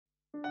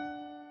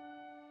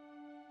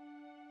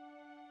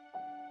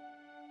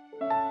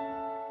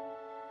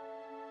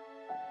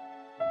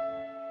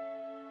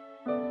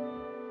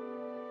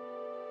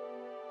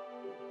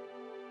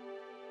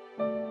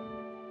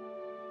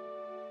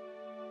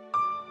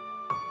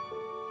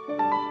Good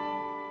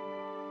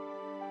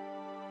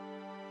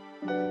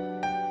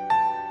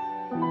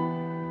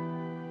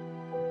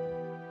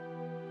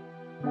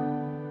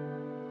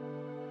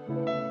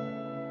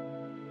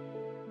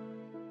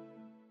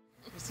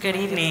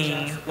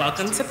evening.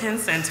 Welcome to Penn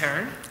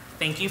Center.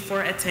 Thank you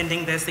for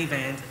attending this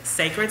event,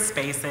 Sacred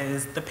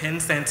Spaces, the Penn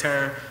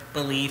Center,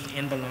 Belief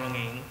and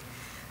Belonging.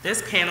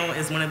 This panel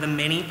is one of the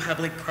many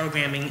public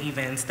programming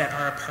events that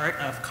are a part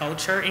of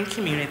culture and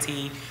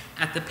community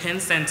at the Penn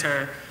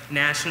Center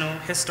National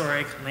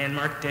Historic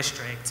Landmark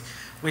District,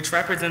 which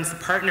represents the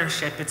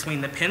partnership between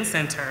the Penn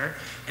Center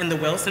and the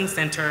Willson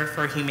Center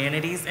for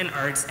Humanities and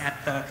Arts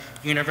at the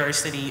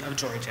University of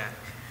Georgia,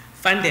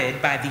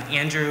 funded by the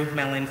Andrew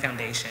Mellon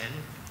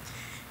Foundation.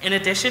 In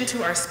addition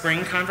to our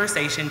spring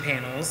conversation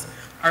panels,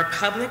 our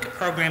public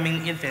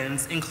programming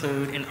events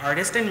include an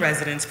Artist in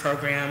Residence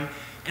program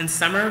and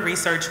summer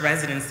research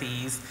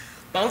residencies,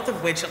 both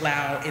of which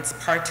allow its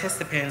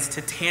participants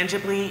to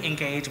tangibly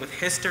engage with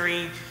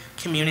history,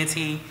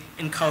 community,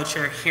 and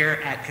culture here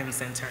at Penn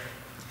Center.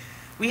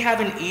 We have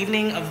an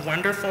evening of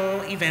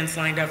wonderful events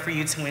lined up for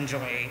you to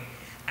enjoy.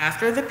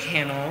 After the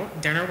panel,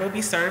 dinner will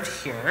be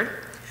served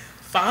here.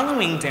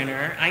 Following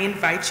dinner, I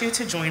invite you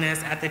to join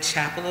us at the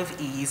Chapel of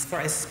Ease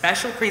for a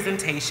special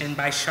presentation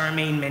by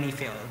Charmaine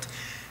Minniefield,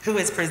 who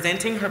is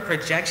presenting her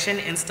projection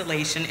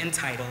installation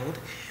entitled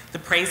The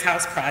Praise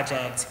House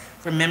Project,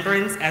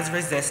 Remembrance as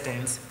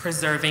Resistance,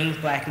 Preserving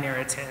Black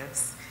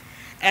Narratives.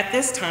 At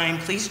this time,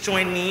 please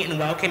join me in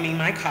welcoming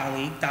my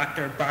colleague,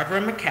 Dr.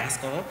 Barbara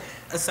McCaskill,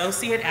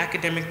 Associate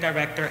Academic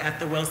Director at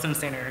the Willson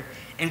Center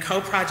and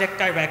Co-Project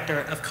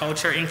Director of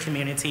Culture and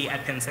Community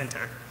at Penn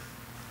Center.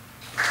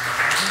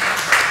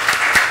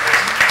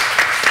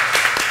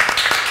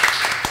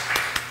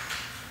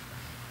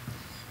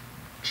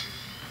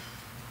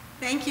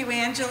 Thank you,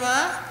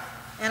 Angela.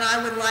 And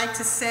I would like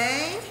to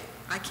say,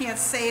 I can't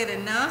say it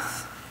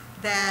enough,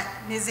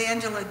 that Ms.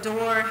 Angela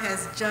Dorr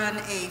has done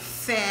a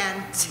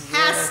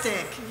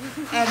fantastic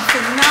and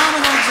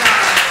phenomenal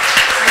job.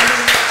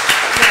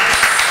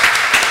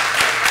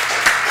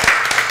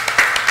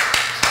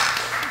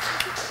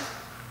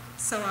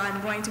 So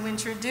I'm going to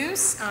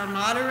introduce our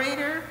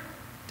moderator,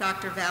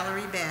 Dr.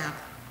 Valerie Babb.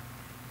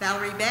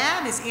 Valerie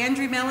Babb is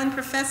Andrew Mellon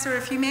Professor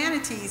of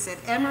Humanities at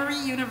Emory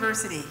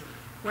University,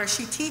 where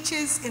she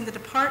teaches in the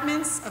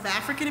departments of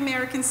African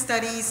American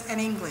Studies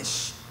and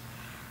English.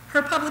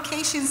 Her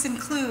publications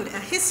include A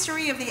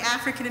History of the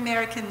African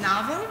American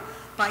Novel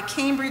by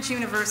Cambridge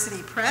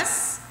University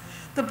Press.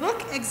 The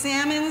book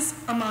examines,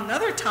 among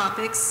other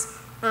topics,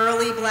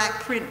 early Black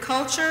print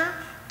culture,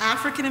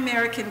 African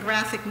American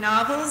graphic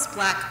novels,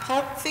 Black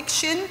pulp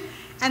fiction,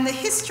 and the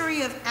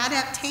history of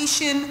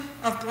adaptation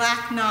of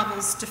Black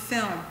novels to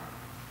film.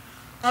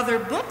 Other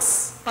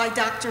books by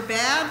Dr.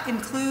 Babb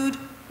include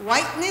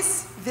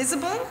Whiteness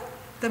Visible,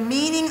 The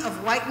Meaning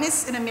of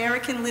Whiteness in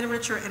American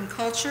Literature and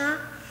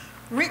Culture,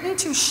 written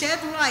to shed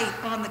light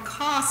on the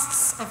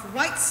costs of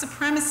white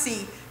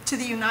supremacy to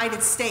the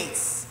United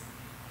States,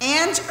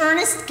 and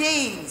Ernest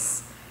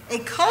Gaines, a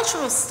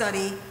cultural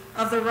study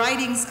of the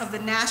writings of the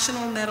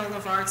National Medal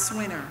of Arts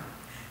winner.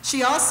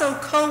 She also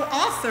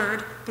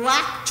co-authored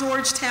Black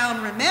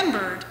Georgetown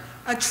Remembered,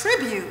 a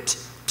tribute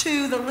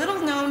to the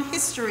little-known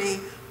history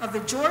of the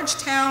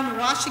Georgetown,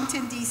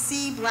 Washington,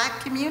 D.C.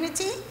 Black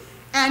community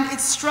and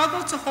its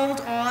struggle to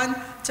hold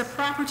on to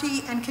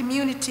property and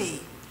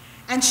community.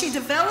 And she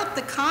developed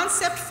the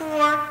concept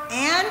for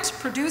and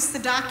produced the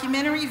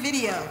documentary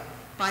video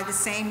by the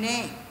same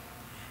name.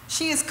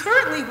 She is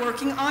currently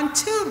working on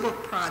 2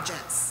 book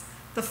projects.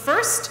 The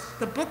first,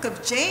 The Book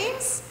of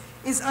James,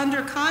 is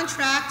under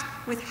contract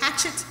with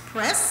Hachette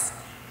Press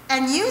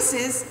and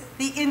uses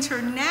the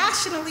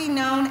internationally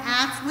known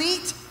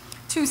athlete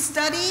to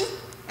study,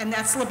 and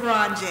that's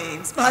LeBron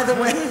James, by the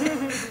way,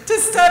 to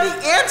study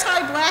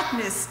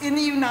anti-Blackness in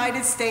the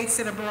United States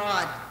and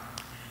abroad.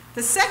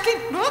 The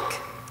second book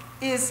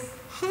is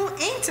Who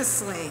Ain't a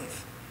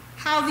Slave?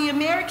 How the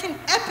American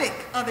Epic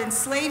of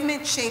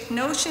Enslavement Shaped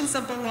Notions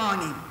of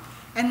Belonging,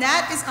 and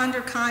that is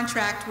under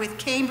contract with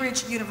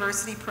Cambridge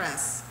University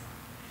Press.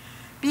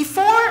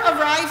 Before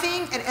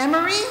arriving at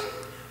Emory,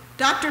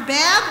 Dr.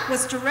 Babb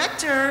was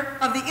director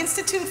of the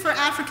Institute for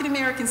African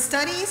American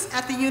Studies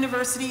at the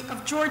University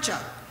of Georgia,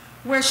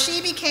 where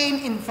she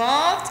became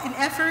involved in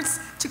efforts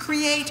to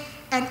create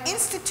an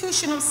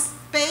institutional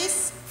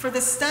space for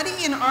the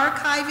study and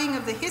archiving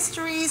of the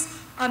histories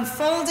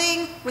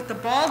unfolding with the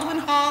Baldwin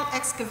Hall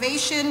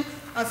excavation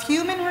of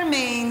human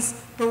remains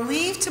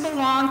believed to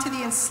belong to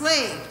the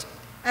enslaved,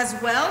 as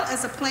well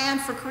as a plan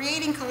for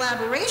creating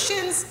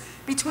collaborations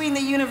between the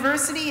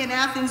university and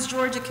Athens,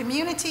 Georgia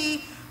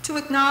community to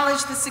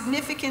acknowledge the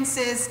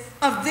significances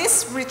of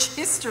this rich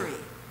history.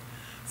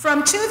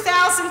 From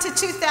 2000 to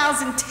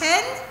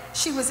 2010,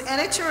 she was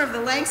editor of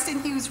the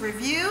Langston Hughes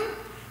Review.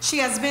 She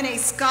has been a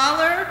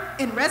scholar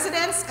in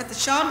residence at the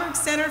Schomburg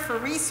Center for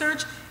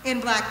Research in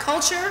Black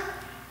Culture,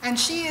 and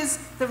she is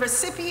the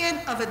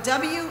recipient of a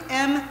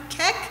W.M.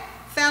 Keck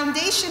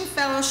Foundation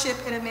Fellowship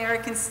in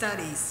American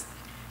Studies.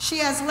 She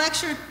has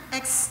lectured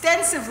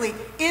extensively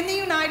in the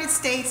United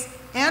States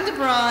and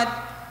abroad,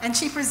 and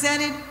she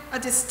presented a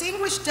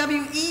distinguished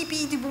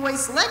W.E.B. Du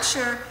Bois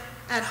lecture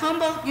at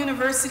Humboldt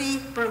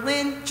University,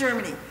 Berlin,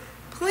 Germany.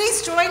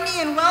 Please join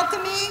me in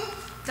welcoming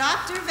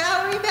Dr.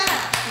 Valerie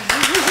Babb.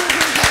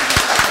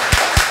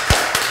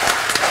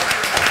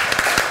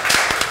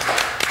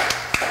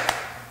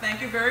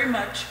 Thank you very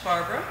much,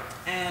 Barbara,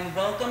 and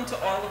welcome to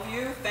all of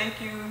you. Thank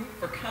you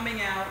for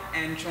coming out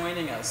and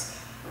joining us.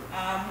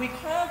 We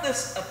call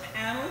this a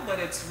panel, but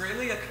it's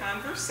really a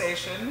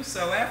conversation.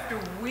 So after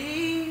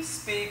we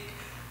speak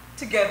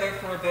together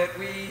for a bit,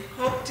 we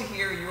hope to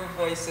hear your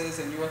voices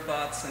and your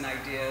thoughts and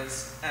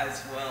ideas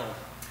as well.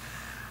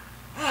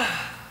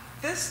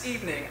 This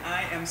evening,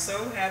 I am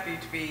so happy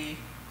to be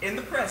in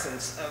the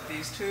presence of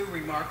these two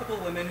remarkable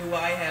women who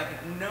I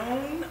have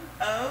known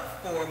of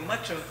for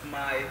much of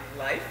my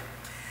life.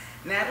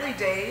 Natalie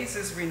Daise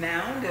is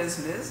renowned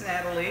as Ms.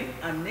 Natalie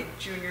on Nick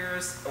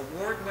Jr.'s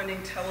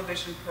award-winning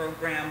television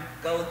program,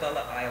 Gullah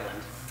Gullah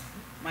Island.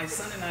 My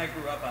son and I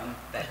grew up on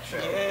that show.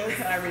 Yes.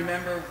 I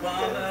remember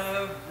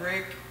Wana,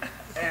 Rick,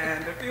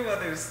 and a few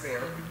others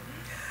there.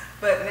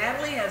 But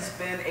Natalie has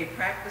been a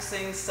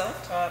practicing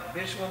self-taught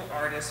visual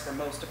artist for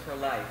most of her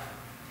life.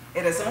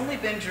 It has only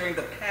been during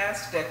the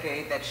past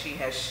decade that she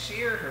has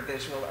shared her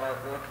visual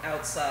artwork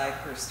outside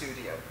her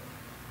studio.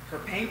 Her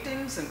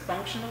paintings and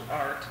functional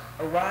art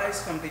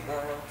arise from the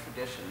oral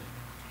tradition.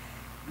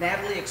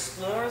 Natalie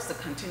explores the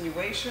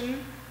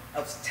continuation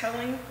of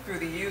telling through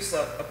the use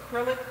of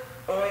acrylic,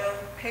 oil,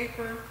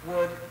 paper,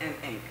 wood, and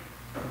ink.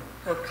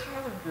 Her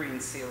Collard Green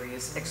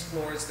series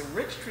explores the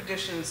rich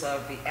traditions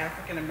of the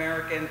African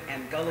American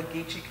and Gullah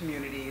Geechee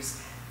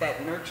communities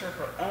that nurture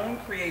her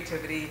own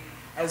creativity,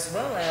 as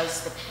well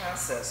as the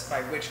process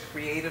by which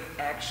creative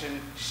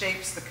action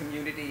shapes the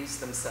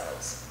communities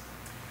themselves.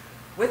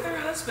 With her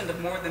husband of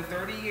more than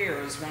 30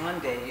 years, Ron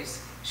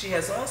Daise, she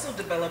has also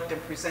developed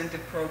and presented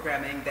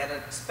programming that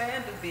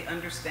expanded the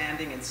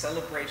understanding and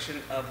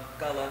celebration of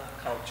Gullah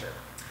culture.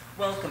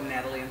 Welcome,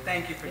 Natalie, and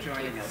thank you for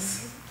joining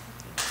us.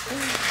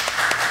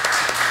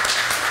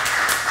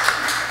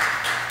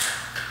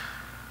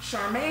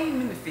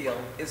 Charmaine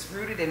Minniefield is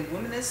rooted in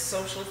womanist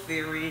social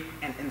theory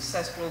and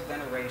ancestral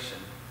veneration.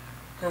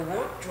 Her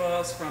work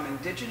draws from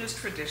indigenous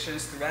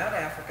traditions throughout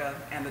Africa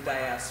and the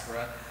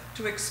diaspora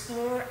to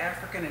explore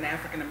African and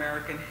African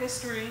American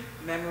history,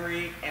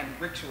 memory, and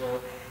ritual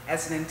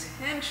as an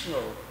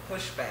intentional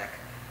pushback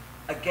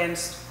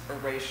against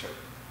erasure.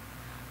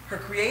 Her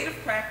creative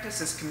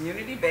practice is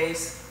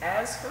community-based,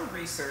 as her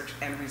research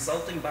and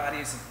resulting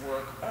bodies of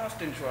work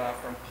often draw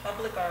from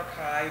public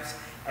archives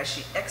as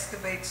she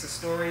excavates the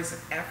stories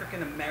of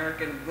African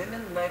American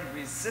women-led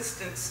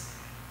resistance,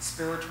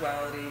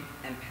 spirituality,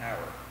 and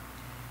power.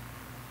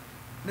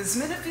 Ms.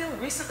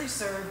 Minniefield recently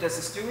served as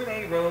a Stuart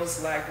A.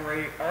 Rose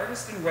Library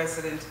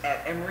Artist-in-Resident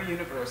at Emory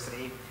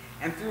University,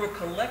 and through a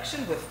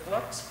collection with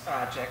Flux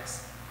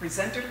Projects,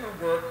 presented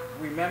her work,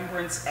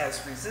 Remembrance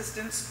as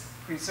Resistance,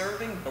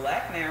 Preserving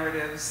Black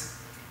Narratives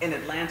in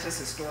Atlanta's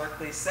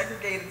historically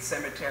segregated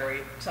cemetery,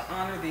 to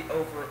honor the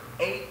over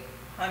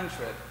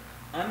 800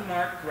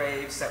 unmarked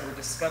graves that were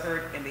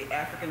discovered in the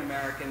African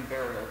American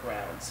burial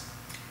grounds.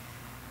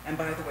 And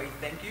by the way,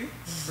 thank you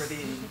for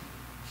the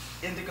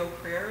indigo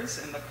prayers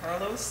and the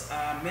Carlos.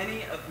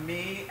 Many of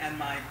me and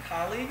my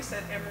colleagues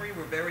at Emory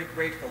were very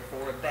grateful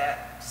for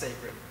that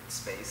sacred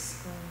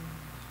space.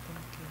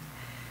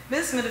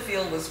 Ms.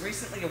 Minniefield was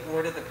recently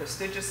awarded the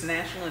prestigious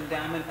National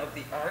Endowment of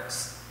the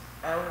Arts,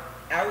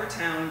 Our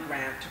Town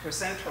grant to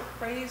present her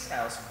Praise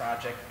House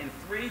project in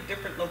 3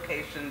 different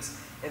locations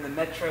in the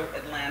metro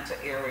Atlanta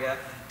area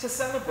to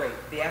celebrate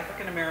the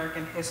African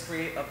American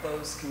history of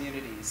those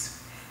communities.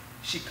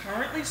 She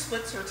currently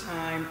splits her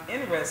time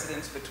in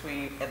residence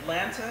between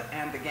Atlanta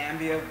and the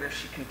Gambia, where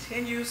she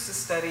continues to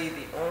study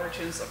the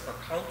origins of her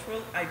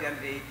cultural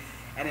identity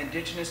and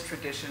indigenous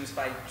traditions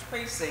by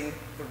tracing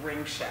the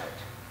ring shout.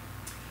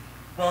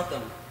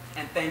 Welcome,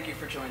 and thank you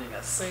for joining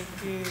us. Thank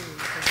you.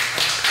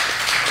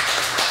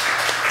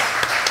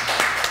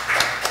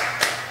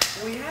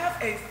 We have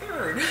a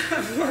third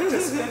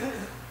participant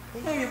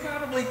who you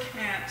probably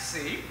can't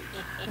see,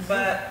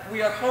 but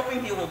we are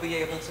hoping he will be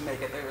able to make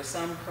it. There are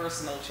some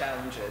personal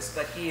challenges,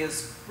 but he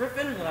is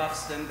Griffin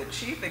Lotson, the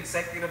Chief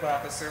Executive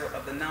Officer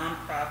of the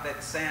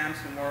nonprofit Sam's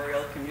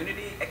Memorial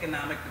Community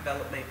Economic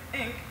Development,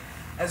 Inc.,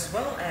 as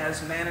well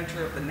as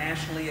manager of the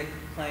nationally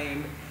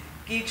acclaimed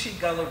Geechee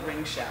Gullah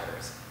Ring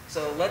Shouters.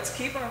 So let's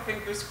keep our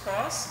fingers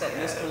crossed that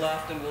Mr.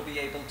 Lofton will be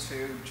able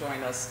to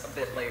join us a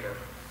bit later.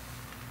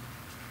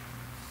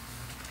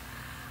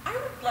 I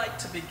would like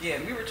to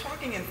begin. We were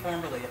talking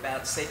informally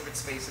about sacred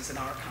spaces in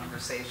our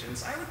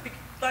conversations. I would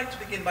like to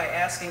begin by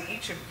asking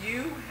each of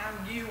you how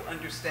you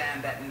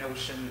understand that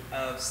notion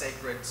of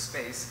sacred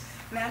space.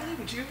 Natalie,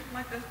 would you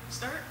like to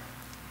start?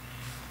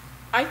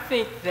 I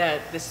think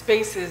that the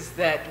spaces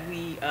that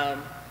we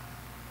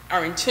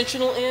are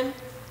intentional in,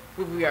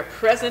 where we are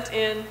present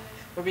in,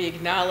 where we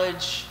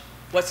acknowledge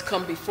what's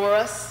come before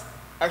us,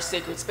 are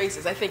sacred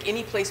spaces. I think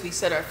any place we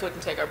set our foot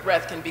and take our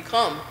breath can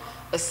become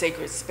a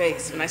sacred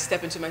space. When I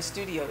step into my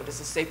studio, it is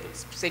a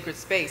sacred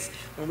space.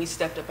 When we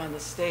stepped up on the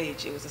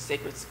stage, it was a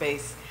sacred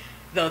space.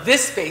 Though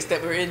this space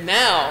that we're in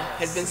now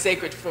has been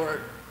sacred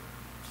for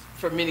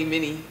many,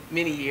 many,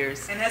 many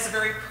years. And has a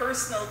very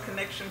personal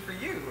connection for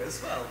you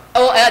as well.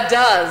 Oh, it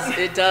does.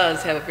 It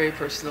does have a very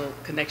personal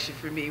connection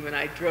for me. When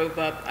I drove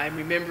up, I'm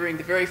remembering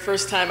the very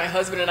first time my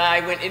husband and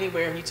I went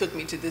anywhere, he took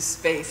me to this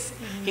space.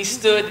 He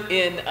stood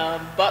in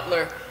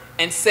Butler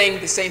and sang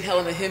the St.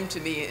 Helena hymn to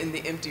me in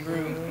the empty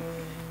room.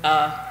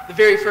 The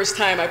very first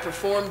time I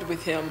performed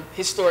with him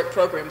historic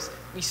programs,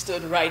 we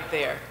stood right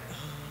there.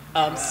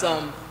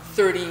 Some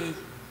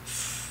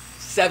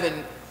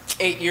 37,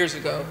 8 years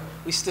ago.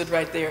 We stood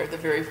right there the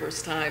very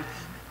first time.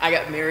 I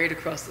got married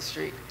across the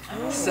street.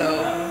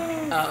 So,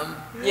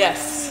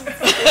 yes,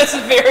 it's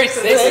a very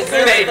sacred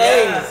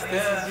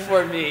space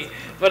for me.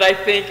 But I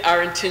think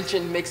our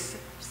intention makes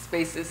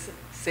spaces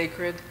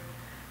sacred.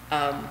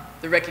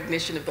 The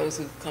recognition of those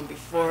who come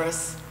before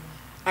us,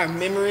 our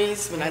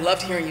memories, when I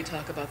loved hearing you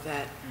talk about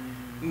that,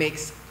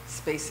 makes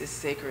spaces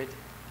sacred.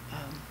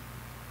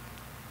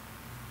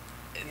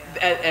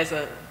 As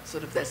a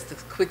sort of, that's the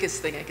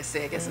quickest thing I can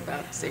say, I guess,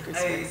 about sacred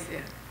space.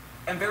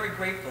 I'm very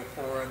grateful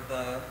for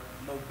the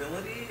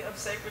mobility of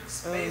sacred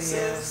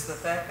spaces, the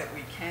fact that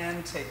we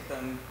can take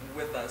them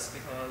with us,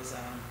 because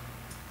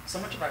so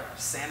much of our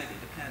sanity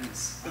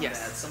depends on that.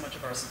 So much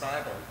of our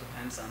survival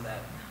depends on that.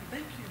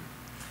 Thank you.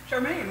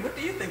 Charmaine, what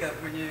do you think of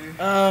when you...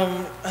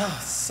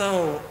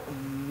 So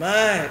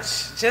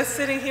much. Just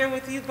sitting here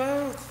with you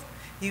both,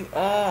 you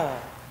all,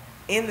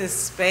 in this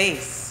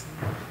space.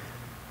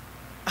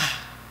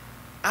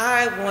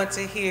 I want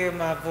to hear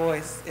my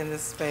voice in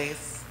this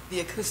space. The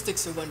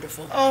acoustics are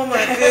wonderful. Oh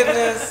my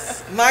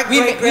goodness. My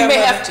great-grandmother. We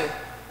may have to.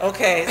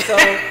 Okay, so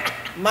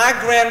my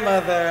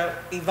grandmother,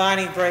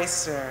 Ivani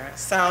Brayster,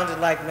 sounded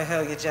like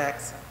Mahalia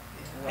Jackson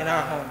in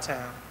our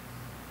hometown.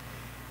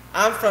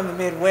 I'm from the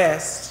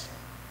Midwest,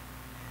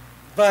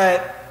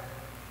 but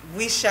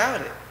we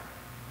shouted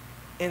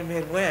in the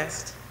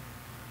Midwest.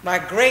 My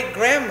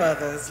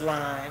great-grandmother's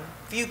line,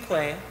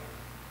 Fuquay,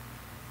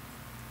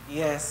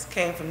 yes,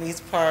 came from these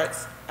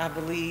parts, I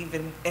believe,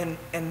 and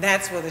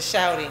that's where the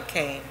shouting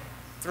came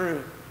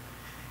through.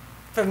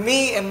 For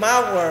me, in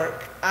my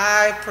work,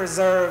 I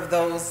preserve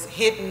those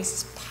hidden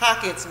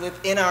pockets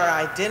within our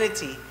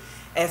identity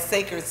as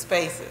sacred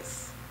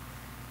spaces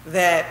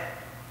that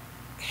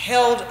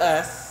held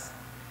us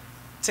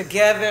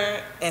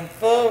together and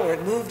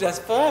forward, moved us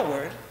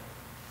forward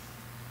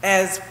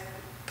as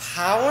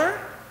power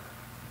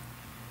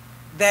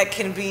that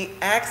can be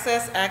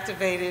accessed,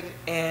 activated,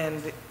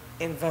 and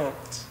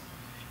invoked.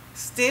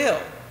 Still,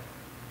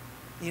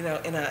 in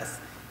us.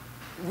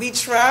 We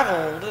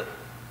traveled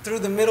through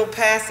the Middle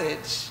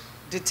Passage,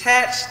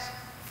 detached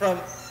from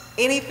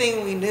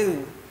anything we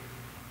knew,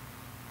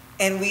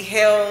 and we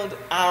held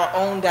our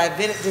own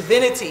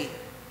divinity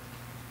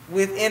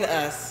within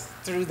us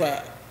through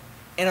that,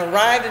 and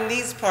arrived in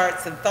these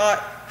parts and thought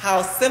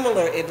how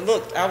similar it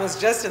looked. I was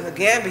just in the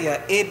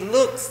Gambia. It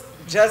looks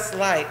just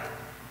like,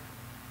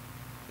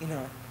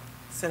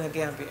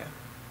 Senegambia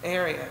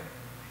area.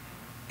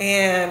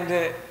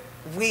 And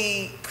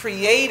we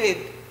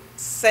created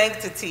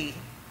sanctity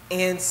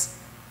in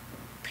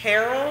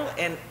peril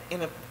and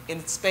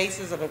in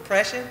spaces of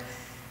oppression,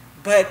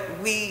 but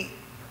we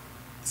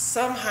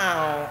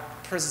somehow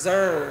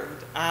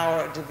preserved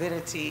our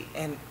divinity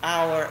and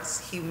our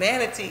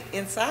humanity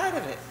inside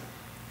of it.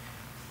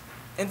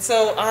 And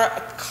so our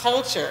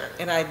culture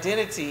and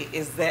identity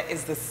is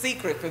the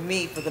secret for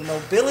me for the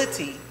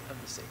mobility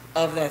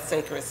of that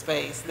sacred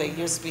space that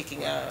you're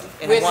speaking of,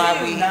 and why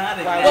we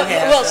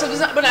have. So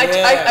when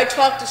I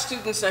talk to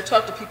students, and I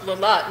talk to people a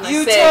lot, and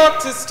you talk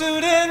to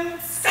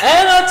students,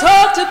 and I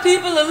talk to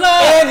people a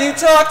lot, and you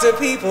talk to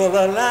people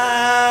a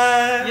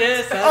lot.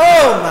 Yes.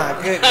 Oh my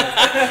goodness.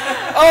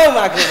 Oh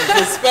my goodness.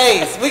 The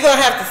space. We're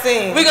gonna have to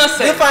sing. We're gonna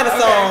sing. We'll find a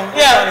song.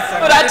 Yeah.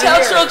 But I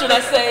tell children,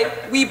 I say,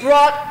 we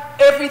brought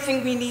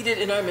everything we needed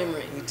in our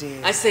memory. We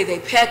did. I say they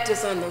packed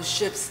us on those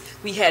ships.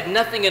 We had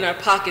nothing in our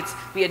pockets.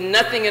 We had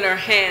nothing in our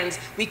hands.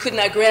 We could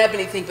not grab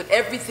anything, but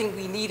everything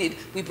we needed,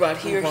 we brought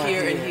here,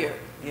 here, and here.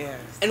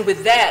 Yes. And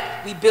with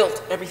that, we built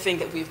everything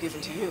that we've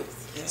given to you.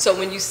 Yes. So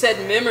when you said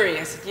memory,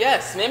 I said,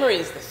 yes, memory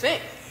is the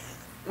thing.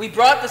 We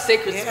brought the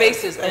sacred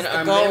spaces in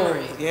our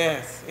memory.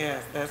 Yes.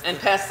 And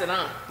passed it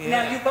on. Yeah.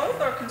 Now, you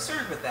both are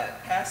concerned with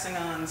that, passing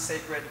on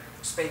sacred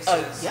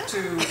spaces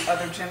to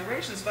other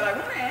generations. But I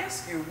want to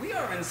ask you, we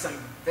are in some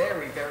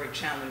very, very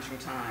challenging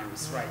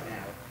times right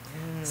now.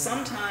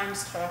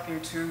 Sometimes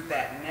talking to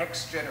that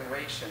next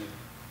generation,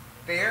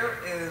 there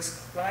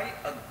is quite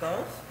a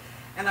gulf.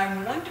 And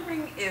I'm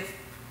wondering if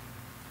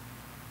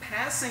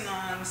passing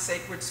on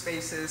sacred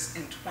spaces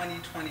in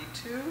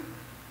 2022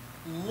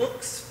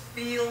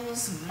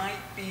 feels,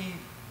 might be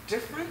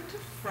different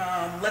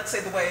from, let's say,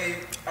 the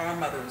way our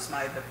mothers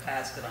might have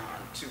passed it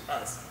on to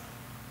us.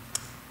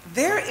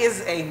 There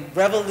is a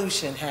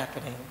revolution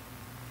happening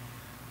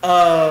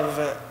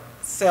of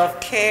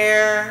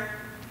self-care,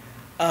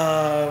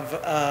 of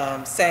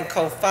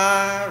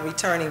Sankofa,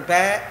 returning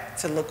back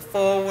to look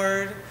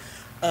forward,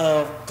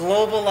 of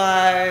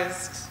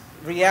globalized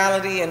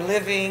reality and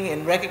living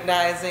and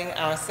recognizing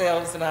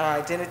ourselves and our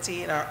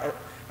identity and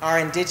our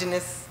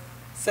indigenous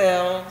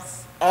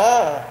selves.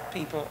 All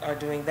people are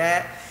doing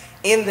that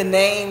in the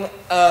name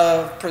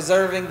of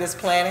preserving this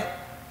planet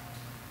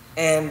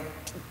and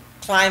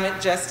climate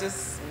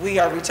justice. We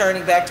are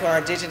returning back to our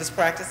indigenous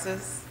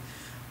practices.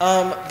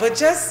 But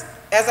just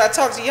as I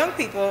talk to young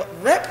people,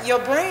 rep your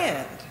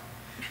brand.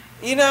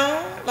 You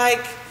know,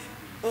 like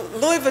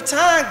Louis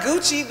Vuitton,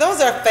 Gucci,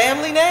 those are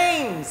family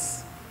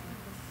names.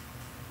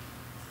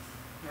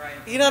 Right.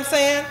 You know what I'm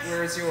saying?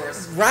 Where's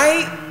yours?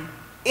 Right?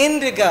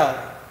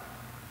 Indigo.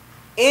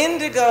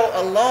 Indigo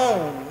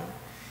alone,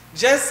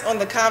 just on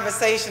the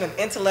conversation of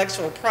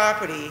intellectual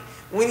property,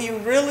 when you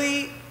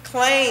really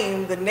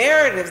claim the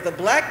narratives, the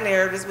black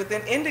narratives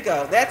within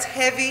indigo, that's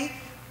heavy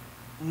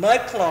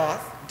mud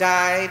cloth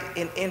dyed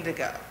in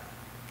indigo.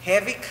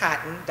 Heavy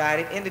cotton dyed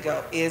in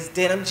indigo is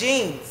denim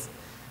jeans.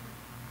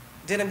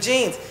 Denim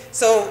jeans.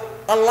 So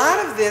a lot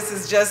of this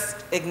is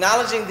just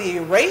acknowledging the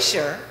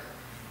erasure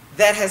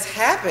that has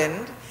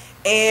happened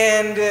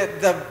and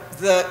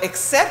the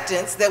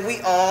acceptance that we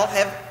all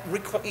have,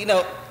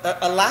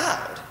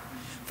 allowed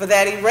for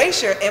that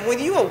erasure. And when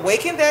you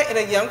awaken that in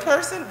a young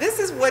person, this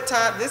is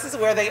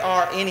where they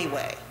are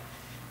anyway.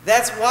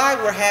 That's why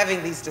we're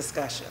having these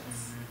discussions.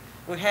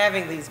 We're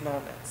having these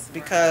moments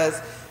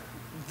because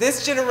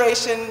this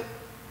generation,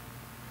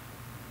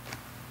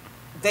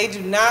 they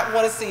do not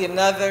want to see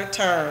another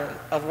turn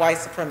of white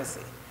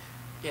supremacy.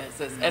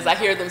 Yes, as I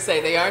hear them say,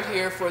 they aren't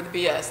here for the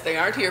BS. They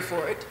aren't here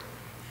for it.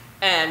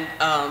 And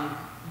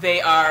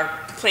they are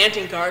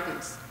planting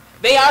gardens.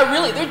 They are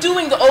really, they're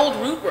doing the old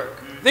root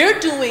work. They're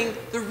doing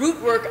the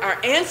root work our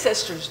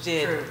ancestors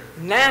did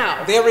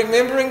now. They're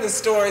remembering the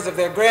stories of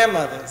their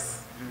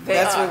grandmothers.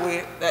 That's what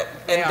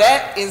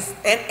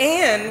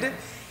and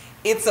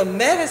it's a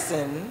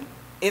medicine.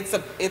 It's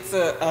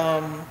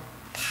a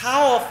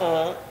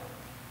powerful,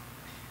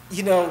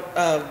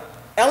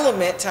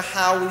 element to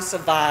how we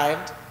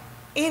survived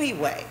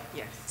anyway.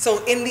 Yes.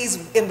 So in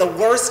the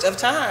worst of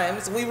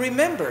times, we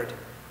remembered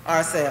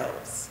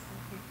ourselves.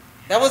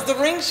 That was the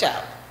ring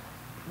shout.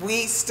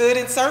 We stood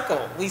in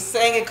circle. We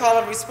sang in call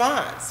and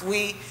response.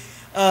 We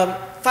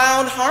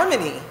found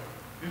harmony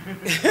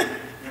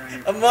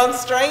among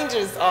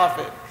strangers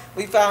often.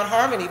 We found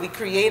harmony. We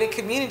created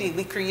community.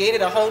 We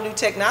created a whole new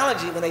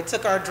technology when they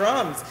took our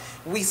drums.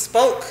 We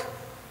spoke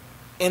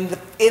in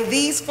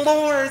these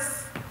floors.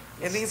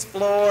 In these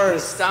floors. We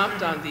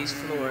stomped on these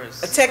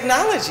floors.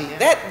 Technology.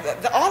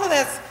 Yeah.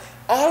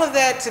 All of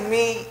that to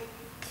me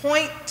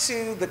point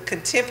to the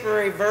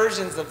contemporary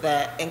versions of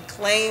that and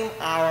claim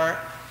our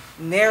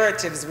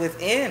narratives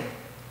within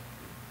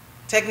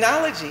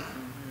technology.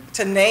 Mm-hmm.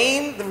 To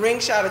name the ring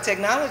shout of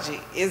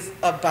technology is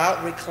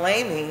about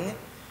reclaiming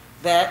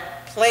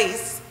that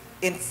place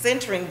in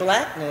centering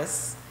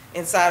blackness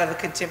inside of a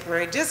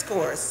contemporary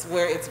discourse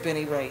where it's been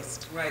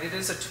erased. Right, it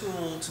is a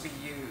tool to be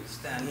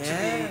used and to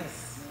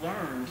be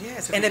learned.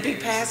 Yes, and to be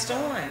passed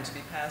on. And to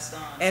be passed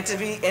on. And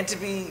to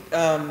be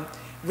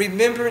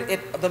remembered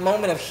at the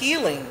moment of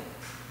healing,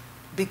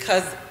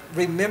 because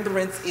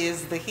remembrance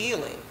is the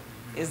healing,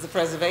 is the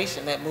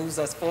preservation that moves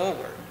us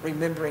forward,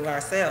 remembering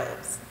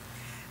ourselves.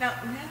 Now,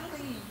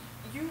 Natalie,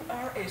 you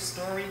are a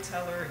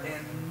storyteller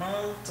in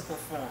multiple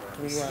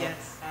forms.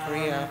 Yes.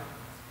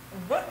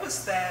 What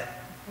was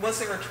that? Was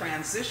there a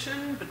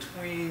transition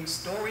between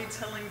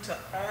storytelling to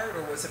art,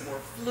 or was it more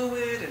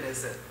fluid? And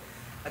is it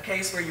a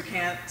case where you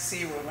can't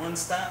see where one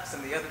stops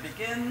and the other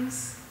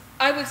begins?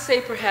 I would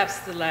say perhaps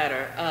the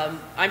latter.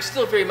 I'm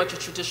still very much a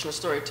traditional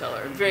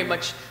storyteller, very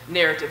much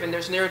narrative, and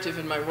there's narrative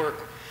in my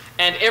work.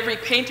 And every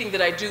painting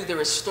that I do, there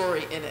is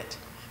story in it.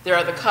 There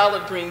are the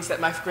collard greens that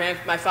my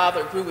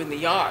father grew in the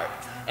yard,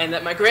 and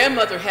that my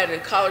grandmother had a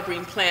collard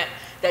green plant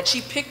that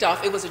she picked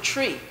off. It was a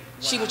tree.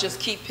 She would just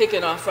keep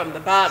picking off from the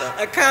bottom.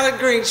 A collard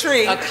green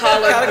tree. A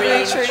collard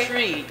green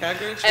tree. Collard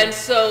green tree. And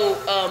so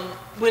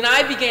when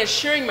I began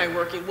sharing my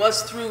work, it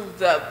was through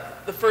the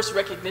first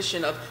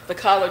recognition of the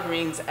collard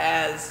greens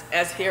as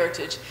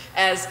heritage,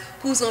 as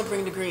who's gonna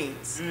bring the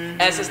greens,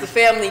 as the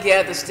family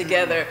gathers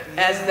together,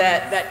 as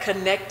that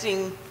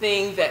connecting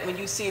thing that when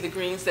you see the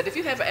greens, that if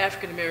you have an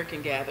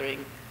African-American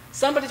gathering,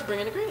 somebody's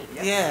bringing the greens.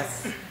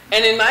 Yes.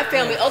 And in my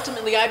family,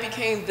 ultimately, I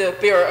became the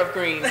bearer of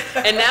greens.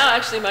 And now,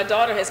 actually, my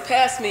daughter has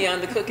passed me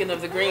on the cooking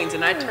of the greens,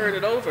 and I turn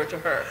it over to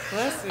her.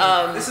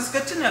 This is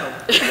good to know.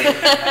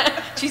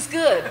 She's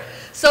good.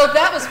 So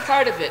that was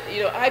part of it.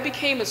 I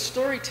became a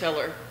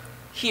storyteller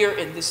here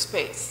in this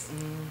space.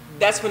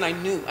 That's when I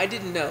knew. I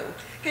didn't know.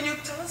 Can you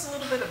tell us a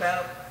little bit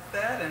about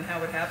that and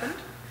how it happened?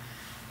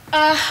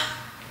 I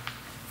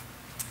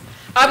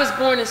was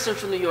born in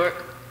Central New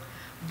York.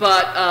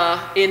 But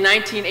in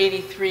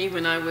 1983,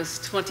 when I was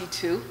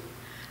 22,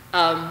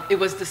 it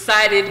was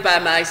decided by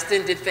my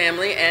extended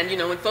family, and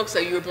when folks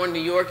say you were born in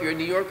New York, you're a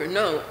New Yorker,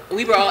 no,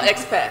 we were all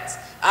expats.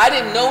 I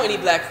didn't know any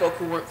black folk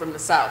who weren't from the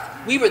South.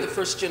 We were the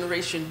first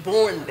generation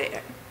born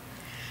there.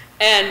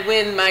 And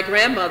when my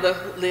grandmother,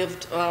 who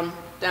lived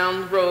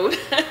down the road,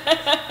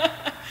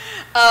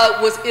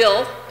 Was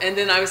ill, and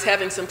then I was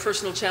having some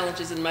personal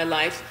challenges in my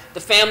life.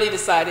 The family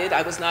decided,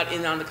 I was not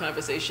in on the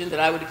conversation, that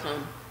I would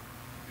come.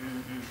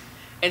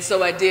 And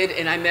so I did,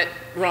 and I met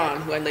Ron,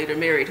 who I later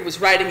married, who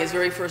was writing his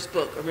very first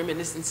book, A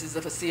Reminiscences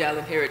of a Sea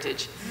Island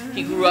Heritage.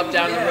 He grew up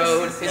down the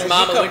road. His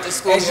mama went to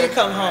school here. As you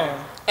come home.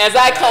 As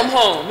I come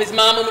home. His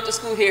mama went to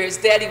school here. His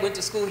daddy went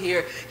to school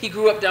here. He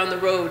grew up down the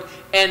road.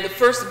 And the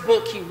first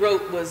book he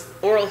wrote was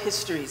Oral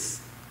Histories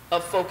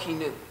of Folk He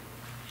Knew.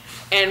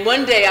 And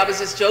one day I was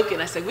just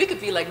joking. I said, we could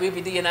be like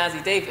Ruby Dee and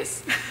Ossie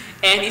Davis.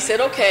 And he said,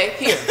 okay,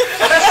 here.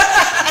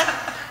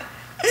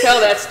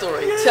 Tell that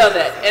story, tell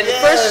that. And the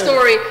first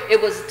story,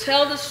 it was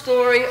tell the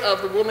story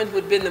of the woman who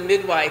had been the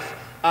midwife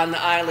on the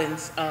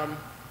islands. I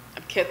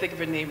can't think of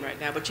her name right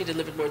now, but she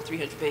delivered more than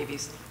 300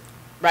 babies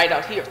right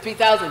out here,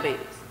 3,000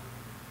 babies,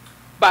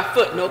 by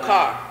foot, no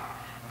car.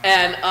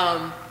 And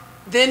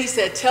then he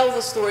said, tell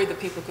the story The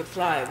People Could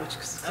Fly, which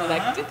was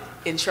collected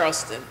in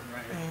Charleston.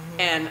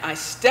 And I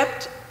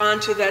stepped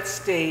onto that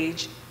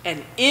stage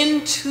and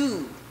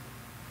into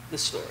the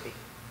story.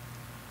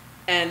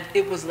 And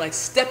it was like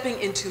stepping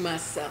into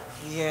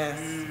myself. Yes.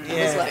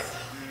 It was like,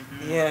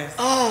 yes.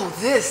 oh,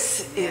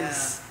 this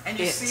is And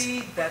you it.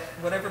 see that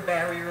whatever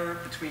barrier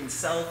between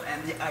self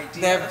and the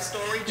idea of a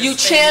story, just You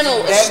fades channel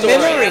away. a story.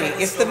 Memory.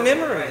 It's the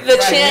memory. The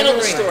Right. channel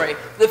Memory. story.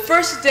 The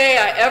first day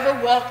I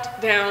ever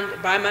walked down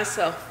by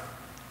myself,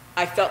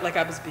 I felt like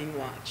I was being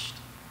watched.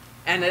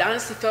 And it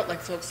honestly felt like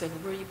folks said,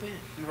 well, where you been?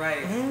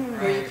 Right.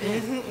 Where you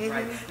been?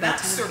 Right. Not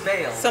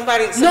surveilled.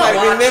 Somebody Watch.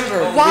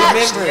 remember.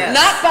 Watched, Remember. Yes.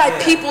 not by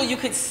Yes. people you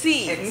could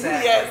see.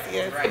 Exactly.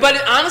 Yes. Right. But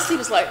it honestly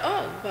was like,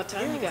 oh, about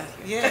time you got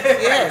here.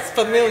 Yes.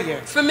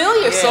 Familiar.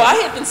 Familiar. So Yes. I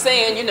had been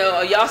saying, you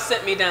know, y'all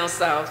sent me down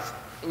south,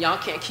 and y'all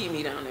can't keep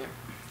me down there.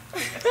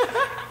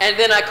 And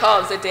then I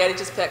called and said, Daddy,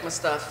 just pack my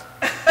stuff,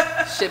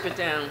 ship it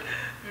down.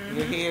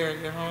 You're here.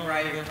 You're home.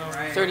 Right, You're home.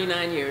 right.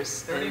 39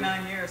 years.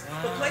 39 years.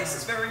 The place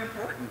is very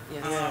important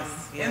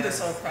Yes. in this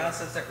whole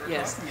process that we're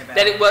Yes. talking about.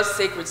 That it was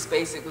sacred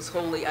space. It was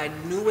holy. I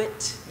knew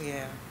it.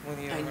 Yeah.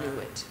 When you're I around.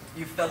 knew it.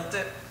 You felt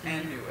it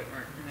and knew it.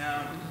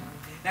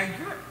 Now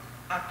you're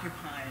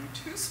occupying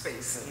two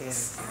spaces,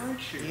 Yes.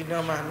 aren't you? You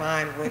know, my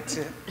mind went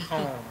to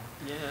home,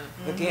 Yeah.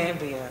 the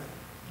Gambia.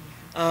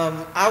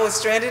 I was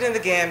stranded in the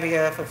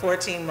Gambia for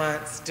 14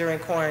 months during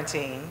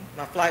quarantine.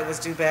 My flight was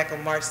due back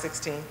on March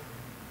 16th.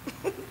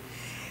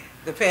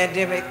 The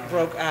pandemic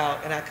broke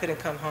out and I couldn't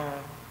come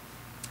home.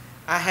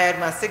 I had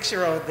my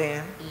 6-year-old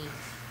then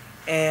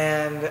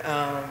and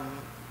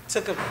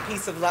took a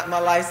piece of my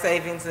life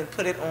savings and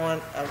put it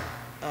on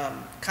a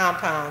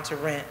compound to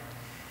rent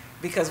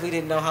because we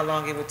didn't know how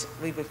long it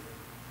would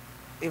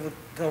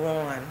go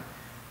on.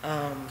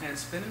 And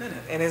it's been a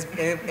minute.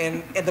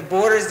 And the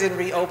borders didn't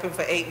reopen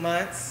for 8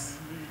 months.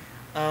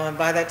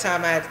 By that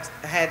time, I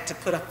had to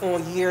put a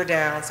full year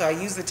down, so I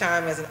used the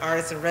time as an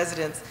artist in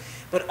residence.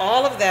 But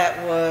all of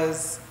that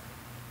was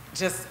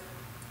just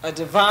a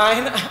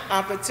divine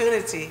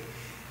opportunity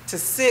to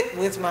sit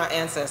with my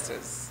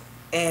ancestors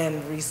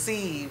and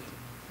receive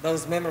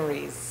those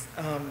memories.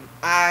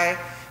 I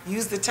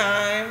used the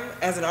time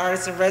as an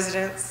artist in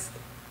residence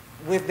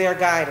with their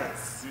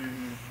guidance.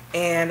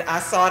 And I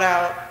sought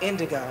out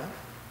indigo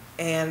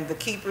and the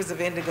keepers of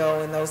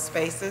indigo in those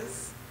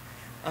spaces.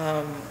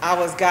 I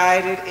was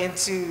guided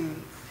into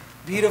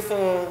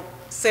beautiful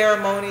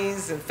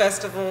ceremonies and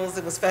festivals.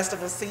 It was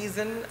festival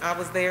season I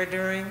was there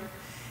during.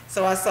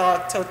 So I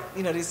saw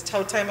these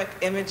totemic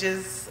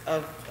images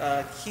of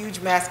huge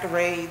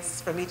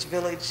masquerades from each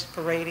village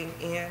parading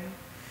in.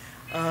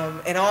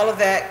 And all of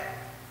that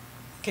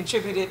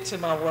contributed to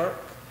my work.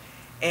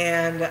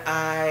 And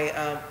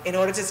I, in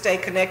order to stay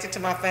connected to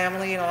my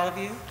family and all of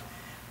you,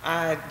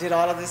 I did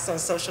all of this on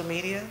social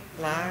media,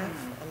 live,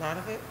 a lot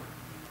of it.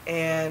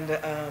 And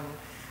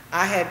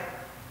I had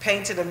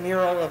painted a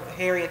mural of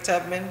Harriet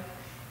Tubman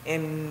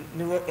in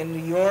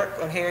New York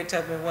on Harriet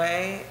Tubman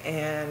Way.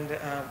 And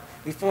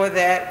before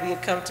that, we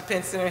had come to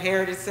Penn Center,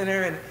 Heritage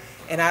Center,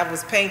 and I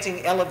was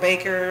painting Ella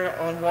Baker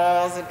on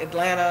walls in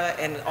Atlanta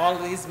and all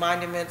of these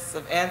monuments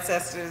of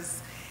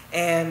ancestors,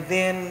 and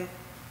then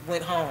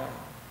went home.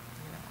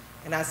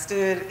 And I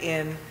stood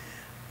in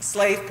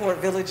slave port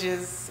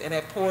villages and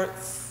at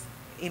ports,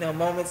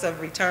 moments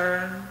of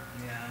return.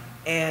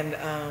 And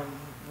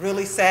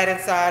really sat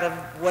inside of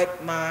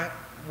what my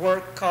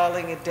work,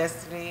 calling, and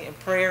destiny and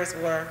prayers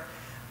were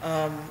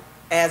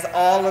as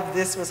all of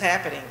this was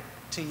happening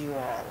to you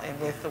all and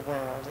with the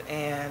world.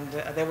 And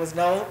there was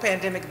no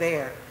pandemic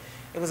there.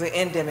 It was an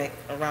endemic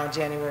around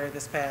January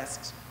this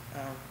past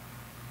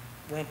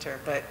winter,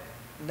 but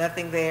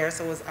nothing there.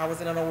 So I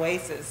was in an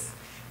oasis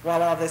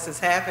while all this is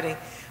happening.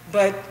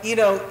 But,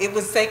 it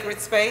was sacred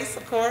space,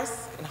 of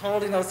course, and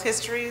holding those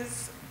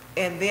histories.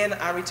 And then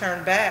I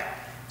returned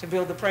back to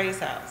build the Praise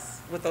House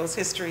with those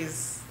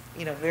histories,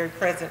 very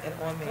present and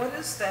on me. What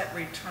is that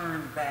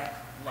return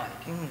back like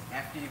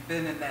after you've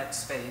been in that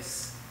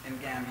space in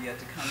Gambia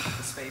to come to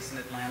the space in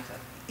Atlanta?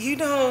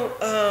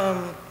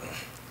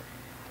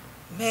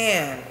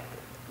 Man,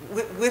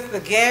 with the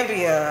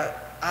Gambia,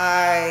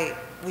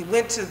 we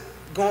went to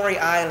Gorée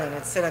Island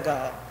in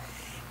Senegal,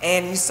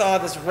 And you saw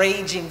this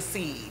raging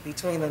sea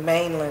between the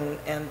mainland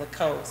and the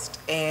coast.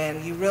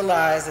 And you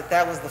realized that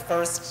that was the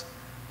first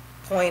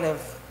point of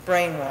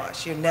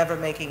brainwash. You're never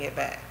making it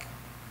back.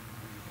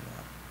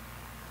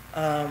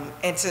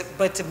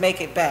 But to make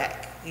it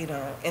back, you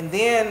know. And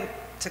then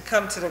to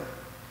come to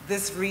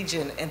this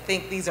region and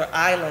think these are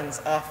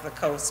islands off the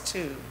coast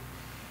too.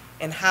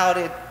 And how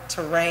did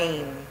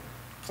terrain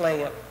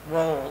play a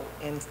role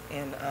in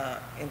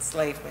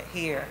enslavement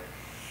here?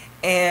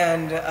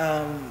 And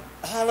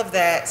all of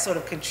that sort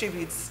of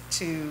contributes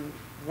to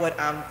what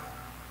I'm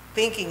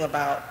thinking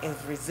about in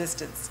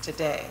resistance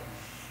today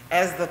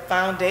as the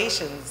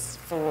foundations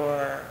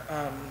for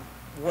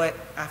what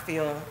I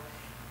feel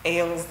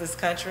ails this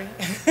country.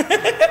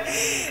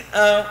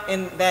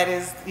 And that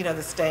is, you know,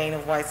 the stain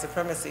of white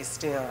supremacy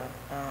still.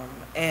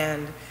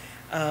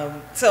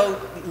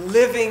 So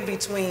living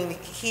between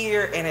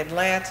here and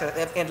Atlanta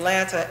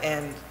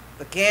and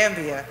the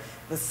Gambia,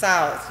 the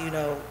South, you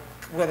know,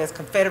 where there's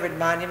Confederate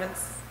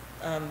monuments,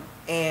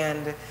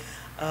 and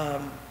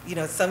you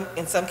know,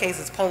 in some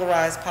cases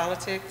polarized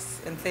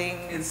politics and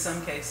things. In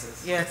some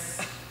cases. Yes.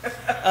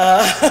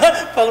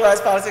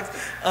 Polarized politics,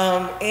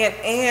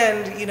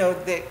 and you know,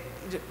 the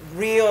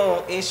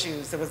real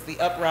issues. There was the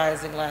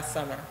uprising last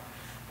summer.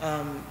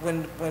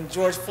 When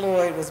George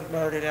Floyd was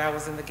murdered and I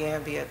was in the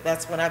Gambia,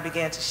 that's when I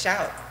began to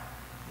shout,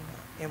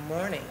 you know, in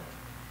mourning.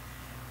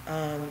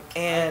 And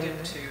I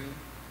did too,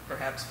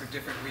 perhaps for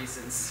different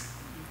reasons.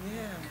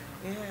 Yeah.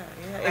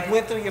 It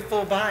went through your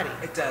full body.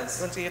 It does.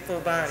 Went through your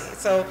full body.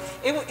 So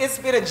it's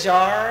been a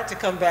jar to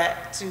come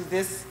back to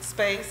this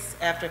space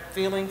after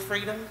feeling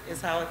freedom, is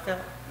how it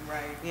felt.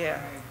 Right.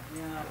 Yeah. Right.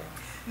 Yeah.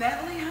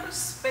 Natalie, how does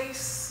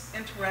space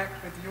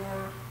interact with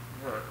your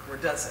work, or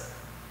does it?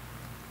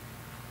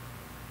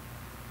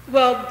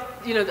 Well,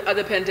 you know,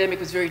 the pandemic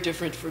was very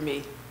different for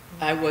me.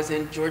 I was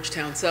in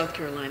Georgetown, South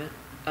Carolina,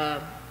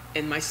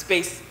 and my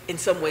space in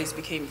some ways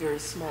became very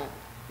small,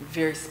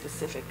 very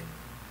specific.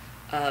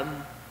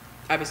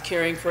 I was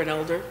caring for an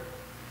elder.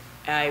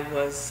 I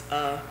was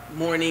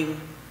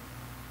mourning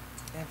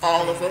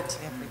all of it.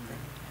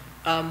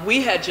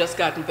 We had just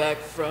gotten back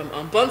from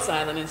Bunce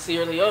Island in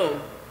Sierra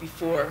Leone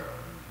before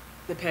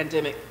the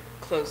pandemic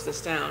closed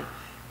us down.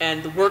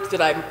 And the work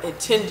that I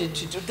intended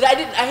to do,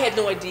 I had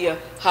no idea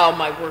how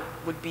my work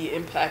would be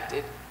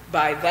impacted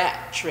by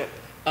that trip.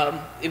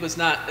 It was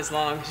not as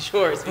long as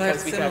yours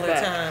because we got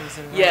back. Times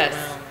and yes.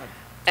 Around.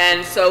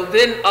 And so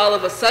then all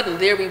of a sudden,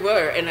 there we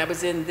were, and I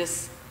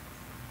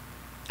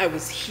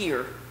was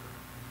here.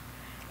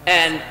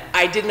 And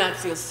I did not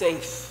feel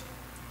safe.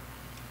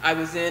 I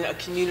was in a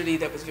community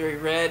that was very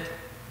red.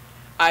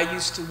 I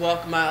used to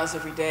walk miles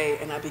every day,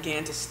 and I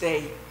began to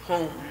stay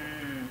home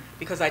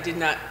because I did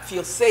not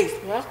feel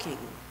safe walking.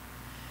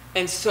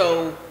 And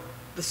so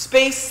the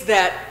space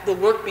that the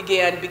work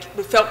began,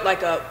 felt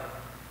like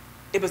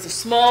it was a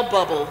small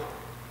bubble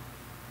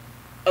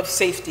of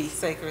safety.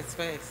 Sacred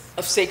space.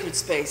 Of sacred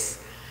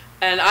space.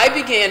 And I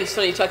began, it's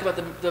funny, you talk about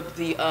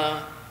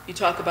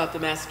the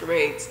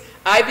masquerades.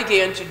 I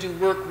began to do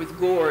work with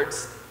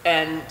gourds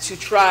and to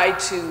try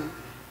to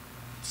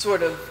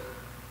sort of,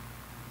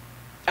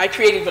 I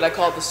created what I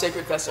called the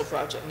Sacred Vessel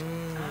Project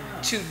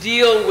to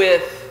deal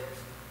with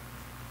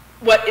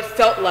what it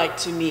felt like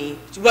to me.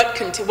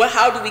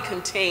 How do we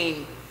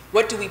contain,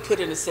 what do we put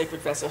in a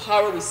sacred vessel?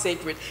 How are we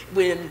sacred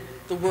when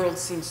the world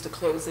seems to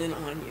close in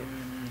on you?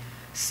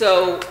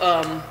 So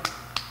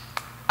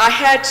I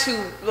had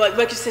to,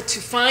 like you said,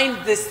 to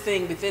find this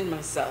thing within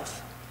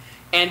myself.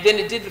 And then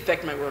it did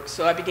affect my work.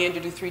 So I began to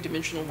do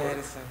three-dimensional work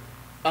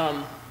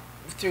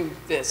through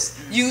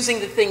this, using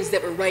the things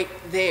that were right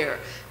there,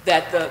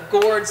 that the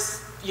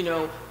gourds, you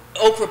know,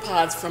 okra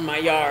pods from my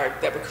yard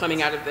that were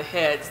coming out of the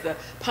heads, the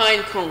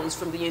pine cones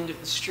from the end of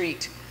the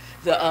street,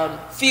 the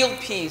field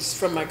peas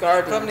from my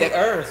garden from the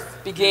earth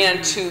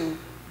began to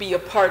be a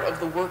part of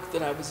the work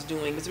that I was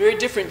doing. It's a very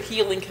different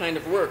healing kind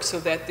of work, so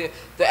that the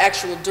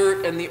actual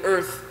dirt and the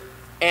earth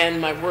and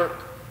my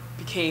work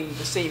became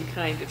the same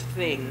kind of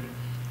thing.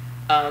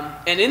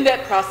 And in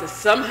that process,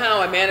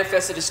 somehow I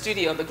manifested a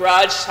studio, the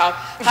garage, how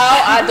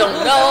I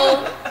don't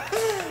know,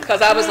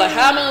 because I was like,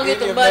 how am I gonna get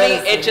the money?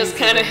 It just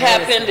kind of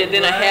happened, and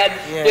then I had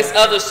this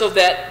other, so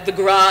that the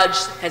garage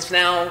has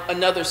now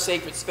another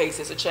sacred space.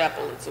 It's a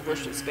chapel, it's a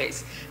worship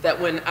space, that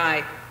when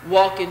I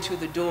walk into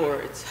the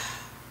door,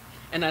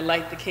 and I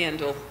light the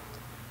candle,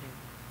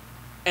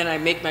 and I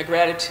make my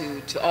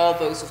gratitude to all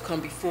those who've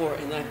come before,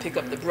 and then I pick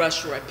up the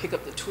brush or I pick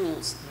up the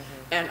tools,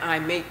 and I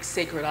make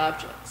sacred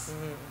objects.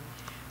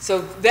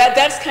 So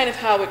that's kind of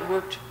how it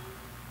worked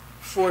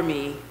for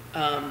me.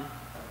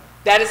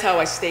 That is how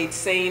I stayed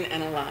sane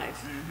and alive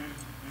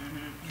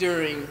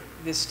during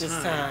this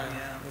time.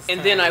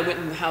 And then I went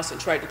in the house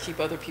and tried to keep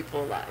other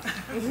people alive.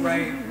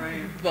 Right.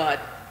 But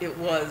it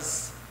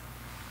was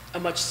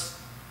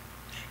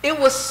it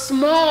was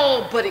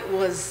small, but it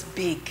was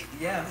big.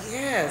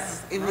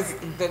 Yes, it was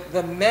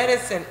the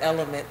medicine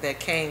element that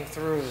came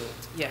through.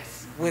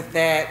 Yes. With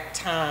that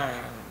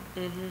time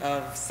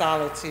of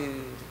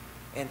solitude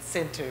and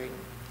centering.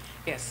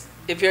 Yes,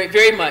 very,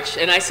 very much.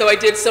 And so I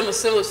did some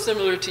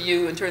similar to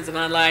you in terms of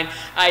online.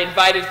 I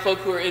invited folk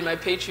who are in my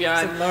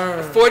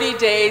Patreon, 40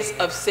 days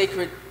of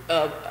sacred,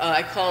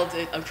 I called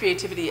it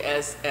creativity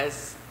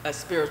as a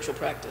spiritual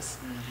practice.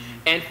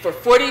 And for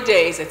 40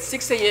 days at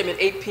 6 a.m. and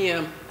 8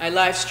 p.m., I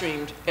live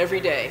streamed every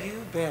day.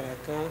 You better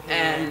go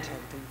ahead and do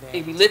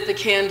that. we lit the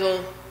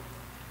candle,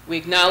 we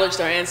acknowledged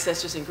our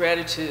ancestors in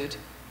gratitude,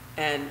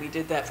 and we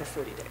did that for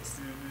 40 days.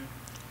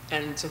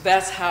 And so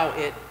that's how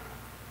it,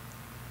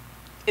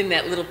 in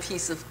that little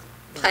piece of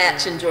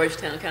patch in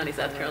Georgetown County,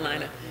 South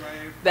Carolina,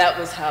 that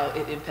was how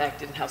it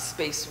impacted and how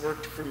space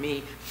worked for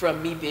me,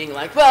 from me being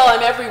like, well,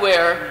 I'm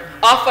everywhere,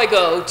 off I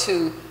go,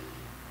 to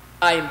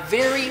I am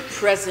very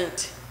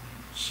present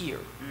here.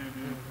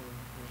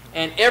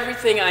 And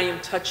everything I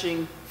am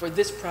touching for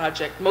this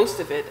project, most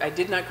of it, I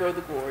did not grow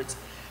the gourds,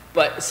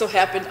 but it so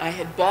happened I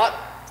had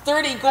bought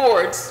 30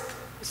 gourds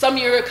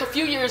a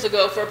few years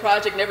ago for a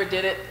project, never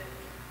did it,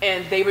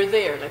 and they were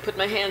there, and I put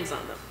my hands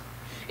on them.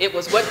 It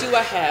was, what do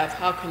I have?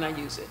 How can I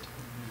use it?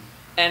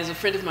 And as a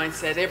friend of mine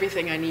said,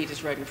 everything I need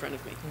is right in front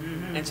of me.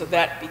 And so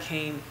that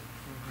became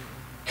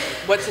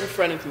what's in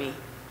front of me.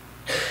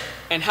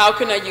 And how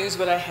can I use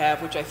what I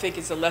have, which I think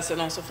is a lesson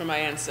also from my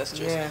ancestors.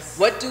 Yes.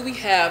 What do we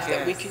have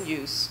that we can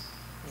use?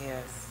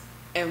 Yes.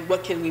 And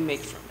what can we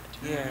make from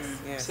it?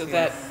 Yes, So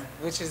yes.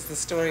 Which is the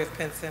story of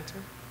Penn Center.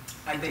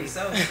 I think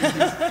so.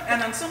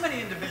 And on so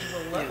many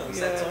individual levels,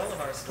 that's all of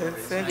our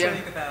stories. When I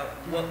think about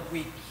what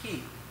we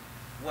keep,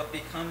 what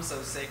becomes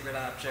those sacred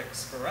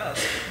objects for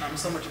us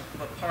becomes so much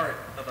of a part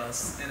of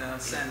us, in a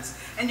sense.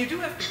 And you do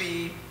have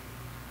to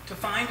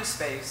find a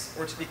space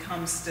or to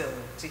become still,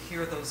 to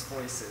hear those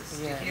voices,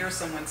 to hear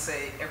someone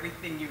say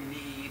everything you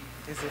need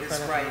is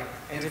right,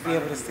 and to be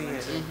able to see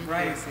it.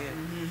 Right.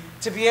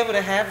 To be able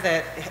to have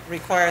that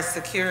requires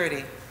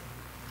security.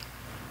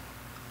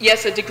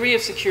 Yes, a degree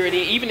of security,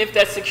 even if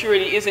that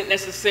security isn't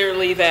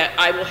necessarily that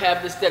I will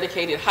have this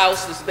dedicated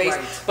house, this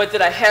space, but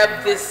that I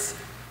have this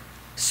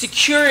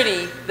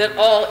security that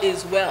all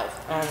is well.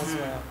 All is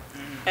well.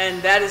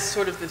 And that is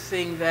sort of the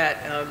thing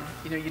that,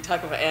 you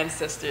talk about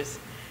ancestors.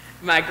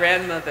 My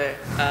grandmother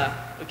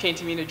came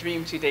to me in a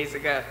dream 2 days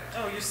ago.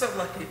 Oh, you're so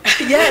lucky.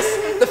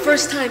 Yes, the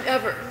first time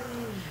ever.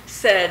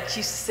 She used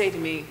to say to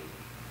me,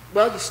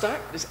 well, you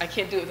start, I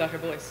can't do it without her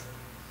voice.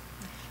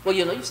 Well,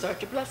 you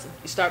start your blessing.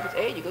 You start with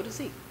A and you go to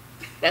Z.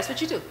 That's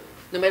what you do.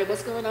 No matter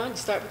what's going on, you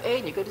start with A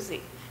and you go to Z.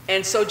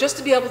 And so just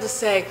to be able to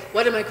say,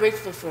 what am I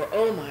grateful for?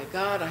 Oh my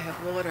God, I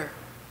have water.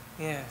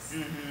 Yes.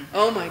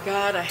 Oh my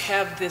God, I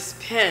have this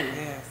pen.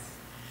 Yes.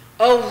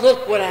 Oh,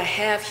 look what I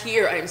have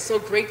here. I am so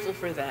grateful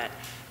for that.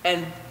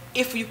 And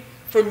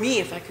for me,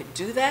 if I could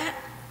do that,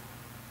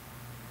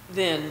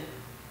 then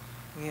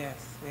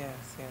yes.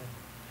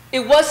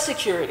 it was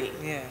security.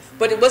 Yes.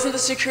 But it wasn't the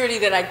security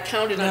that I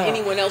counted on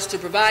anyone else to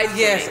provide for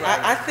me. Yes,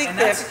 I think and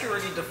that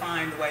security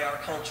defined the way our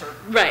culture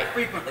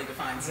frequently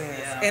defines it.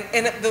 Yes.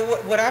 And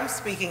what I'm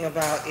speaking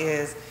about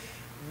is,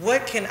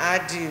 what can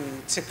I do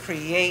to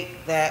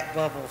create that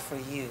bubble for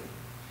you?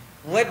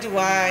 What do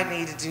I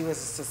need to do as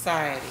a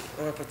society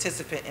or a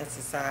participant in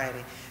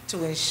society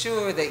to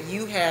ensure that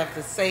you have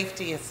the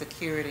safety and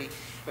security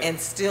and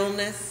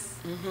stillness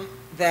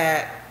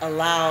that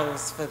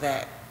allows for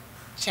that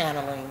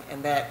channeling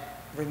and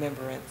that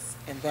remembrance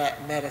and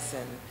that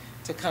medicine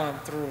to come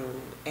through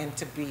and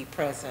to be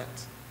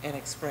present and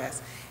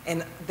express?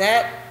 And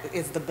that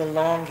is the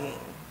belonging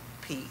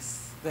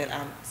piece that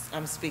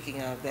I'm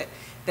speaking of,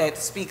 that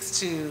speaks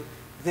to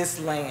this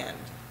land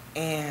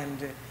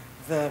and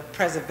the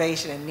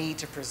preservation and need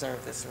to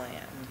preserve this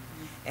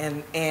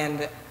land,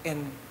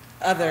 and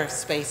other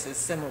spaces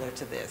similar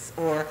to this,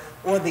 or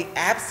the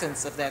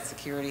absence of that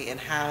security and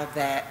how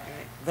that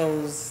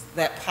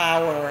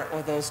power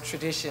or those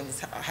traditions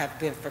have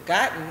been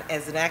forgotten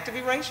as an act of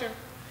erasure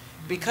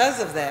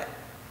because of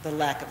the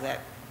lack of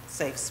that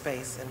safe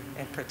space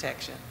and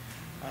protection.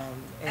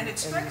 And it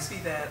strikes me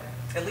that,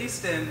 at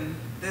least in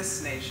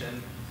this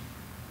nation,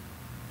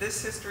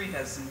 this history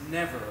has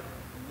never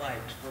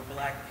liked for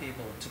Black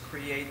people to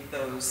create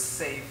those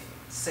safe,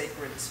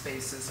 sacred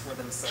spaces for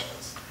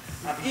themselves.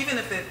 Even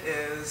if it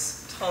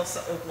is Tulsa,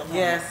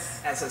 Oklahoma,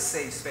 as a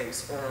safe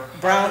space, or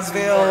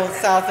Brownsville,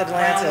 South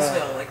Atlanta,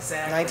 Brownsville,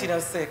 exactly.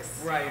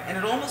 1906. Right, and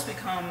it almost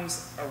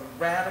becomes a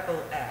radical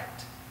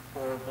act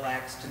for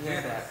Blacks to do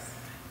that.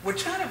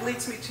 Which kind of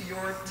leads me to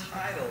your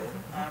title,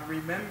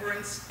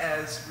 Remembrance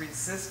as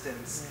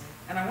Resistance.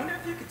 And I wonder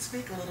if you could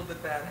speak a little bit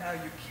about how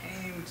you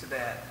came to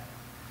that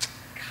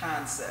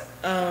concept.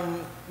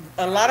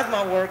 A lot of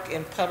my work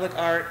in public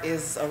art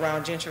is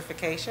around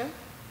gentrification,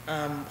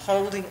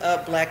 holding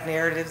up Black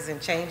narratives in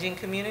changing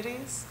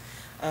communities,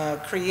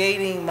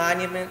 creating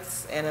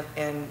monuments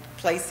and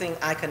placing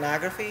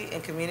iconography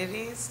in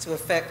communities to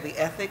affect the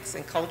ethics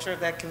and culture of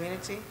that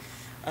community.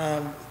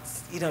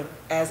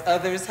 As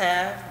others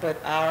have, but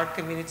our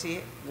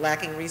community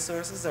lacking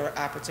resources or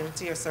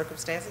opportunity or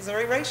circumstances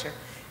or erasure.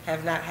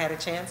 have not had a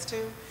chance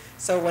to.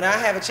 So when I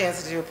have a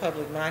chance to do a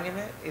public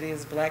monument, it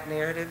is Black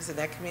narratives in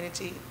that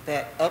community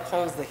that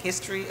upholds the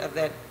history of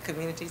that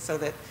community so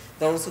that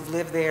those who've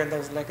lived there and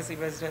those legacy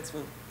residents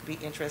will be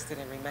interested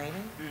in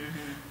remaining.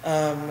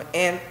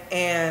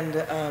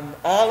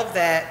 All of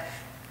that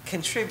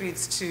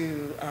contributes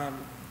to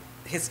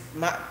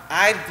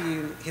I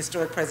view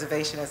historic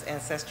preservation as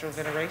ancestral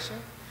veneration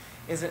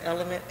is an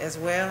element as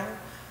well.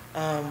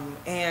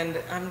 And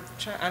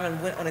I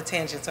went on a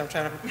tangent, so I'm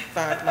trying to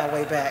find my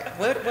way back.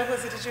 What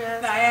was it that you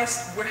asked? I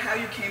asked how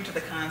you came to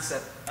the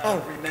concept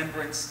of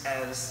remembrance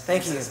as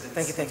resistance.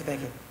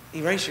 Thank you.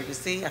 Erasure, you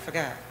see, I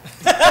forgot.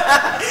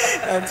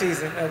 I'm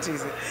teasing.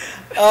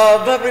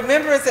 But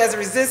remembrance as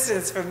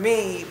resistance for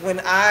me,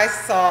 when I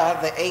saw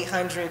the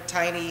 800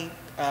 tiny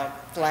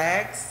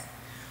flags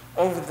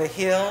over the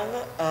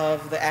hill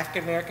of the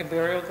African American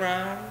burial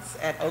grounds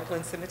at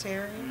Oakland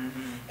Cemetery,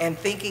 and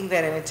thinking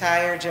that an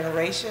entire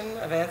generation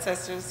of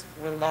ancestors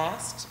were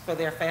lost for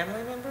their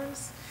family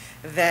members,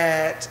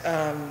 that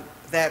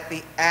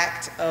the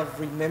act of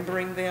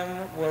remembering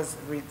them was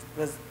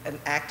an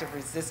act of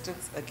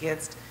resistance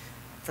against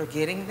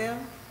forgetting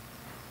them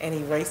and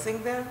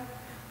erasing them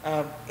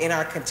in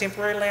our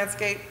contemporary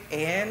landscape,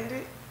 and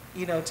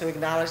to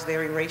acknowledge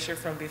their erasure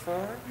from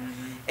before,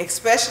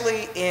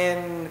 especially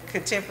in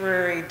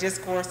contemporary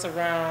discourse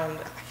around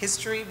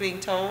history being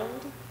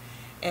told,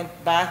 and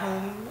by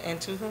whom and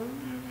to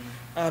whom,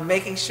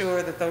 making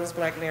sure that those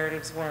Black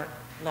narratives weren't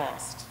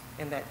lost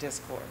in that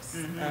discourse.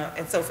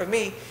 And so for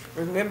me,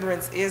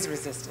 remembrance is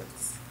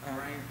resistance.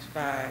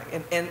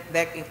 And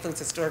that includes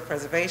historic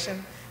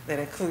preservation, that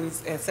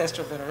includes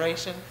ancestral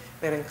veneration,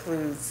 that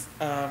includes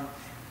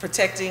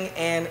protecting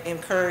and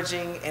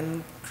encouraging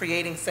and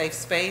creating safe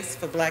space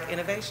for Black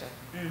innovation.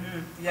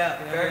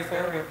 Yeah,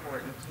 very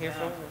important. Here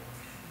forward.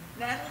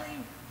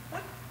 Natalie,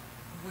 what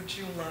would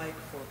you like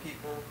for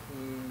people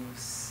who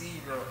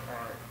see your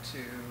art to,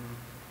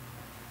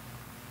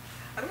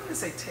 I don't want to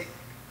say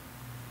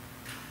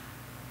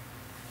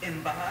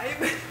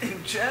imbibe,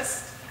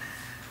 ingest?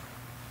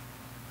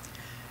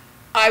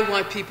 I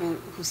want people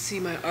who see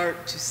my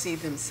art to see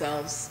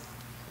themselves,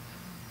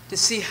 to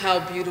see how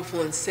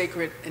beautiful and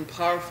sacred and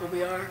powerful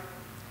we are.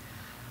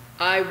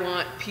 I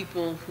want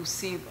people who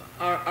see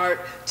our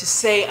art to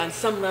say on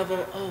some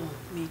level, oh,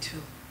 me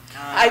too.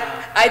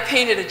 I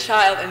painted a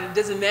child, and it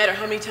doesn't matter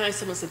how many times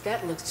someone said,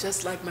 that looks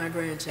just like my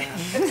grandchild.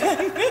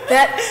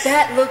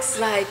 that looks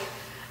like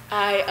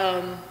I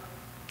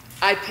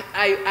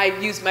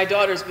use, my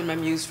daughter's been my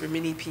muse for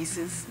many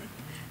pieces,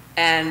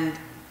 and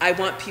I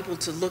want people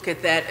to look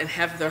at that and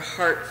have their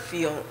heart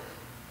feel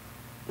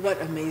what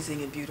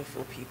amazing and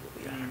beautiful people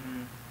we are.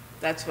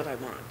 That's what I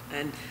want.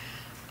 And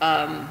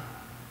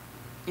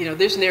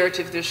there's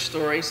narrative, there's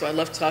story, so I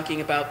love talking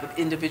about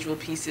the individual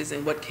pieces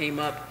and what came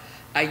up.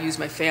 I use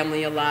my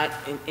family a lot.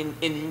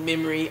 In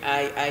memory,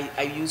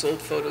 I use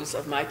old photos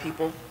of my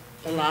people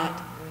a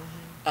lot.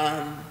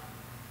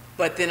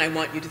 But then I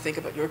want you to think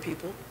about your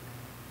people.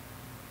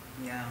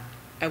 Yeah.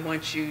 I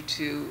want you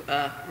to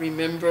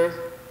remember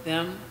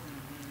them.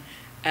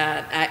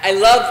 And I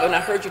love, when I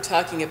heard you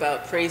talking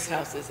about praise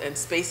houses and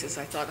spaces,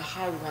 I thought,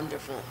 how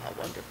wonderful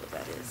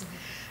that is.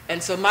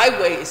 And so my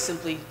way is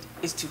simply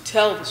to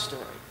tell the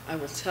story. I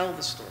will tell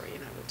the story,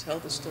 and I will tell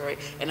the story,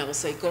 and I will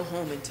say, go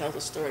home and tell the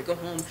story. Go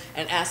home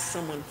and ask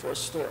someone for a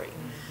story,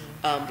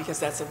 because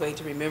that's a way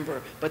to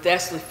remember. But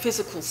that's the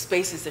physical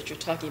spaces that you're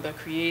talking about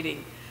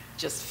creating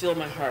just fill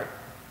my heart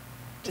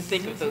to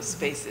think of those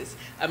spaces.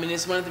 I mean,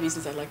 it's one of the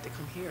reasons I like to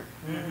come here,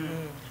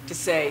 to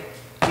say,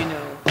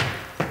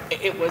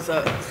 it was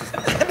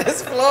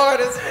this floor.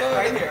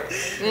 Right here.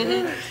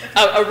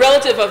 A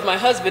relative of my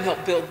husband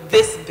helped build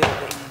this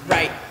building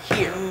right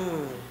here.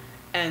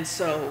 And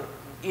so,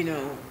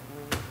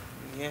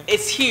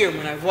 it's here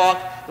when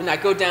I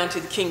go down to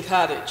the King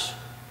Cottage.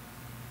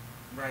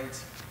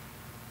 Right.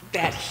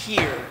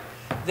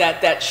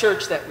 That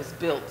church that was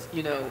built,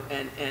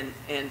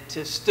 and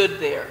to stood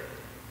there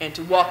and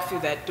to walk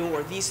through that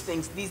door, these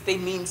things, they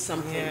mean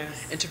something,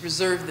 and to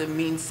preserve them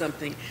means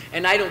something.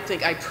 And I don't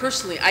think, I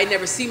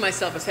never see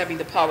myself as having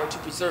the power to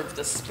preserve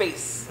the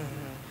space,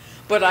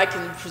 but I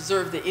can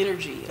preserve the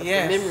energy of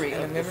the memory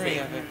of the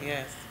thing.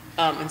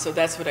 And so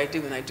that's what I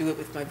do, and I do it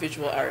with my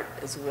visual art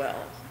as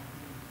well,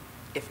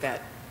 if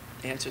that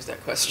answers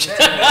that question.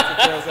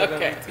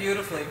 Okay.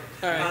 Beautifully.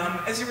 All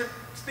right. As you were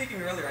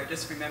speaking earlier, I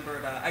just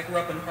remembered, I grew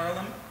up in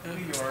Harlem,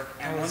 New York,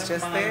 and one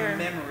of my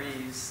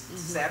memories,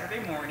 Saturday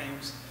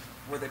mornings,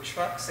 were the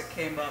trucks that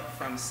came up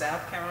from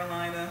South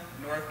Carolina,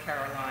 North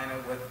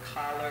Carolina, with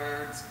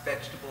collards,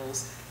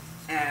 vegetables.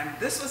 And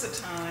this was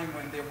a time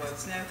when there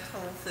was no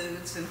Whole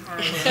Foods in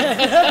Harlem.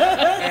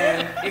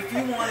 And if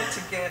you wanted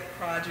to get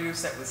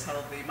produce that was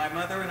healthy, my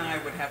mother and I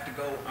would have to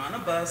go on a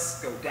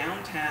bus, go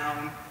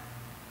downtown,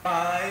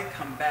 buy,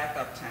 come back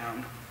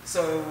uptown.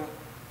 So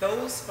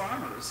those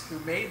farmers who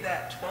made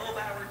that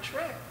 12-hour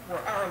trek were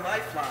our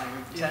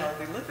lifeline to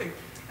healthy living.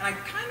 And I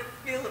kind of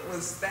feel it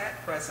was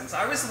that presence.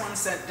 I was the one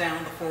sent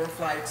down the 4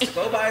 flights to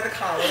go buy the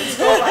collards,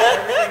 go buy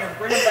everything, and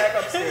bring them back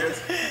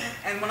upstairs.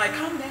 And when I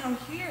come down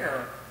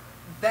here,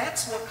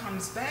 that's what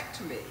comes back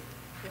to me.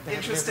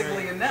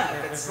 Interestingly enough,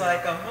 it's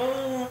like a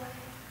whole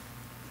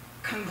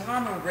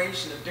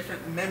conglomeration of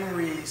different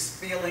memories,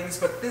 feelings,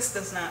 but this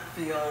does not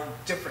feel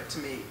different to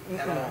me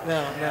at all.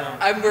 No.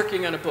 I'm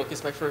working on a book,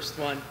 it's my first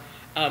one,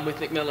 with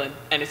Macmillan,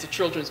 and it's a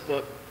children's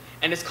book,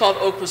 and it's called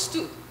Okra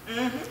Stew.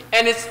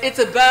 And it's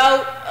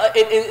about,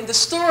 the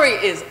story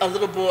is a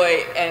little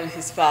boy and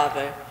his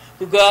father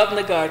who go out in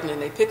the garden and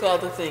they pick all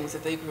the things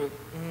that they grew.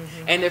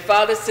 And their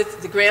father sits,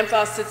 the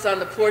grandfather sits on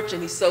the porch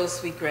and he sows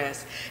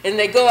sweetgrass. And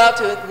they go out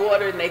to the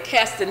water and they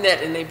cast the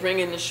net and they bring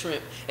in the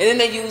shrimp. And then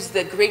they use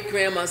the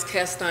great-grandma's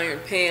cast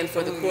iron pan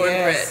for the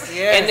cornbread.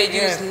 And they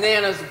use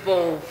Nana's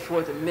bowl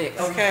for the mix.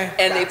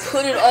 And they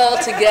put it all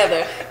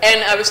together.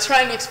 And I was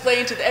trying to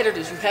explain to the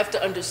editors, you have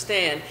to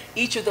understand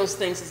each of those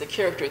things is a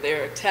character.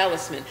 They're a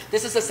talisman.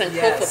 This is a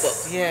Sankofa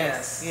book.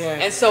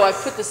 And so I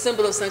put the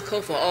symbol of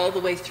Sankofa all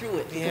the way through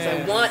it because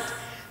I want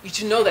you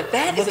to know that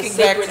that is a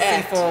sacred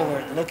act.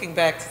 Looking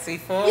back to see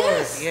forward.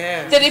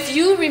 Yes. That if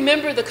you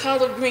remember the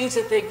collard greens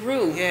that they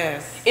grew,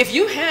 if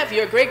you have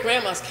your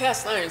great-grandma's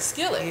cast iron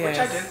skillet, which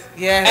I do,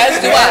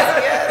 as do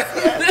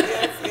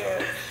I,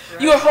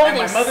 you are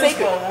holding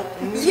sacred.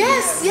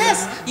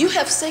 You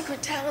have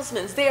sacred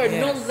talismans. They are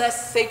no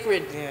less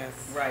sacred.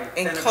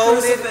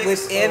 Encoded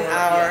within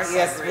our,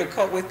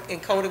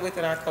 encoded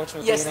within our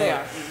cultural DNA. Yes, they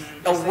are.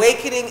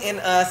 Awakening in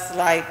us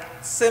like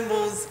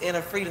symbols in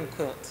a freedom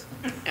quilt.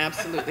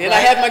 Absolutely. And I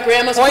have my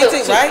grandma's pointing,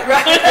 quilt.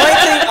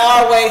 Pointing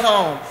our way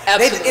home.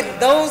 Absolutely.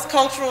 Those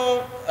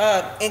cultural,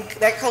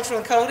 that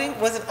cultural encoding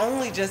wasn't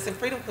only just in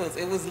freedom quilts.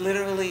 It was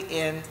literally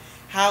in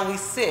how we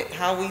sit,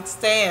 how we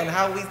stand,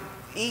 how we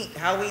eat,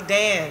 how we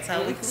dance,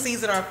 how we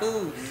season our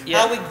food,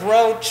 how we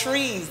grow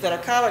trees that are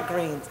collard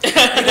greens. You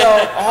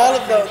know, all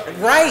of the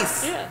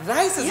rice.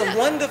 Rice is a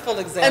wonderful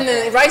example.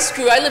 And the rice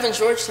grew, I live in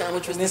Georgetown,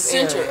 which was the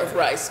center of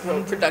rice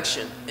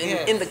production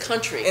in the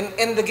country.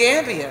 In the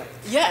Gambia.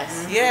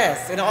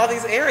 Yes, in all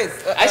these areas.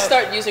 I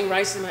started using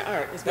rice in my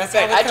art. That's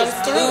how I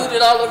just glued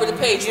it all over the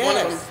page. One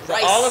of them,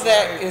 rice. All of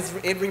that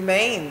it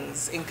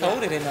remains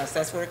encoded in us.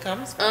 That's where it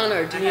comes from. On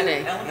our DNA. I had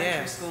an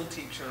elementary school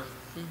teacher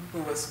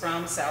who was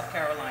from South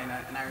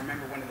Carolina, and I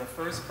remember one of the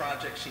first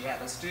projects she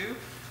had us do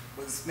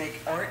was make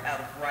art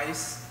out of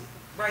rice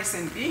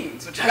and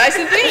beans. Which rice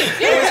and beans,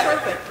 It was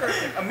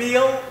perfect. A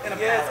meal and a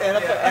palette. And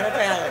a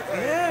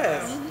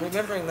palette,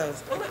 remembering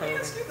those. Well, let me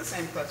ask you the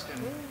same question.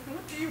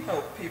 What do you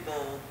hope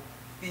people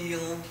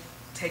feel,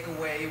 take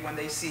away when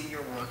they see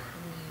your work?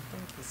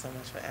 Thank you so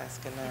much for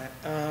asking that.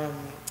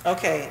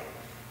 Okay,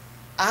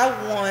 I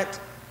want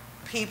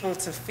people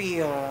to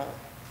feel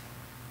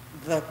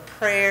the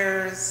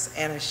prayers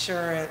and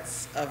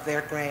assurance of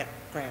their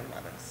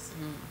grandmothers,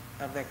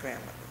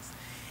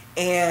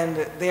 and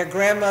their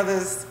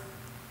grandmothers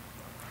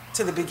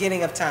to the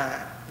beginning of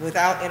time,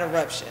 without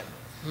interruption.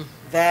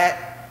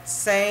 That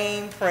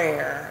same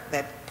prayer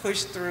that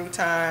pushed through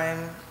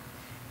time,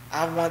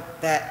 I want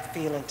that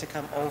feeling to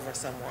come over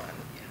someone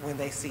when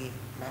they see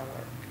my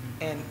work,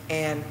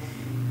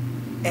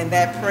 and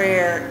that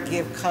prayer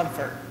give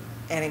comfort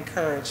and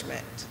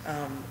encouragement.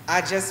 I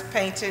just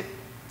painted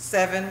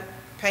 7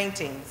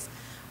 paintings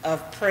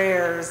of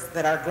prayers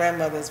that our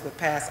grandmothers would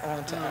pass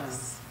on to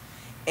us.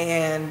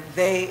 And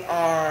they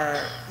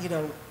are, you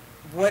know,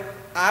 what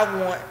I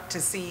want to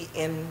see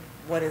in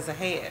what is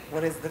ahead,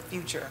 what is the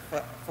future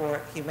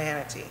for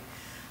humanity.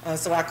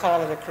 So I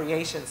call it a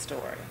creation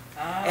story.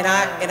 And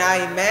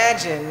I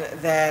imagine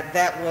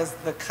that was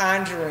the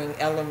conjuring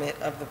element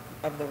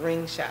of the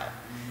ring shout.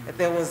 That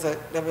there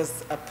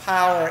was a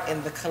power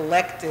in the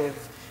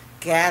collective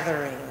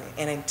gathering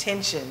and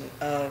intention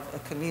of a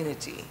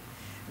community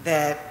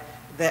that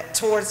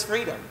towards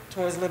freedom,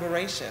 towards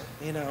liberation,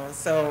 you know.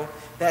 So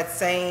that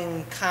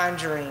same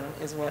conjuring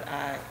is what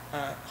I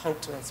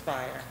hope to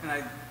inspire. And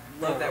I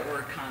love that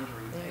word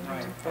conjuring,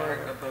 right? Part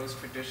of those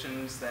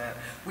traditions that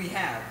we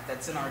have,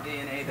 that's in our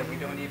DNA that we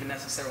don't even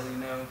necessarily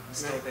know is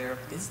still there.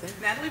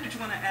 Natalie, did you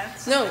want to add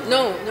something?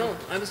 No.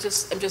 I'm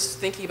just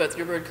thinking about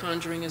your word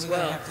conjuring as well.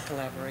 We're gonna have to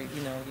collaborate,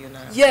 you know, you and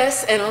I.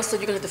 Yes, and also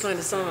you're gonna have to find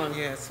a song.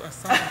 Yes, a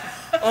song.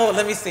 Oh,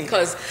 let me see.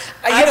 Because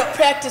I don't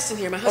practice in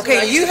here. My husband.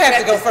 Okay, you have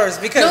to go first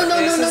because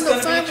no.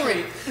 Find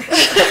one.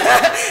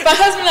 My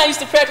husband and I used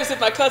to practice with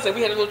my cousin.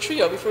 We had a little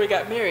trio before we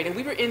got married, and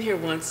we were in here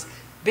once.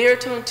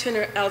 Baritone,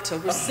 tenor, alto,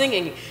 we're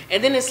singing,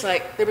 and then it's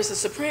like there was a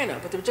soprano,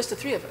 but there were just the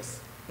 3 of us.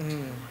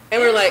 And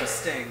we're like,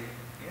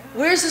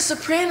 where's the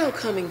soprano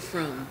coming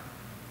from?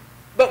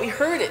 But we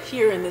heard it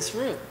here in this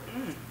room.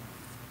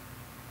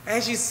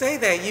 As you say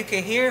that, you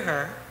can hear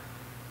her.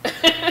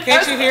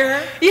 Can't you hear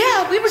her?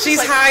 Yeah, we were just She's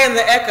like, high in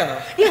the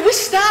echo. Yeah, we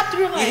stopped,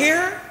 we were like. You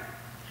hear her?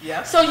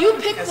 Yeah. So you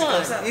pick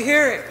one. You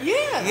hear it?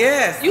 Yeah.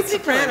 Yes. You pick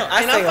soprano.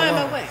 one, and I'll find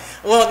my way.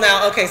 Well,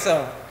 now, okay,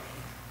 so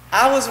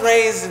I was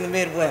raised in the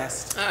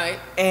Midwest. All right.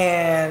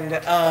 And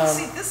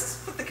see, this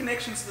is what the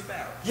connections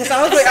about. yes,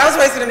 I was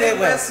raised in the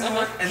Midwest.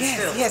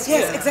 Yes,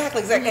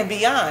 Exactly, and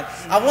beyond.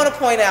 I want to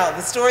point out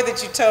the story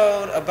that you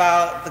told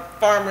about the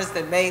farmers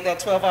that made that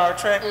 12-hour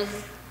trek.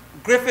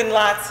 Griffin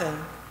Lotson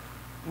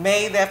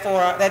made that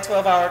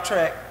 12-hour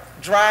trek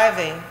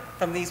driving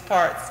from these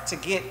parts to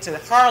get to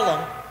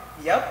Harlem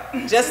Yep.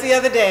 just the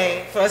other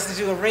day for us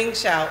to do a ring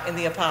shout in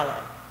the Apollo.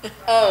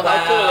 Oh, Wow.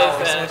 how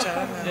cool is So that? what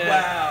y'all know?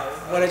 Wow.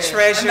 What a Okay.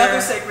 treasure.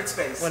 Another sacred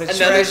space. What a Another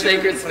treasure.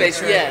 sacred What a space,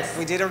 treasure. yes.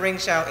 We did a ring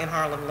shout in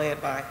Harlem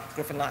led by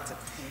Griffin Lotson.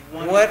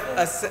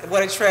 Wonderful.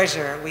 What a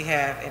treasure we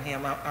have in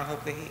him. I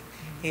hope that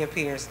he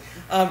appears.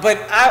 But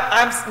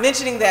I'm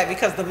mentioning that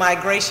because the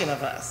migration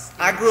of us.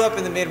 I grew up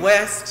in the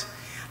Midwest.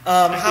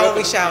 How are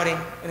we shouting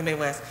in the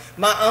Midwest?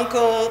 My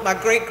uncle, my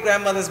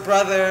great-grandmother's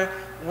brother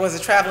was a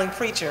traveling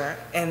preacher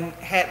and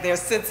had their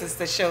census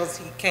that shows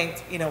he came,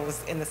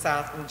 was in the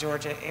South, in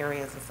Georgia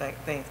areas and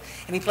things.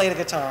 And he played a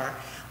guitar.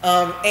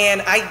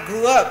 And I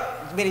grew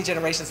up many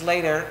generations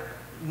later,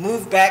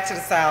 moved back to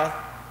the South,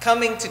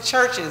 coming to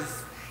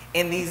churches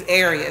in these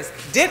areas.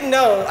 Didn't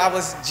know I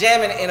was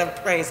jamming in a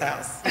praise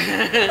house.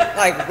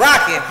 Like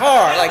rocking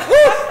hard, like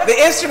woo!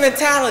 The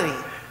instrumentality,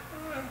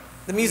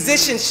 the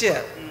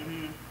musicianship.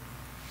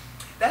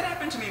 That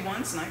happened to me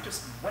once, and I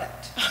just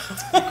wept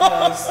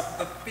because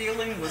the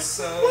feeling was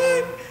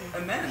so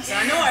immense. And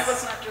I know I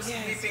was not just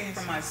weeping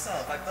for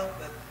myself. I felt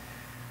that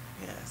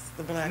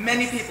The black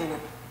many people were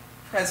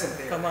present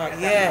there. From at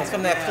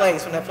from moment.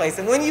 that place.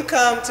 And when you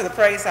come to the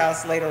praise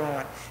house later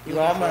on, you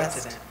all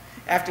must.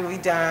 After we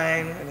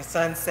dine and the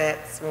sun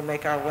sets, we'll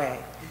make our way.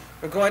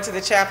 We're going to the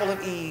Chapel of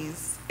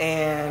Ease,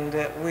 and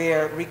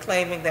we're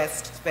reclaiming that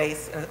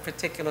space in a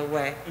particular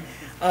way.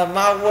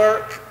 My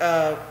work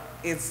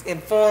is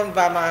informed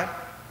by my,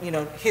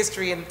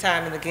 history and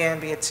time in the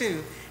Gambia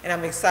too, and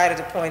I'm excited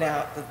to point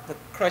out the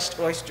crushed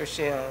oyster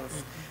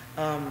shells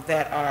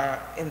that are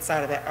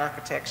inside of that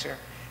architecture.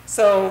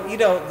 So,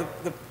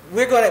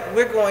 we're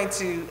going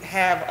to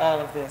have all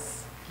of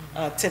this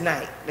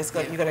tonight. You're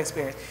going to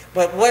experience.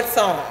 But what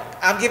song?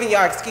 I'm giving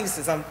y'all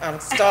excuses. I'm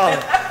stalling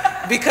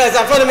because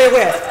I'm from the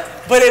Midwest.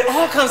 But it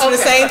all comes from the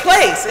same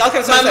place. It all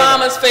comes from My the same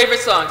mama's favorite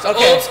song. So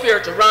Okay. Old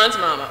Spiritual. Ron's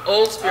mama.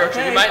 Old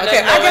Spiritual. You might not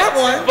Okay, know I got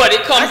it, one. but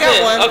it comes I got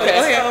in. one. Okay.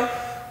 Go ahead.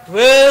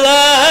 Will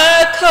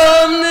I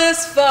come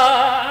this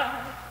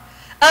far?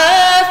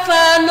 I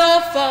find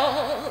no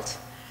fault.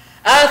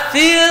 I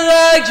feel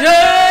like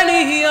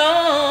journey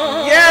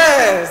on.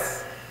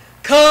 Yes.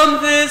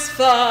 Come this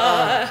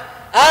far.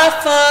 I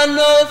find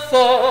no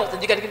fault.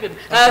 And you gotta give it.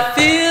 I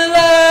feel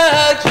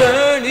like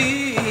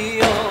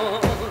journey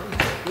on.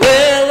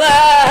 Will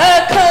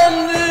I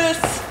come this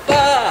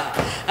far?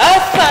 I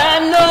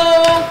find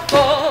no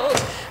fault.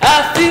 I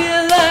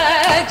feel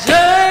like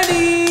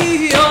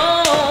journey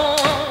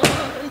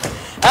on.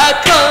 I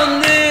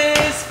come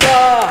this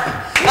far.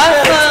 I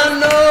find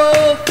no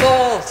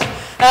fault.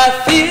 I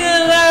feel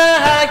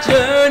like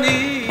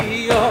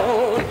journey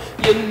on.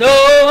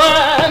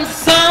 I'm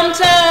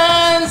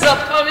sometimes up.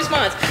 Oh,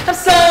 response. I'm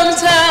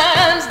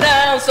sometimes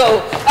down,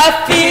 so I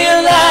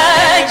feel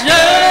like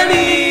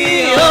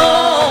journey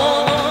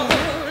on.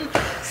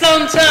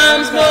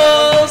 Sometimes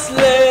most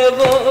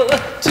level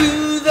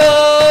to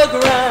the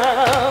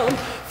ground.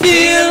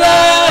 Feel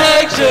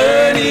like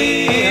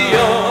journey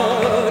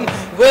on.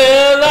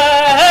 Will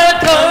I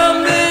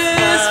come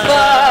this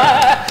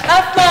far? I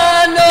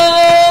find no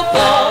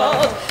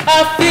fault. I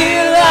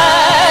feel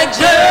like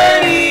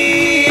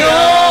journey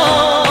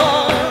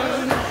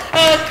on. I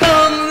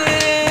come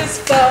this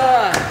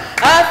far.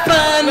 I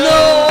find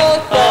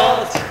no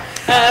fault.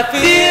 I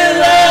feel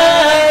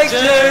like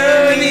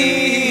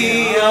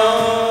journey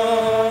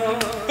on.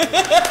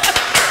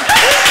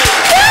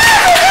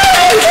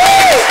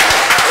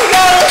 We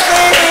gotta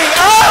sing.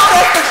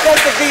 Oh,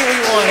 that's the beat we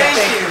wanted.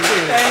 Thank you.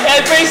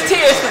 It brings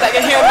tears because I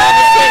can hear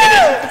Mama singing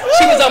it.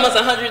 She was almost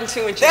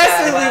 102 when she That's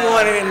died. who we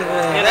wanted in the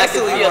room. And That's I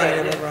who could we feel wanted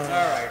it. in the room.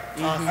 All right.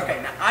 Okay,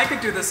 now I could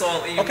do this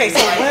all evening. Okay, so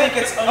I think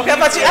it's only I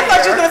thought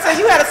you were gonna say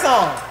you had a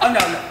song. Oh,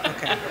 no.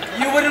 Okay.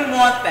 You wouldn't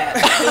want that.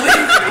 Believe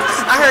me.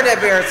 I heard that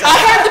baritone. I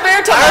heard the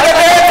baritone. I heard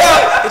that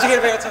baritone. Did you get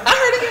a baritone? I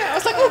heard it, yeah. I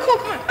was like, oh, cool,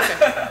 come on.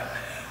 Okay.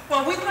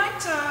 Well, we'd like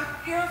to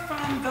hear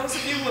from those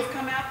of you who have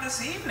come out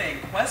this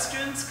evening.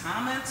 Questions,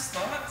 comments,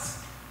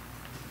 thoughts?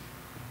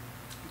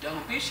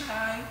 Don't be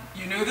shy.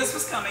 You knew this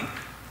was coming.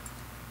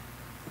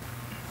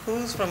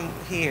 Who's from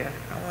here?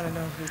 I want to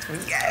know who's from.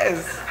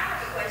 Yes.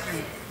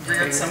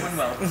 Reared someone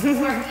well. For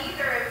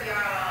either of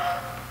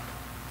y'all,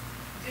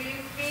 do you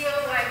feel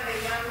like the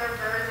younger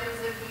versions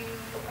of you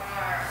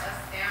are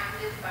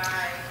astounded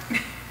by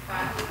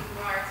who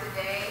you are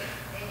today?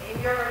 And in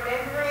your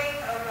remembering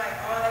of like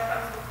all that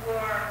comes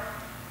before,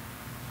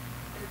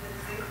 does this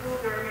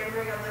include the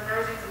remembering of the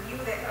versions of you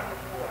that come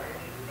before?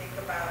 Do you think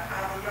about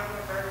how the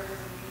younger versions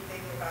of you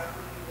think about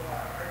who you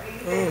are? Or do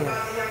you think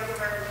about the younger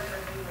versions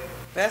of you?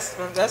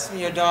 That's from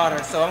your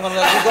daughter, so I'm gonna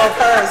let you go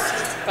first.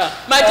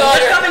 My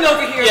daughter. We're coming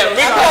over here. Yeah, though.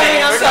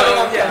 we're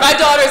coming. Okay. My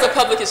daughter is a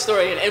public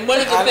historian, and one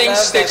of the I things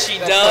love that she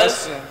that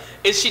does question.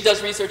 is she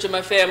does research in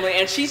my family,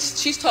 and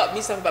she's taught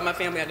me something about my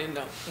family I didn't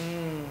know.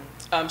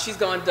 She's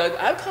gone, Doug,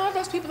 I called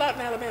those people out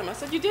in Alabama. I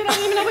said, you did? I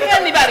didn't even know we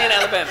had anybody in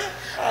Alabama.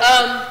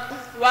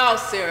 Wow,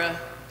 Sarah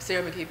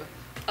McKeever.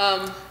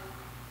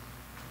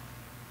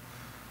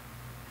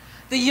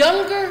 The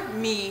younger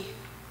me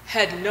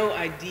had no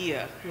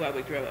idea who I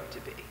would grow up to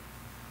be.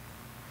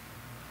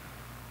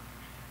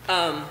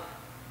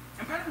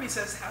 And part of me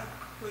says, how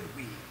could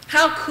we?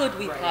 How could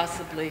we Right.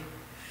 possibly?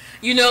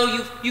 You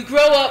know, you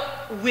grow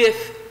up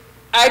with,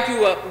 I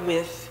grew up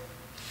with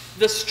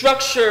the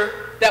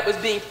structure that was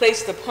being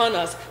placed upon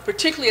us,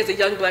 particularly as a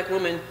young black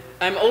woman.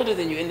 I'm older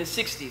than you, in the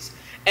 60s.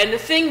 And the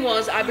thing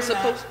was, I was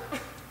supposed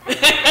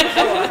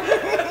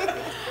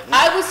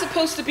I was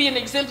supposed to be an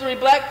exemplary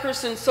black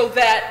person so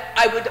that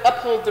I would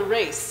uphold the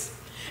race.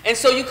 And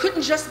so you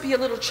couldn't just be a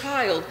little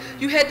child.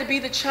 You had to be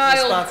the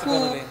child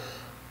who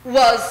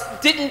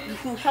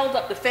who held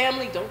up the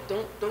family,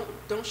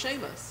 don't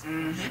shame us,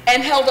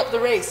 and held up the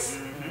race.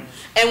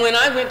 And when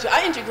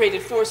I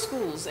integrated 4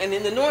 schools, and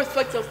in the North,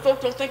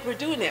 folk don't think we're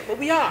doing that, but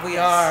we are. We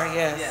are,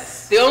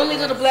 yes. The only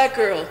little black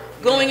girl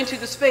going into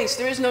the space,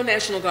 there is no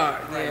National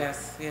Guard.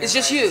 Yes, yes. It's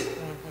just you.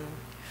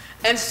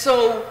 And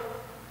so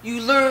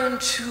you learn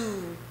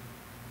to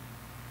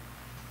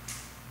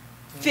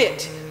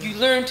fit, you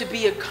learn to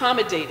be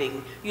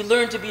accommodating, you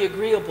learn to be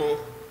agreeable,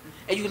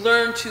 and you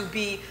learn to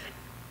be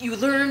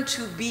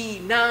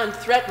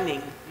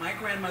non-threatening. My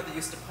grandmother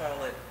used to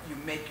call it, you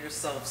make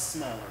yourself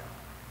smaller.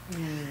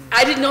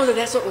 I didn't know that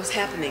that's what was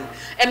happening.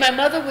 And my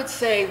mother would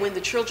say, when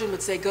the children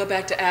would say, go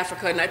back to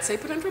Africa, and I'd say,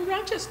 but I'm from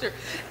Rochester.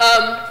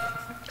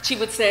 She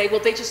would say, well,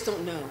 they just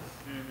don't know.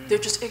 They're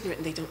just ignorant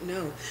and they don't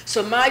know.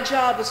 So my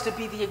job was to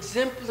be the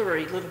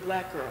exemplary little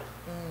black girl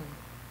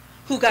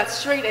who got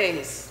straight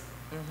A's.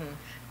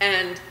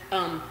 And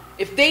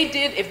if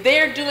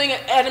they're doing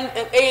an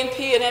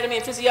A&P, anatomy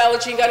and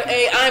physiology, and got an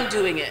A, I'm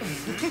doing it.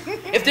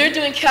 If they're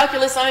doing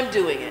calculus, I'm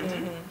doing it.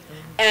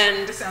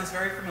 And This sounds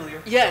very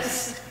familiar.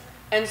 yes.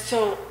 And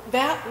so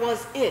that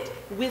was it,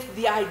 with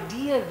the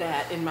idea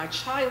that in my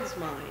child's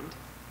mind,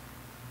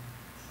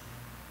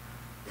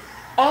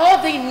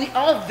 all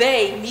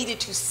they needed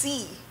to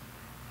see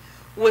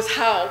was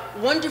how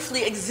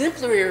wonderfully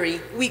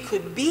exemplary we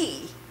could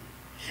be.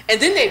 And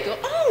then they'd go,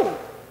 oh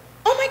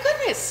my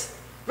goodness,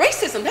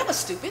 racism, that was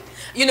stupid,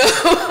 you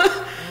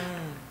know?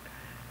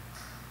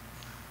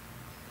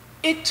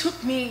 It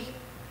took me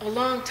a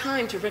long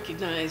time to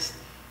recognize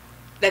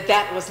that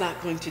that was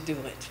not going to do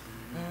it.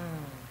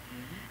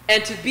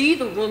 And to be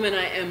the woman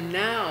I am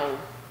now,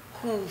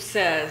 who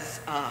says,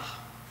 I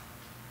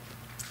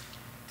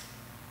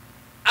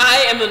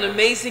am an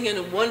amazing and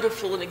a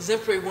wonderful and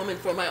exemplary woman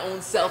for my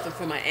own self and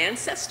for my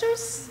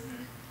ancestors,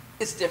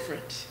 is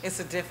different. It's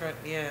a different,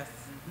 yes.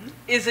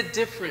 Is it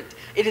different?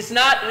 It is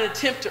not an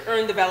attempt to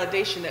earn the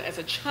validation that as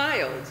a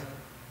child,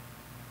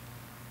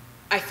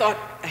 I thought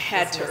I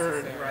had to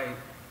earn. Right.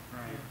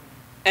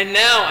 And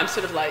now I'm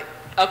sort of like,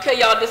 okay,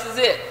 y'all, this is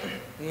it.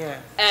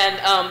 Yeah.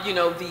 And, you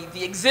know,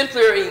 the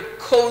exemplary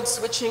code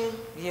switching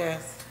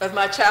Yes. of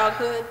my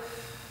childhood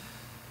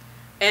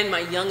and my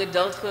young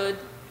adulthood,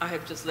 I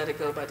have just let it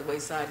go by the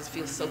wayside. It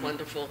feels so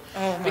wonderful.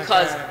 Oh my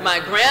because God. my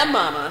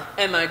grandmama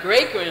and my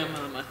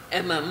great-grandmama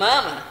and my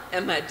mama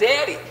and my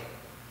daddy,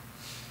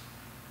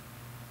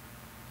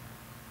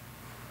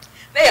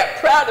 they are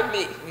proud of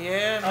me.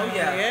 Yeah. Oh,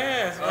 yeah.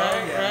 Yes, Oh,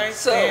 right, yeah. right.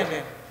 So-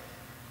 Standing.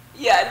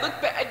 Yeah, I look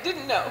back, I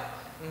didn't know.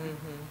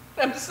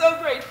 I'm so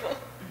grateful.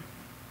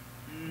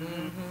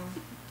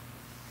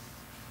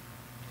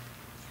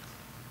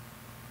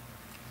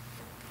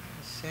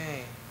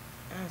 Shame.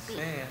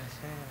 Shame.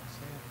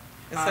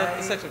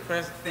 It's such a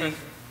I think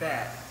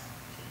that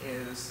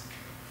is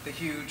the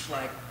huge,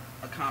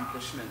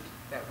 accomplishment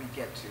that we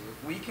get to.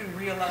 If we can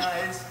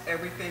realize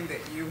everything that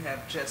you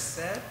have just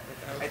said,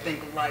 I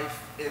think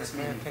life is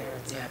meaningful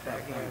grandparents at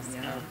that point. yes,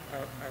 You know?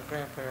 our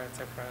grandparents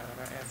are proud,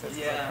 our ancestors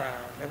Yeah, are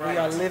proud. And right.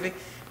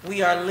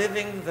 we are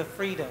living the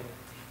freedom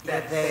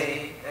that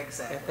they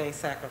exactly.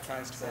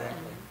 sacrificed for.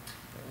 Exactly.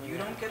 You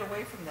don't get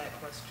away from that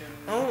question.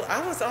 Oh,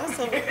 I was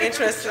also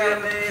interested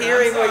Charmaine, in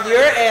hearing I'm what sorry.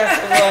 your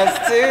answer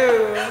was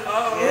too.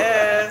 Oh.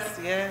 Yes,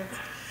 yes.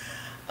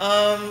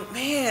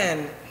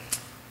 Man,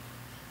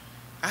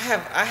 I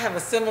have a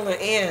similar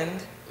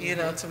end, you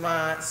know, to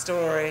my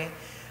story.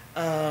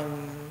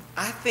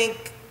 I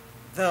think,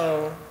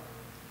 though,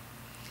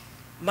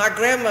 my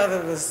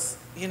grandmother was,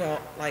 you know,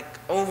 like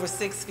over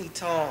 6 feet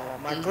tall.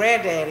 My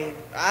granddaddy,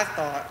 I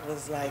thought,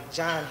 was like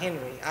John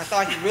Henry. I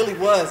thought he really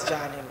was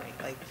John Henry.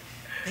 Like,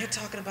 they're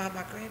talking about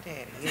my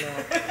granddaddy, you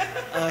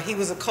know. He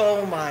was a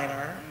coal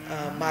miner.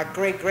 My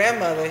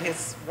great-grandmother,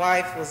 his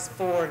wife was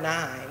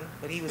 4'9",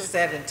 but he was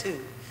 7'2".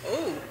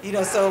 Oh, You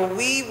know, so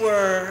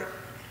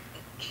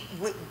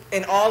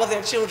and all of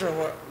their children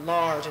were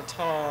large and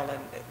tall, and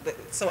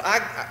so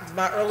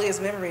my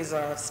earliest memories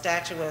are of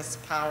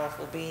statuesque,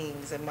 powerful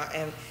beings, and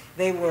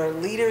they were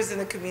leaders in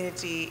the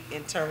community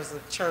in terms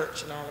of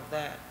church and all of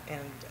that.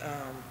 And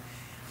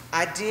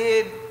I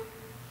did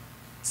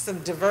some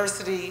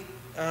diversity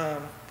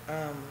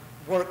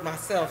work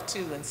myself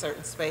too in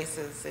certain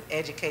spaces in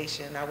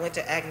education. I went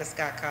to Agnes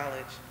Scott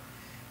College,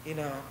 you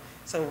know,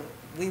 so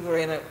we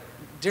were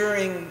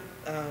during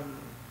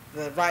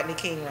the Rodney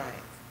King riots.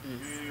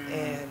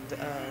 And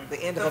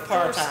the end of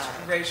apartheid. First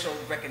racial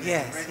reckoning.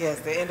 Yes, right? yes,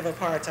 the end of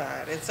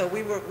apartheid. And so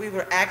we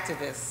were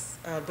activists,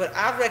 but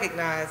I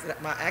recognized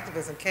that my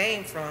activism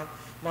came from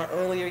my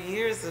earlier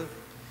years of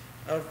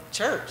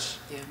church,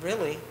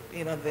 really.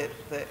 You know,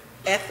 the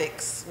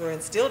ethics were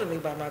instilled in me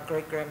by my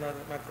great-grandmother,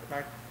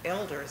 my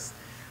elders.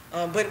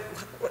 But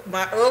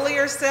my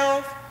earlier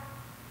self,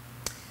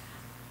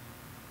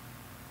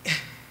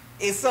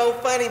 it's so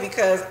funny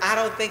because I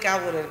don't think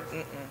I would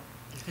have,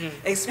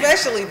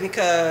 especially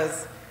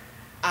because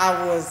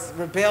I was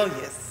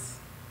rebellious.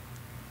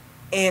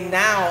 And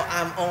now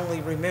I'm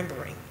only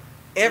remembering.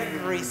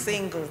 Every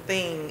single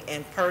thing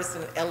and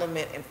person,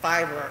 element, and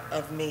fiber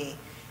of me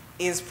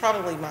is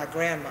probably my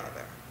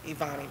grandmother,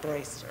 Ivani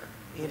Brayster,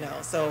 you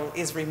know, so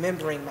is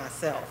remembering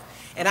myself.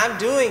 And I'm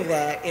doing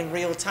that in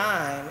real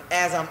time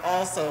as I'm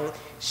also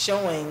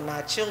showing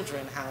my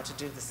children how to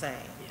do the same.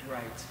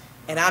 Right.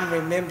 And I'm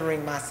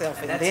remembering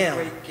myself in them. That's a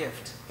great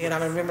gift. And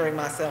I'm remembering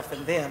myself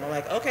in them. I'm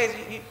like,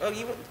 okay,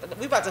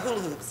 we about to hula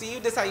hoop. See,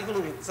 this how you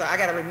hula hoop. So I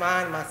got to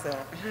remind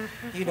myself,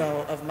 you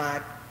know, of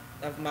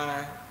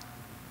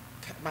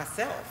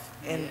myself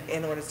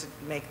in order to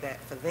make that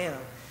for them.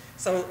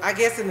 So I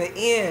guess in the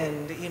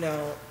end, you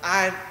know,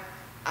 I'm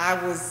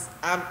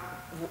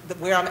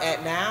where I'm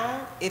at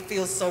now. It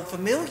feels so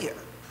familiar.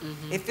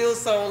 It feels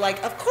so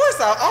like, of course,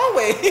 I'll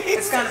always.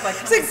 It's kind of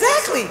like it's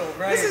exactly. Full circle,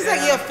 right? This is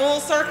like full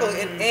circle,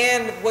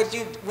 and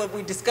what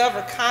we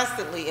discover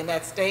constantly in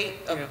that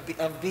state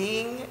of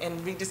being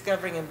and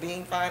rediscovering and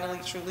being finally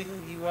truly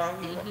who you are,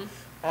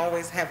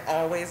 have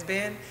always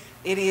been.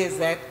 It is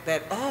that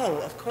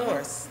of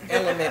course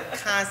element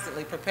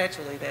constantly,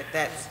 perpetually.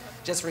 That's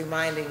just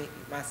reminding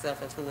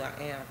myself of who I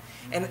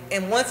am.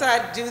 And once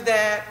I do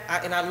that,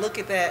 I look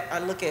at that, I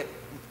look at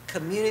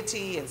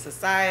community and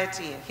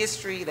society and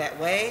history that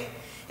way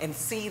and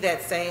see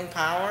that same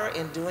power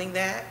in doing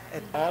that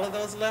at all of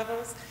those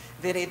levels,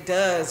 then it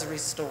does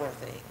restore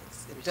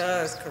things. It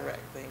does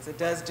correct things. It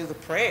does do the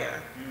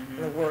prayer,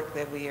 the work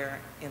that we are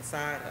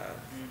inside of,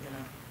 you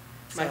know.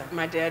 So.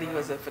 My daddy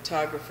was a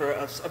photographer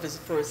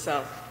for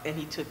himself, and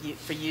he took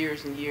for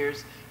years and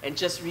years. And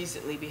just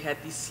recently we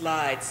had these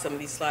slides. Some of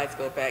these slides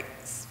go back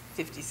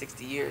 50,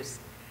 60 years,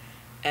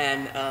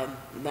 and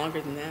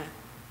longer than that.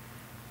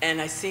 And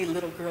I see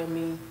little girl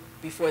me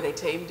before they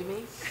tamed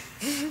me.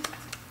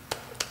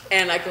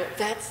 And I go,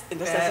 that's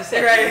what I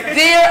said. Right.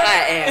 There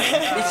I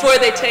am, before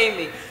they tamed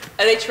me.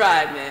 And they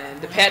tried, man.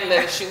 The patent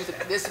leather shoes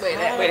this way,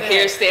 that way, the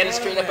hair standing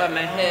straight up on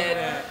my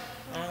head.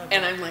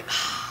 And I'm like,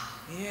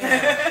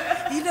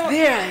 yeah. You know,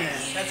 there I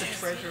am. That's a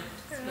treasure.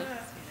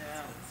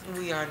 Who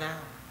we are now.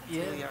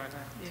 Yeah. Who we are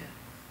now. Yeah.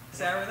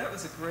 Sarah, that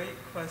was a great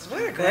question.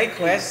 What a great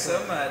question.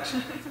 Thank you so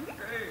much.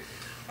 Great.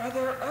 Are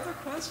there other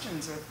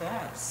questions or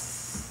thoughts?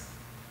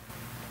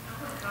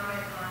 I want to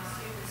comment on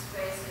student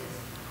spaces.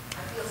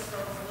 I feel so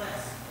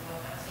blessed.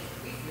 Well, I say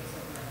we feel so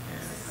blessed.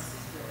 This is my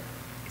sister.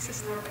 She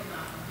grew up in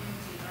our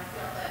community, and I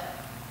felt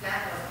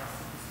that was our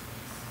student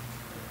space.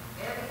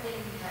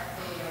 Everything we have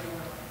there,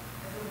 everyone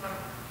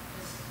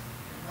just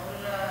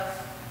promoted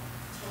us,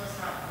 told us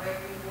how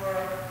great we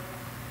were.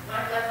 When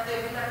I left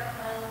there, we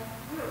left home,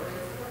 we were ready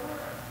for the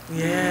world.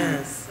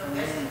 Yes. So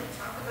everything we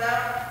talk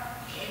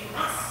about came from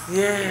us.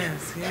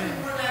 Yes, yes.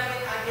 Every morning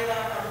I get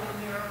up, I look in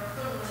the mirror,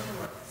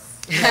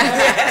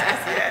 Yes.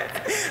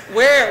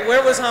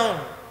 Where was home?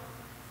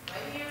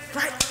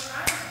 Right.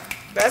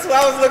 That's what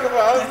I was looking for.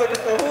 I was looking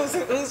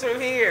for who's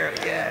from here.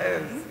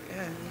 Yes.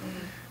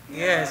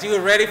 Yes, you were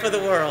ready for the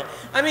world.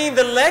 I mean,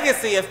 the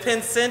legacy of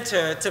Penn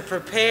Center to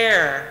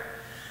prepare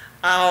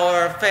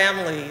our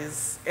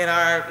families and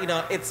our,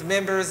 its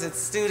members, its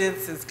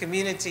students, its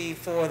community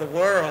for the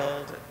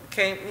world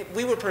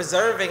we were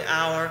preserving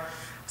our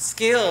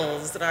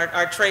skills, and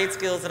our trade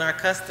skills and our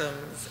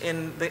customs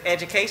in the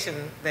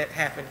education that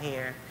happened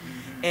here.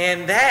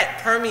 And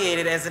that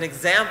permeated as an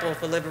example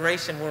for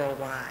liberation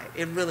worldwide.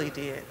 It really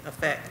did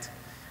affect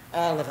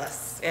all of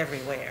us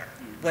everywhere,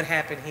 what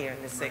happened here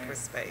in this sacred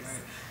space.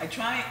 Right. I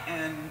try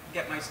and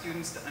get my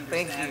students to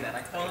understand that.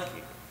 I call it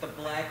the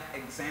Black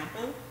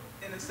example,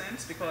 in a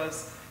sense,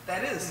 because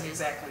that is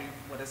exactly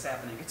what is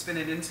happening. It's been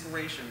an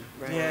inspiration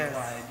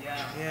worldwide.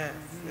 Yeah. Yes,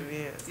 it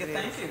is. Yeah,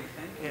 thank you.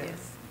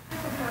 Yes. I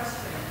have a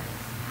question.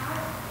 How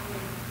do you,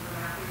 when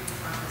I hear you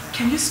talk about...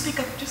 Can you speak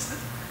up just a...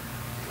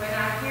 When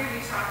I hear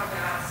you talk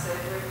about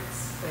sacred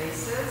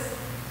spaces,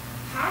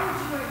 how would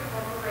you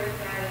incorporate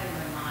that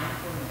into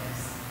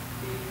mindfulness?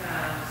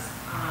 Because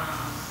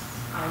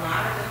a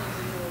lot of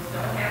individuals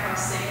don't have our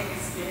same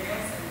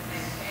experience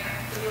and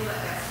can't feel that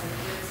that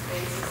sacred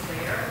space is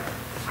there.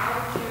 How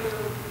would you,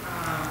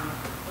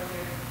 when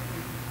you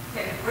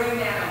can bring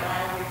that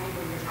along with you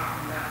when you're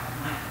talking about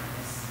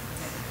mindfulness?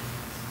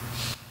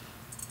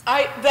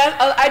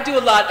 I do a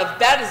lot of,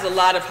 that is a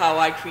lot of how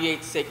I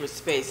create sacred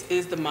space,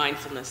 is the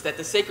mindfulness, that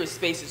the sacred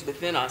space is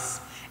within us.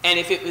 And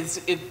if it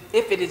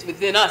is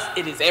within us,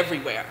 it is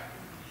everywhere.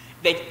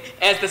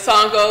 As the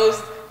song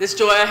goes, this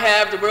joy I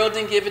have, the world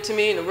didn't give it to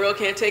me and the world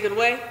can't take it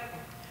away,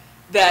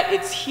 that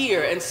it's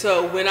here. And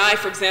so when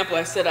for example,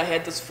 I said I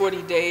had those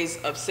 40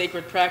 days of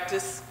sacred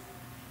practice,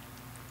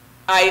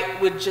 I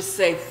would just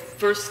say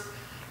first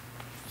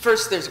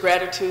there's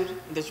gratitude,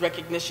 there's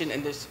recognition,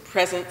 and there's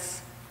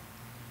presence.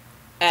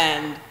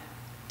 And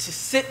to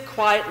sit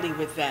quietly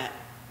with that,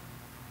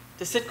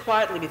 to sit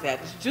quietly with that.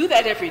 Do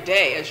that every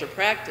day as your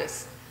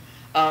practice.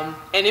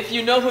 And if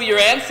you know who your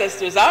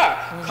ancestors are,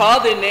 call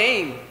their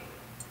name.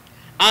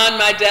 On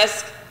my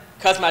desk,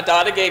 because my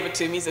daughter gave it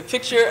to me, is a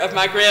picture of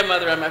my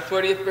grandmother on my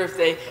 40th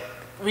birthday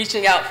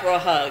reaching out for a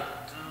hug,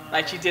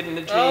 like she did in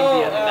the dream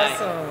the other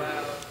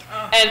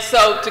night. And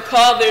so to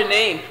call their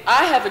name,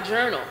 I have a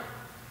journal.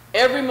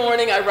 Every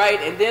morning I write,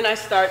 and then I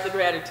start the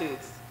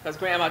gratitudes, because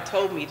Grandma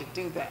told me to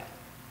do that.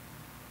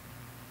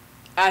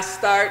 I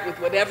start with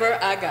whatever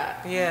I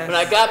got. Yes. When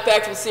I got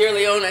back from Sierra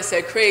Leone, I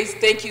said, Craze,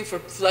 thank you for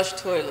flush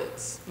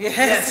toilets.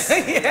 Yes.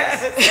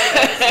 Yes.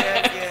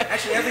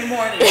 Actually, every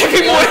morning.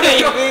 Every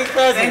morning.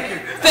 Thank you.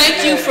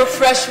 Thank you for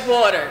fresh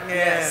water.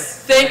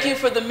 Yes. Thank you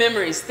for the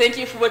memories. Thank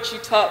you for what you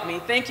taught me.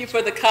 Thank you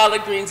for the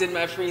collard greens in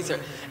my freezer.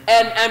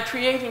 And I'm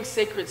creating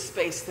sacred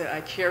space that I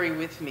carry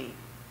with me.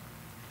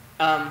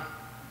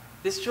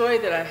 This joy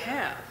that I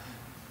have,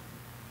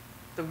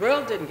 the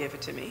world didn't give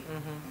it to me.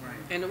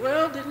 And the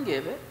world didn't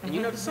give it. And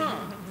you know the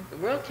song. The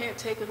world can't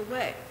take it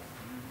away.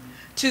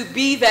 To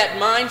be that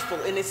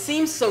mindful, and it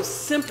seems so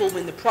simple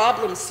when the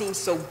problem seems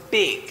so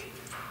big.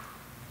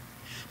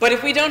 But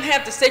if we don't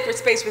have the sacred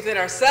space within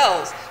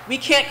ourselves, we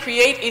can't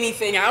create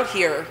anything out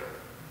here.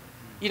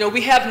 You know,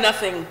 we have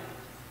nothing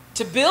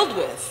to build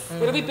with.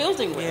 What are we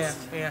building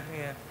with? Yeah.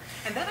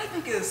 And that, I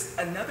think, is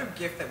another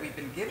gift that we've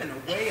been given,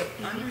 a way of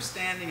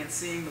understanding and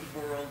seeing the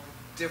world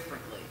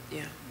differently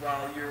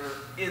while you're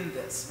in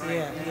this, right?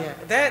 Yeah.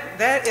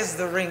 That is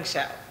the ring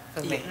shout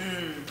for me.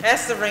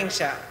 That's the ring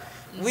shout.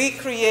 We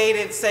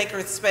created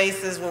sacred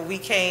spaces where we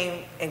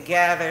came and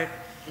gathered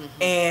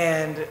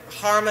and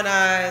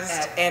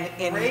harmonized and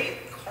in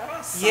great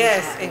cost.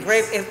 Yes,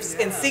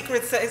 in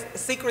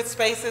secret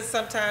spaces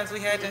sometimes we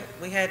had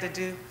to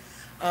do.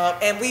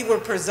 And we were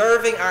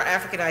preserving our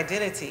African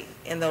identity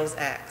in those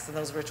acts, and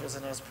those rituals,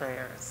 and those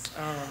prayers,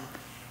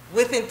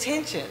 with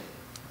intention.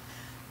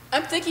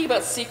 I'm thinking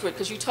about secret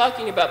because you're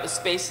talking about the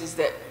spaces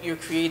that you're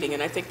creating,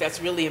 and I think that's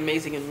really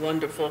amazing and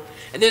wonderful.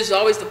 And there's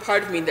always the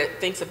part of me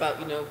that thinks about,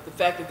 you know, the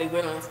fact that they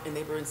went off and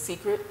they were in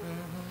secret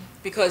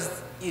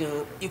because, you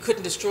know, you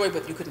couldn't destroy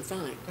what you couldn't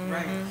find.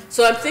 Right.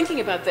 So I'm thinking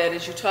about that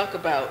as you talk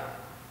about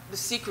the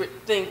secret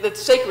thing, the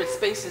sacred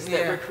spaces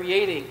that we're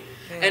creating.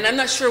 And I'm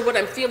not sure what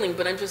I'm feeling,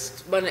 but I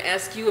just want to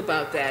ask you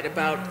about that,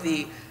 about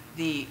the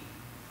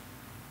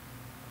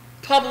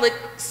public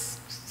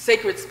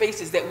sacred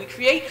spaces that we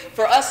create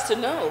for us to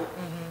know.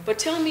 But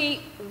tell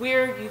me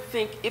where you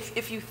think,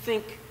 if you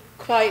think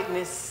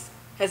quietness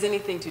has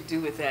anything to do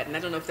with that. And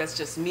I don't know if that's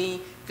just me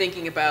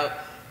thinking about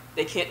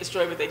they can't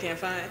destroy what they can't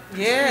find.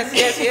 Yes.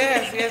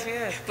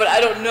 But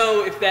I don't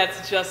know if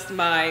that's just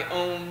my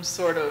own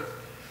sort of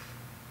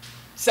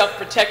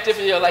self-protective,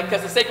 you know, like,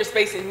 because the sacred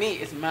space in me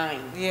is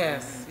mine.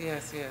 Yes.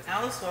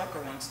 Alice Walker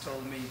once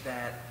told me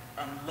that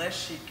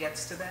unless she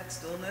gets to that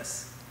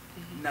stillness,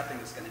 nothing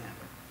is going to happen.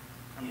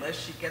 Unless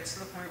she gets to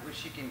the point where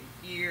she can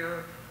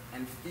hear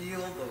and feel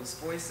those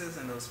voices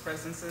and those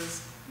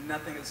presences,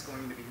 nothing is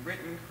going to be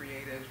written,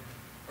 created,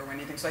 or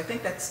anything. So I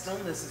think that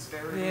stillness is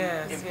very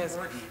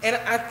important. And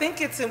I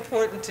think it's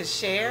important to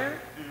share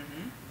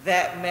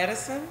that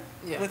medicine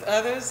with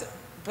others.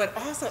 But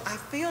also, I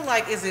feel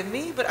like, is it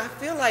me? But I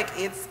feel like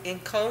it's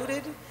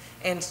encoded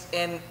and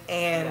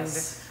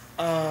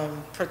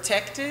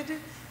protected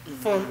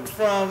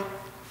from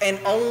and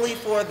only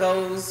for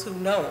those who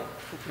know.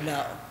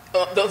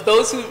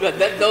 Those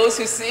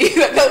who see,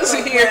 those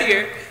who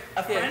hear.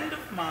 A friend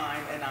of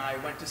mine and I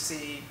went to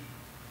see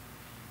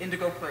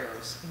Indigo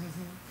Prayers.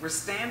 We're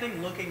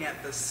standing looking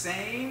at the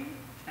same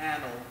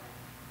panel,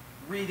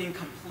 reading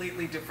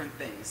completely different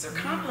things. They're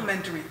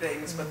complementary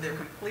things, but they're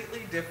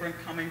completely different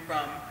coming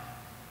from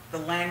the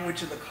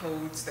language and the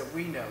codes that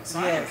we know. So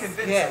I am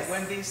convinced that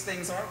when these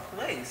things are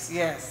placed,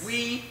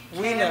 we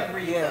can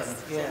read them.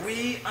 So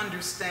we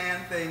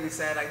understand things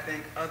that I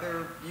think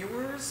other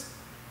viewers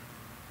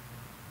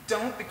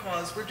don't,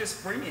 because we're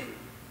just bringing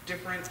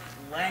different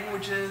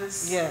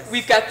languages.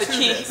 We've got the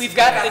key. We've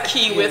got the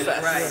key with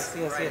us.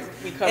 Right.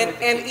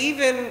 And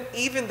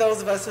even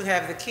those of us who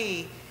have the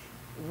key,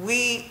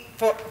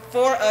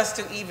 for us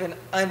to even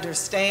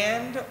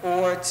understand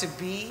or to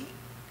be,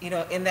 you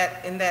know, in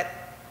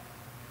that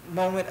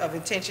moment of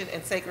intention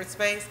and sacred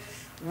space,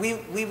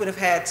 we would have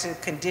had to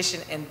condition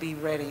and be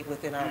ready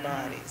within our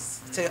bodies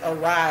to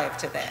arrive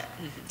to that,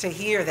 to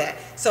hear that.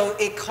 So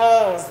it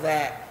calls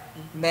that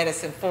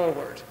medicine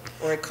forward,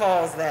 or it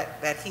calls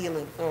that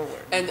healing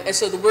forward. And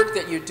so the work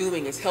that you're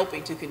doing is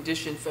helping to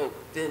condition folk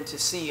then to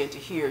see and to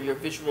hear. Your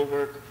visual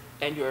work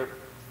and your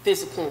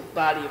physical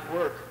body of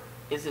work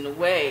is in a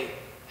way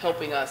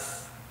helping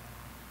us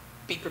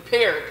be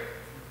prepared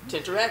to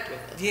interact with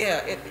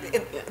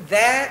it.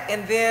 That,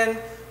 and then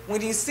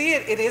when you see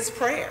it, it is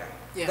prayer.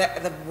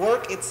 The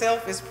work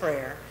itself is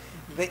prayer.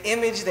 The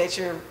image that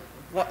you're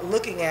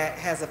looking at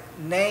has a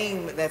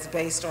name that's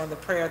based on the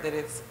prayer that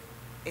it's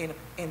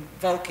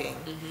invoking.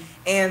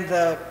 And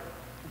the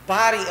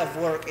body of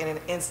work and an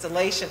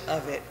installation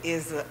of it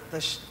is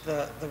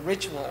the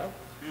ritual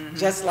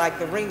just like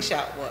the ring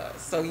shout was.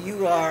 So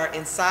you are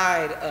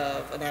inside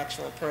of an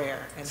actual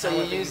prayer. And So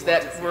you use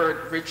that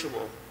word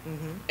ritual.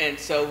 And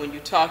so when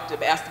you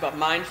asked about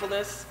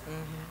mindfulness,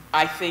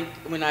 I think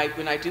when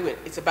I do it,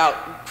 it's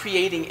about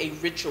creating a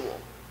ritual.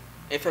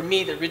 And for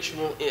me, the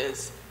ritual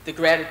is the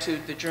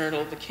gratitude, the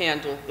journal, the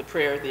candle, the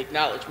prayer, the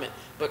acknowledgement.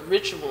 But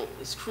ritual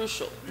is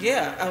crucial.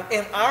 Yeah,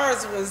 and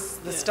ours was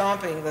the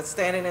stomping, the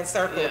standing in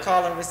circle, the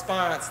call and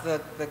response,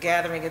 the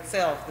gathering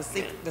itself,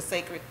 the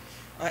sacred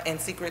and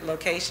secret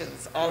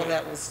locations. All of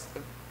that was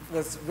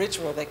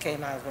ritual that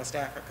came out of West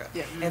Africa.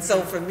 Yeah. And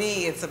so for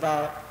me, it's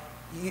about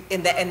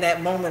in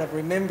that moment of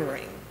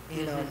remembering,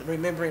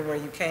 remembering where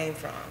you came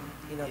from.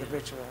 The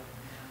ritual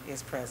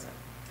is present.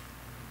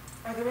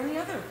 Are there any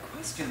other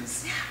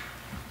questions?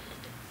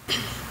 Is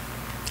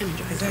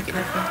that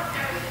Griffin? I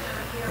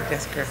think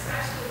that's Griffin.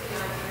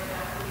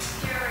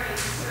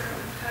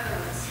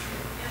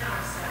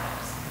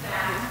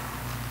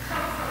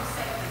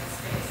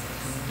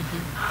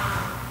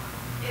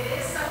 It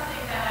is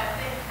something that I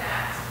think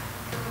that,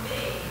 for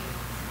me,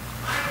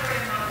 my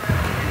grandmother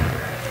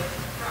immigrated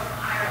from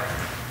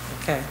Ireland.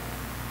 Okay.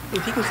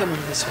 If you can come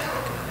over this way.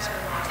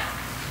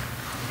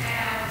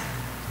 And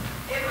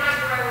in my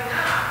growing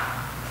up,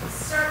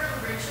 certain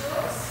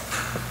rituals,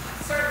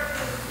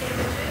 certain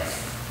images,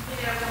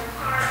 were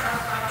part of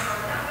my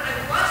growing up. But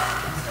it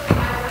wasn't until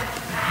I went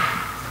back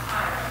to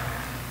Ireland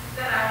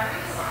that I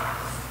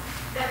realized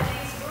that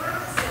these were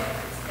the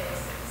sacred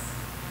spaces.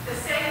 The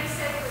same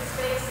sacred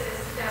spaces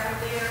that were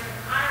there in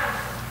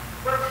Ireland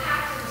were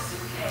packed in a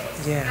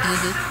suitcase. Yeah. Not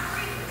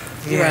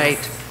concretely, Yes.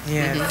 Right.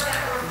 Yes. but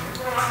that were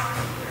brought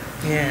here.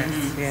 Yes.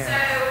 Yes. So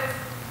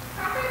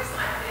programs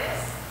like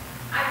this,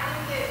 I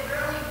think it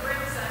really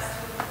brings us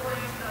to a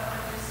point of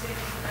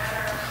understanding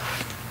better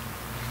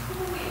who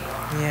we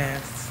are,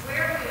 Yes.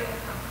 where we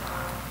have come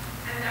from,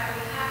 and that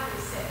we have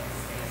these sacred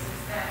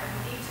spaces that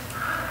we need to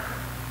honor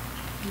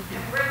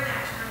and bring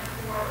that journey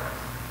forward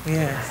to the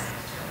Yes.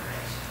 next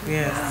generation.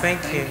 Yes. Thank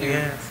you. Thank you.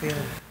 Yes. Yes.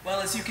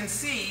 Well, as you can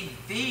see,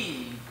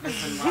 the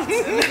Griffin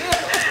Lotson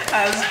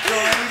has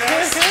joined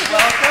us.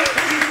 Welcome.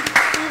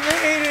 You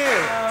made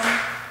it.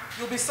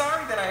 You'll be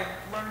sorry that I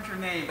learned your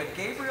name, but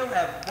Gabriel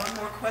had one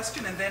more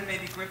question, and then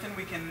maybe Griffin,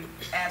 we can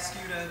ask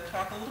you to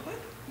talk a little bit.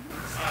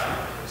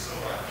 Thank you so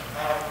much.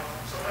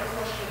 So my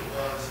question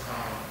was,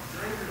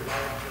 during your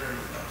life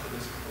journey up to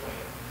this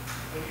point,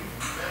 when you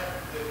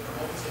met the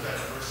moments of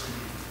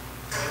adversity,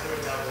 whether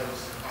that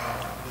was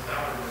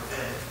without or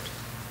within,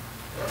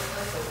 what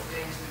type of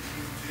things did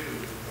you do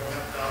or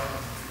have done to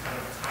kind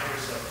of tie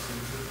yourself to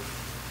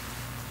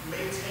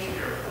maintain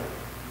your hope,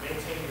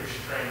 maintain your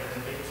strength,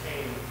 and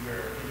maintain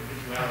your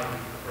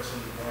individuality, the person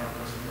you are, the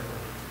person you're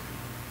hoping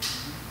to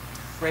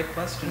be? Great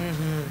question.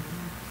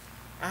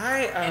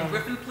 And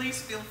Griffin,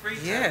 please feel free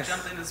to yes.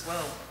 jump in as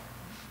well.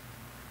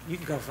 You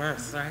can go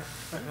first, right?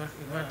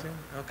 You want to?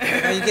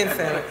 Okay. Are you getting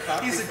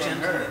settled? He's a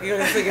gentleman. You're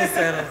getting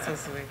settled. So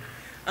sweet.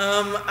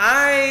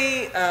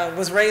 I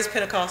was raised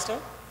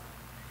Pentecostal,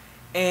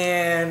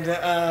 and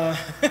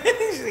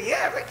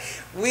yeah,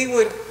 we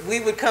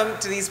would come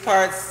to these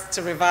parts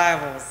to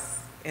revivals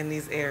in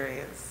these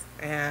areas,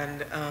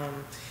 and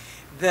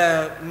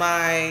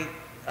my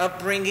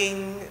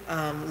upbringing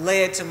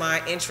led to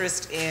my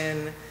interest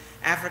in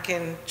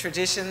African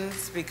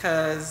traditions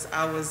because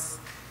I was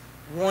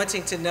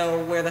wanting to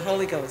know where the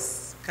Holy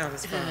Ghost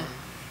comes from.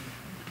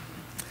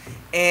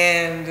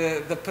 And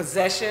the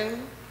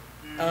possession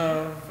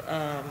of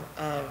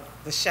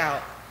the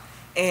shout.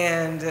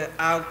 And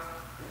I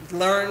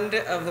learned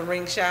of the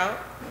ring shout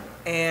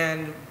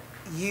and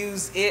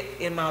use it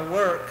in my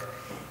work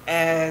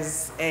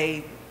as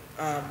a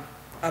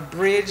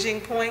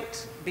bridging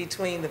point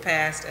between the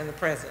past and the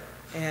present.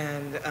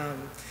 And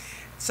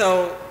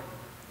so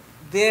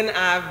then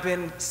I've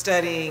been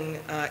studying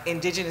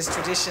indigenous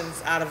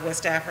traditions out of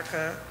West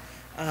Africa,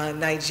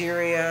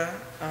 Nigeria,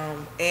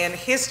 and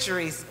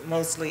histories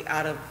mostly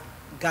out of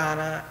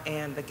Ghana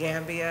and the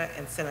Gambia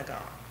and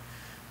Senegal.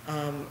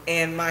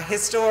 And my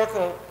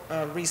historical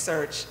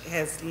research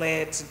has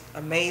led to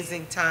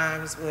amazing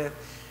times with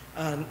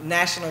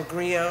national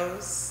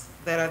griots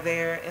that are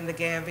there in the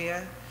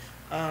Gambia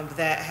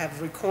that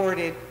have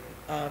recorded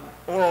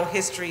oral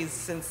histories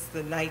since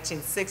the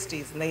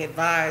 1960s, and they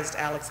advised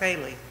Alex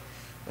Haley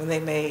when they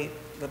made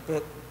the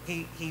book.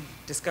 He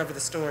discovered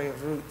the story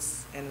of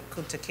Roots and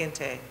Kunta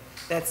Kinte.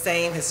 That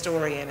same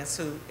historian is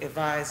who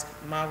advised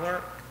my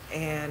work,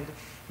 and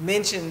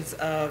mentions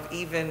of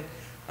even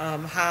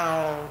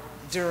how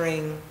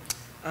during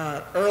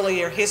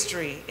earlier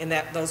history in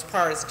those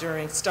parts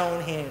during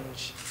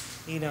Stonehenge,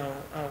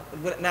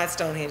 not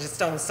Stonehenge, it's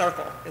Stone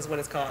Circle is what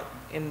it's called.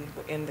 In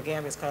the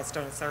Gambia it's called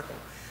Stone Circle.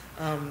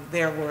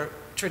 There were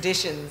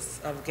traditions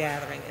of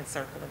gathering in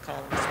circle and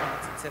call and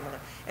response and similar.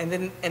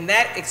 And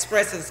that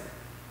expresses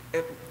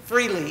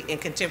freely in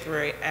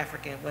contemporary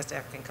African, West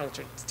African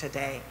culture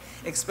today,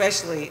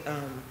 especially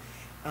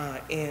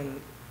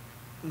in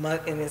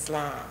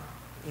Islam.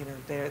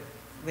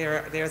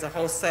 There's a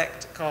whole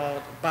sect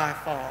called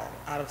Baifal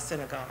out of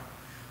Senegal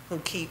who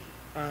keep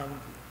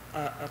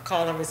a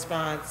call and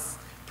response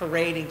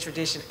parading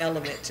tradition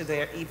element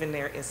to even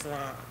their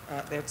Islam,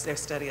 their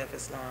study of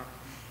Islam,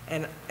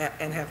 and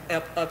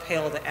have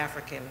upheld the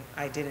African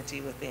identity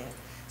within.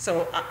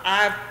 So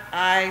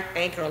I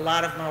anchor a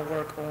lot of my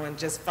work on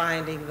just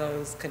finding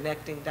those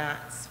connecting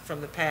dots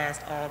from the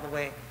past all the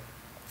way,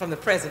 from the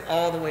present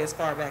all the way as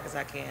far back as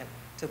I can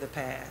to the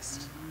past.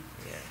 Mm-hmm.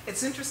 Yeah.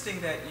 It's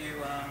interesting that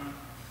you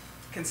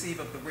conceive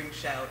of the ring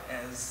shout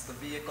as the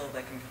vehicle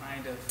that can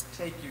kind of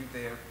take you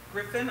there.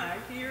 Griffin, I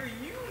hear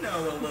you know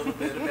a little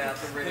bit about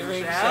the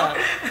ring shout.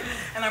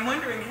 And I'm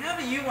wondering, how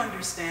do you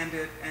understand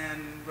it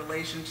in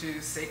relation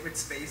to sacred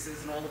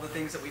spaces and all of the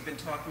things that we've been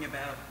talking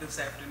about this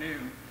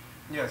afternoon?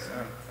 Yes,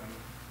 I'm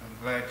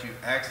glad you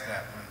asked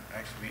that one.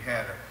 Actually, we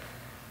had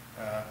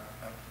a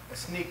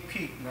sneak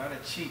peek, not a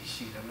cheat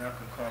sheet, I'm not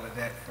going to call it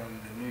that,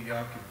 from the New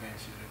York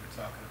adventure that we're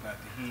talking about,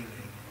 the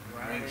healing and the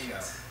ring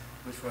shout,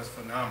 which was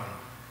phenomenal.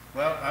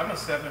 Well, I'm a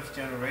 7th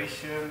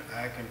generation.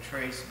 I can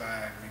trace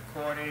by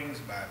recordings,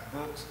 by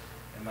books,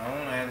 and my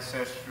own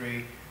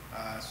ancestry.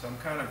 So I'm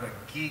kind of a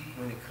geek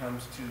when it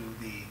comes to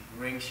the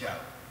ring shout.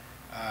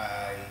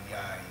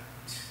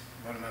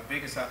 One of my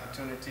biggest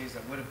opportunities,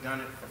 I would have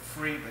done it for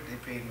free, but they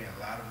paid me a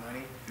lot of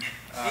money.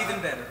 Even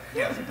better.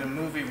 Yeah, the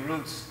movie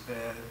Roots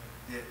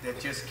that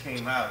just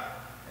came out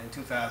in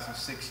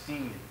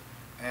 2016.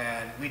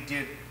 And we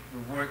did the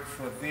work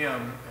for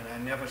them, and I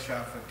never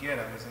shall forget,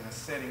 I was in a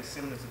setting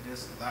similar to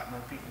this. A lot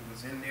more people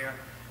was in there.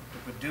 The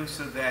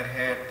producer that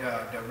had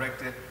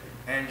directed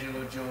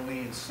Angela Jolie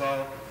and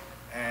Saw,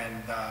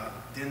 and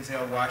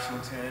Denzel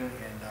Washington,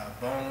 and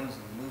Bones,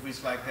 and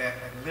movies like that,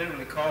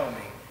 literally called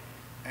me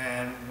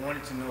and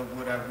wanted to know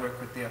would I work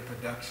with their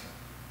production.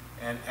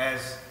 And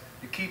as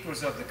the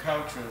keepers of the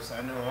cultures,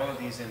 I know all of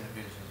these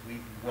individuals. We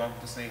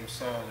walked the same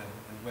soil in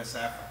West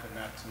Africa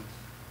not too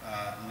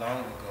long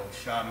ago.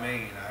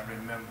 Charmaine, I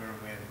remember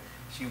when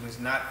she was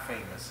not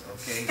famous,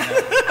 okay?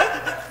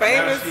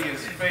 Now she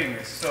is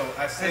famous. So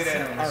I say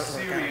that on a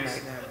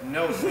serious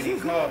note. When he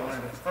called, one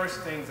of the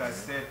first things I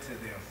said to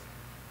them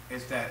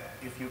is that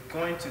if you're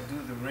going to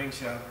do the ring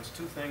shout, there's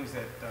 2 things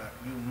that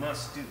you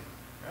must do.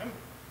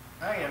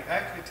 I am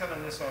actually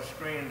telling this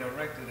Australian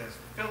director that's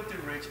filthy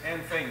rich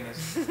and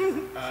famous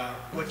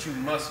what you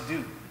must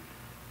do.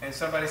 And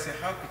somebody said,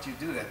 how could you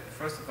do that?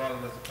 First of all, it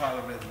was the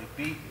polyrhythmic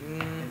beat,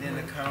 and then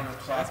the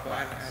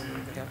counterclockwise.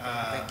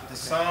 The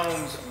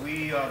songs,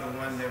 we are the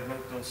one that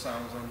wrote those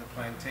songs on the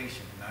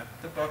plantation, not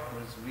the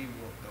Bucklers. We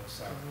wrote those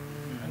songs.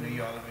 I know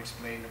you all have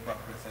explained the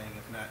Buckler thing.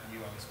 If not, you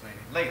all explain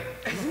it later.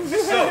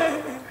 So,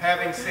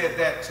 having said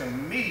that to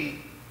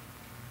me,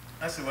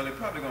 I said, well, they're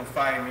probably going to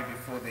fire me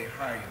before they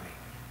hire me.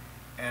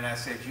 And I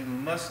said, you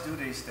must do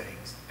these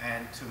things.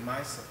 And to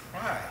my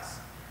surprise,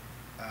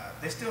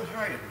 they still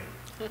hired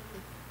me.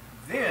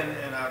 Then,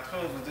 and I'll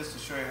close with this to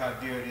show you how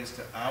dear it is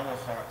to our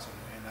hearts,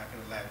 and I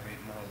can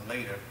elaborate more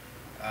later.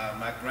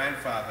 My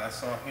grandfather, I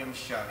saw him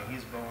shouting. He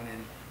was born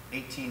in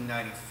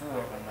 1894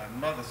 on my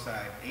mother's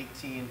side,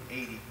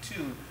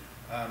 1882.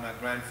 My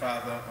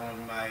grandfather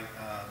on my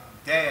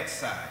dad's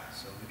side.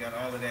 So we got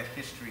all of that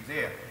history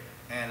there.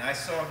 And I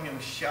saw him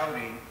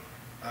shouting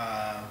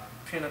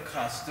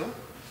Pentecostal.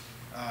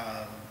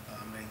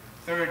 I'm a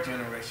 3rd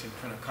generation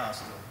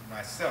Pentecostal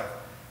myself,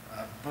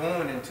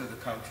 born into the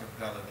culture of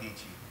Gullah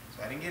Geechee.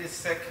 So I didn't get it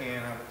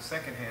secondhand, I was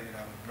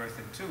birthed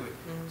into it.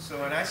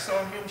 So, and I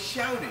saw him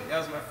shouting. That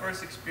was my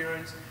first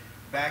experience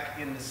back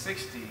in the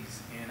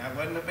 60s. And I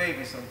wasn't a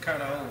baby, so I'm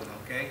kind of old,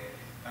 okay?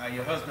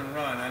 Your husband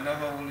Ron, I know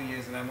how old he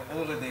is, and I'm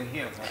older than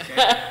him, okay?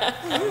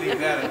 I'll leave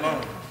that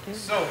alone.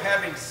 So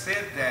having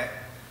said that,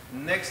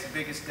 next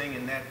biggest thing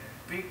in that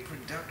big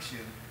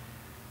production,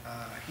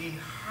 he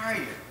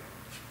hired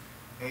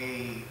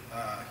a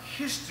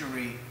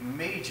history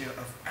major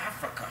of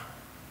Africa,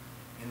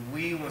 and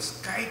we were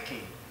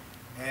skiking,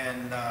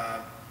 and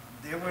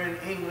they were in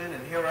England,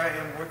 and here I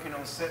am working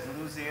on set in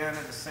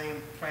Louisiana, the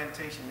same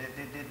plantation that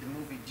they did the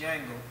movie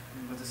Django,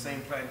 was the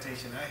same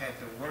plantation I had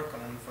to work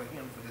on for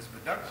him for this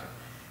production.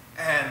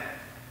 And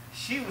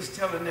she was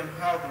telling them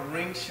how the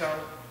ring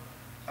shout,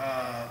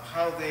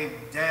 how they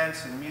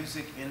dance and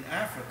music in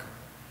Africa.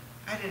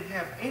 I didn't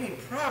have any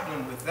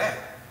problem with that.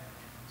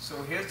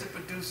 So here's the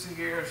producer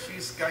here,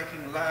 she's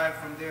skiking live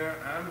from there,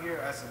 I'm here.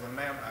 I said, well,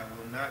 ma'am, I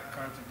will not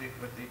contradict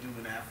what they do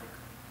in Africa.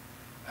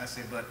 I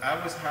said, but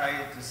I was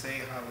hired to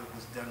say how it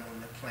was done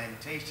on the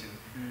plantation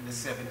in the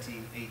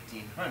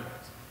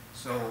 1800s.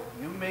 So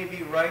you may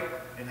be right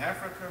in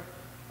Africa,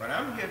 but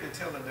I'm here to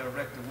tell the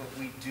director what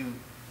we do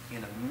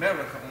in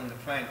America on the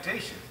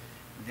plantation.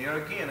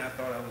 There again, I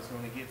thought I was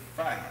going to get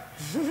fired.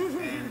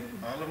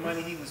 And all the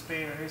money he was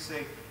paying her, he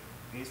said,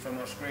 he's from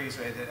Australia,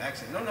 so he had that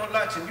accent. No,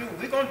 Lotson,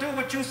 we're going to do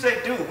what you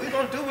say do. We're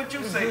going to do what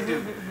you say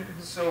do.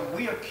 So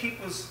we are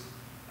keepers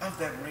of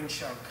that ring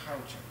shout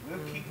culture. We're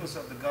keepers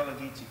of the Gullah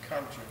Geechee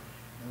culture.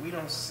 And we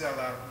don't sell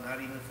out,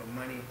 not even for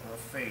money or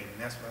fame.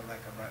 And that's what I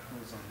like about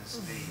who's on this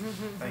stage.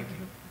 Thank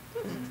you.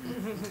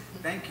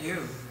 Thank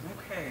you.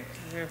 Okay.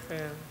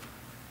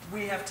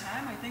 We have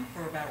time, I think,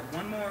 for about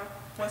one more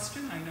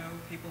question. I know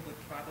people would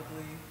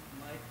probably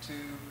like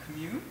to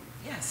commune.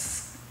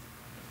 Yes.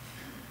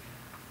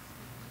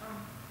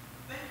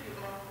 Thank you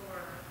all for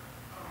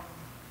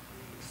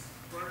these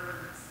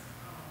words,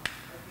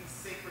 these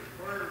sacred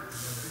words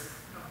that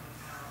are coming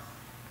out.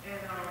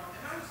 And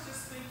I was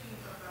just thinking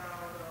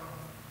about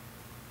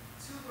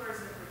two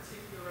words in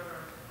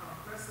particular,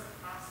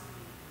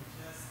 reciprocity and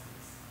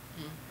justice.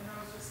 And I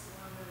was just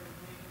wondering,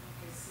 maybe you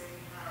could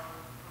say how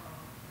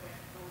that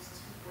those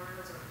two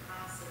words or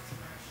concepts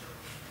might show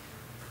up.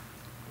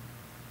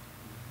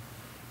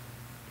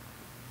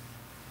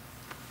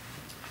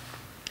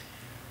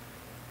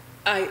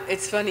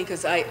 It's funny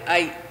because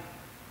I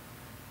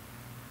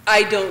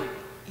don't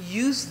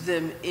use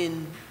them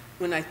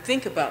when I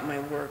think about my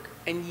work,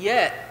 and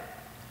yet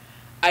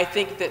I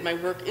think that my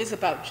work is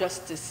about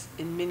justice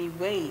in many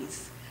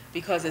ways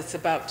because it's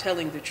about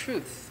telling the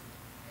truth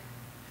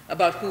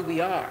about who we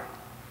are,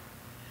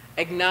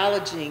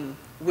 acknowledging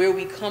where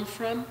we come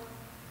from,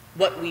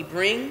 what we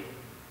bring,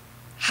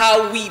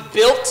 how we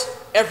built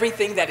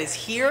everything that is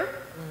here,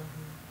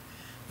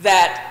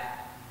 that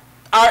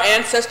our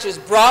ancestors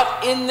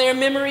brought in their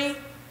memory,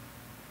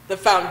 the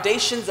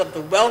foundations of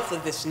the wealth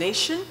of this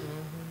nation,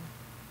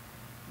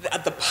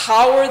 the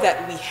power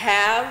that we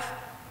have.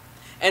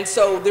 And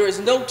so there is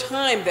no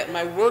time that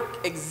my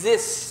work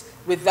exists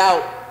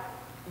without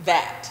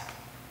that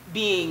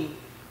being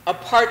a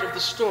part of the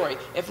story,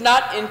 if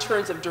not in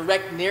terms of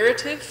direct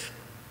narrative,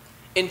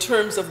 in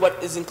terms of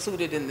what is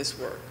included in this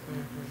work.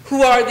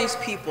 Who are these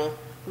people?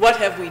 What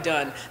have we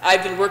done?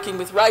 I've been working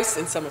with Rice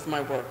in some of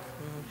my work.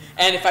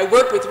 And if I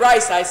work with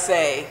Rice, I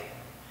say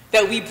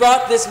that we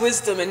brought this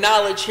wisdom and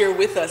knowledge here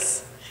with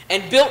us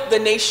and built the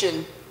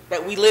nation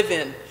that we live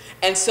in.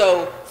 And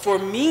so for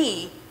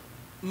me,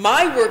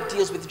 my work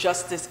deals with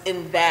justice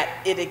in that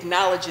it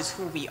acknowledges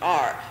who we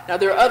are. Now,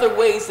 there are other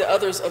ways that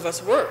others of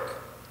us work,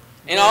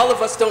 and all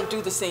of us don't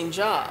do the same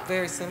job.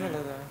 Very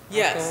similar, though.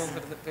 Yes.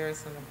 Very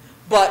similar.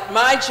 But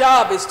my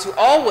job is to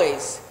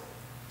always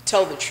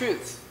tell the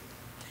truth.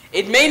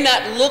 It may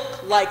not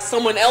look like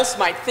someone else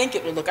might think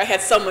it will look. I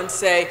had someone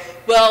say,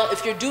 well,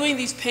 if you're doing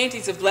these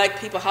paintings of black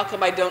people, how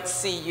come I don't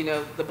see, you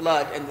know, the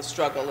blood and the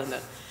struggle and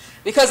the,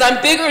 because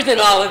I'm bigger than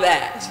all of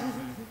that.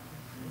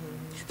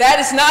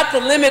 That is not the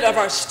limit of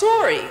our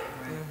story.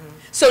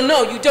 So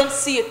no, you don't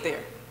see it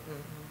there.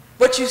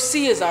 What you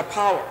see is our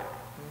power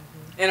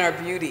and our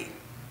beauty.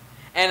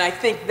 And I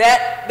think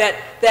that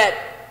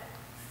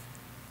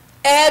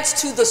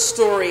adds to the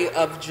story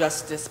of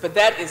justice, but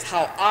that is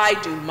how I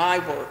do my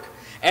work.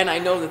 And I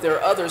know that there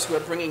are others who are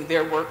bringing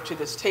their work to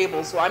this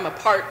table, so I'm a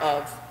part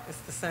of...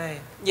 It's the same.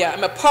 Yeah,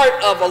 I'm a part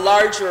of a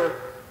larger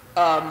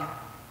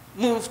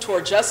move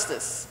toward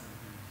justice.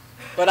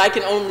 But I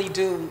can only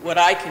do what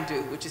I can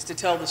do, which is to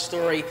tell the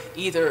story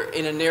either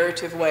in a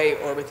narrative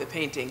way or with a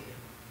painting.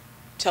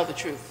 Tell the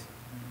truth.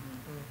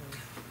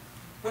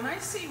 When I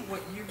see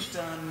what you've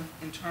done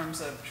in terms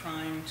of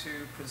trying to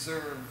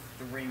preserve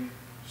the ring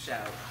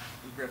shout,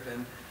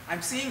 Griffin,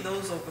 I'm seeing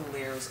those over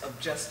layers of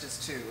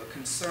justice too, a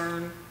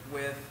concern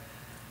with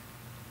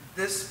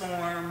this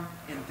form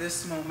in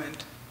this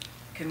moment,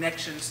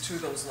 connections to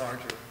those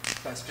larger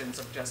questions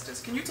of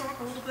justice. Can you talk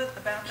a little bit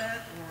about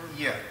that? Or?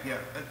 Yeah.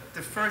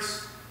 The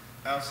first,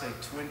 I'll say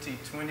 20,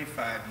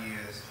 25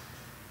 years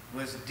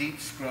was a deep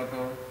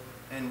struggle,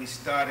 and we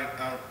started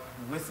out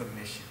with a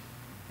mission.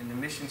 And the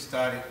mission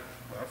started,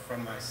 well,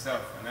 from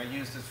myself. And I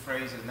use this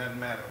phrase, it doesn't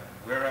matter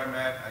where I'm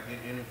at, I get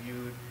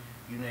interviewed,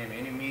 you name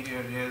any media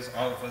it is,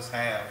 all of us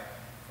have,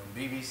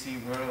 from BBC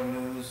World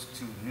News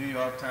to New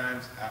York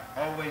Times, I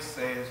always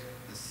say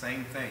the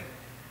same thing.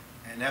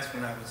 And that's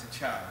when I was a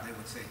child. They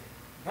would say,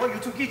 boy, you're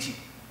too Geechee.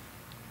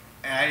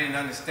 And I didn't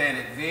understand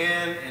it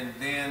then, and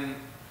then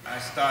I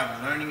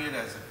started learning it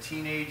as a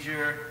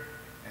teenager,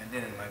 and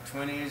then in my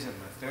 20s, and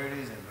my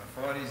 30s, and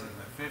my 40s, and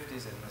my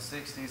 50s, and my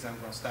 60s, I'm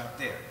going to stop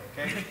there,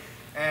 okay?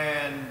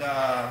 And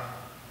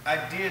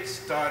I did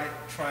start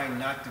trying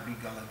not to be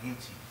Gullah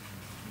Geechee.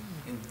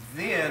 And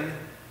then,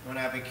 when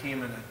I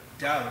became an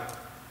adult,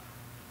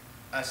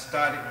 I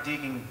started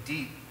digging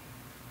deep,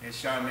 as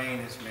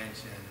Charmaine has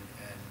mentioned,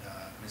 and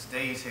Ms.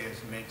 Daise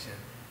has mentioned,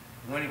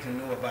 wanting to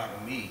know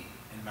about me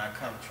and my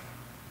culture.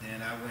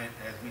 Then I went,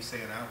 as we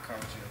say in our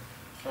culture,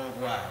 whole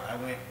wild. I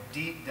went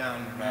deep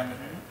down the rabbit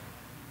hole.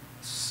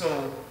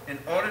 So, in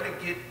order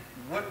to get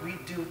what we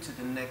do to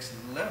the next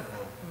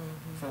level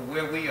for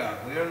where we are,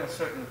 we're on a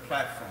certain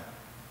platform.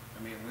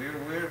 I mean,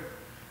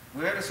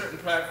 we're at a certain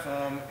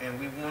platform, and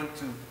we want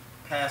to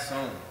pass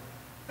on.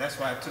 That's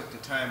why I took the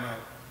time out.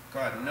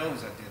 God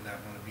knows I did not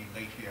want to be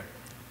late here.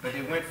 But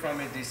it went from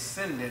a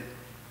descendant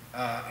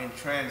in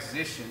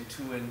transition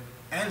to an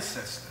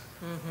ancestor.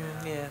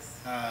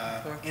 Yes.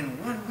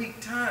 In 1 week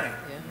time.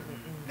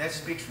 That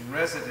speaks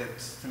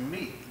resonance to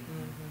me,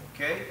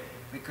 okay?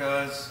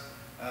 Because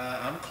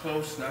I'm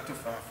close, not too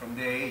far from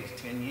their age,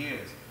 10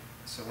 years.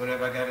 So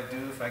whatever I got to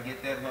do, if I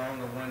get that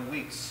long or 1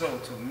 week. So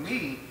to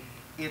me,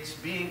 it's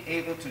being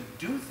able to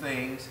do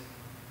things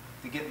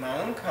to get my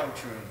own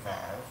culture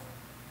involved,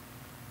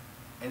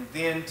 and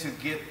then to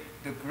get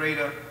the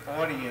greater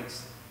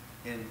audience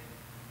in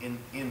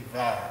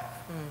involved.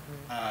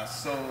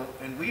 So,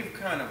 and we've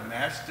kind of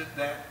mastered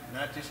that,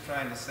 not just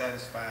trying to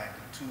satisfy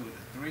the 2 or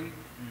the 3,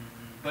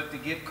 but to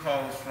get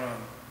calls from,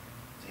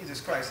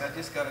 Jesus Christ, I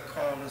just got a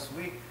call this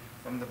week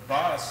from the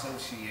Bar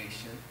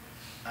Association.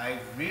 I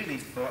really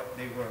thought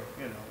they were,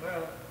 you know,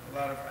 well, a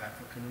lot of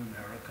African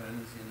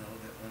Americans, you know,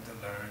 that want to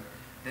learn,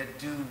 that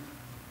do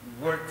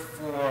work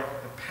for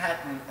the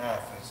patent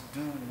office,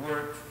 do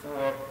work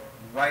for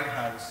White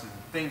House and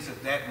things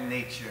of that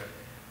nature.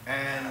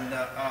 And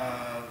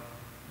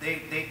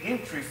the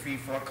entry fee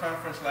for a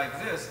conference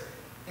like this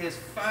is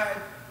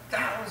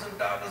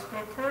 $5,000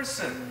 per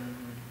person.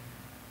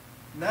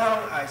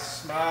 Now I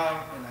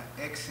smile and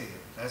I exhale.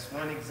 That's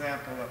one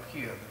example up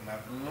here. My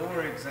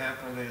lower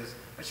example is,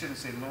 I shouldn't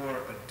say lower,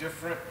 or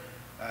different.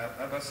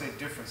 I'm going to say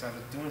difference. I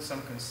was doing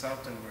some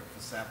consulting work for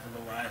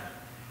Sapelo Island.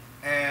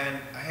 And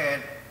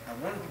I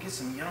wanted to get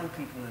some young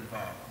people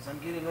involved because I'm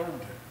getting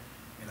older.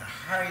 And I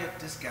hired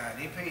this guy.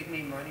 They paid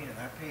me money and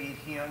I paid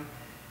him.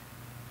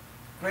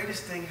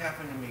 Greatest thing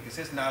happened to me because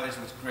his knowledge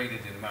was greater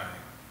than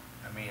mine.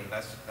 I mean,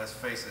 let's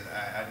face it.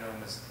 I know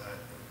Ms.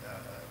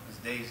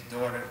 Daise's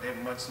daughter. They're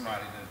much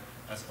smarter than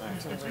us old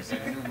folks. They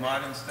do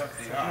modern stuff.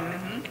 They are.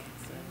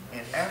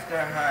 And after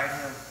I hired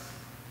him,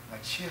 my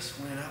chest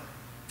went up.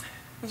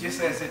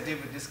 Just as it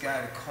did with this guy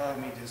that called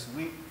me this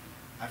week,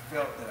 I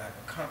felt that I've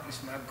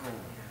accomplished my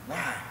goal.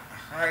 Why? I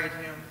hired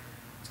him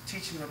to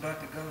teach him about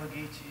the Gullah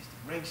Geechees,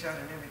 the ring shot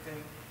and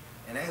everything.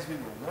 And as we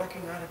were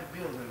walking out of the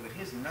building with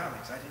his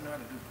knowledge, I didn't know how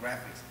to do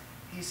graphics,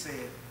 he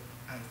said,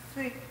 I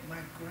think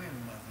my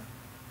grandmother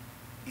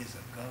is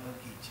a Gullah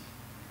Geechee.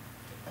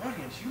 The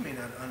audience, you may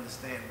not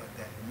understand what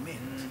that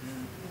meant.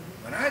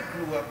 When I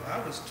grew up,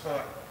 I was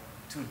taught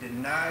to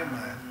deny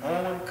my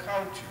own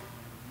culture.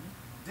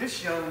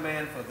 This young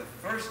man, for the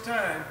first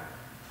time,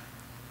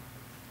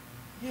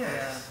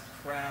 yes,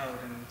 proud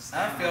and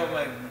I felt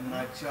like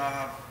my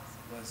job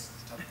was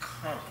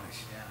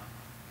accomplished.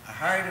 I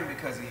hired him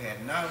because he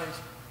had knowledge,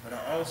 but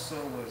I also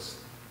was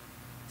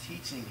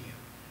teaching him.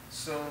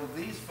 So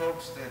these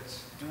folks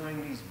that's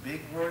doing these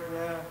big work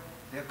now,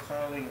 they're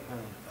calling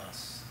on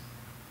us.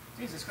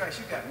 Jesus Christ,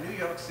 you got New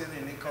York City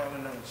and they're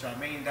calling on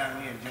Charmaine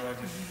down here in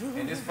Georgia.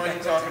 And this funny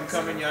talking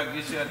coming y'all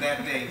get you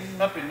that day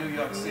up in New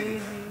York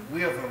City.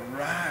 We have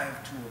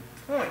arrived to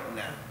a point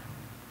now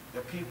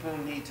that people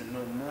need to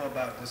know more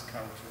about this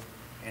culture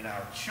and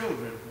our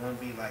children won't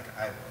be like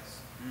I was.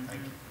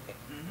 Thank you.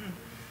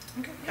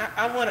 Okay.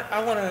 I want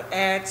to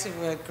add to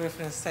what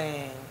Griffin is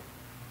saying.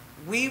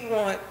 We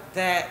want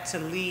that to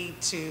lead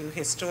to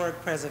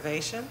historic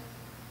preservation.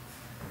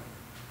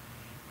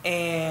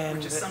 And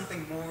which is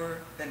something more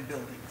than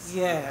buildings.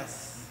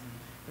 Yes.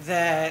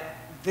 That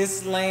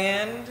this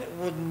land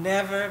will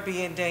never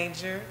be in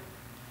danger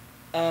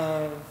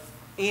of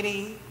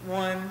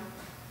anyone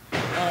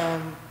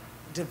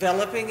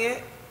developing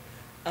it.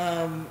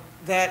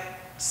 That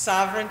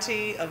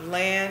sovereignty of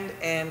land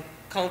and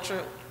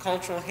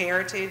cultural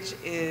heritage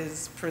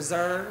is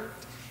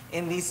preserved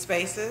in these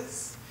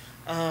spaces.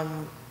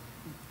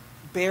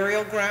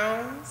 Burial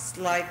grounds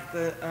like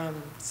the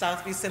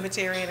Southview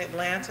Cemetery in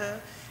Atlanta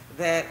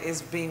that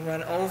is being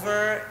run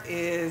over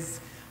is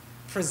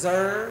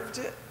preserved.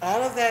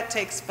 All of that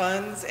takes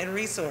funds and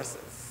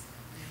resources.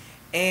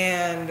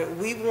 And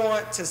we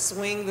want to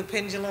swing the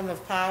pendulum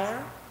of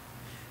power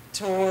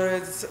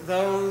towards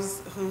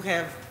those who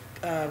have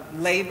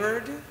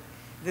labored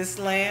this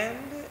land,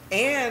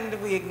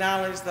 and we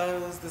acknowledge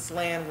those this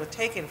land was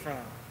taken from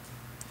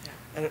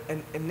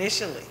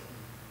initially.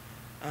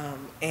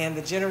 And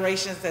the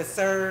generations that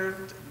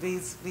served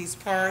these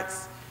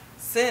parts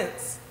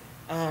since.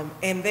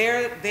 And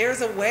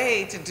there's a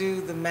way to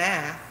do the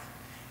math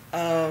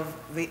of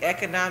the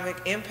economic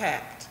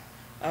impact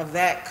of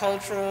that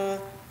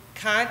cultural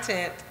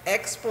content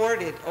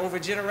exported over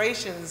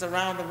generations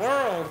around the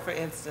world, for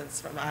instance,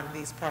 from out of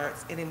these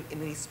parts in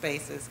these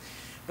spaces,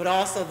 but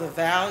also the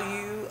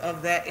value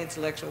of that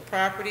intellectual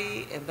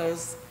property and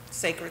those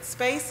sacred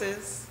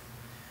spaces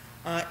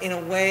in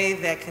a way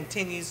that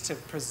continues to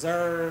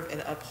preserve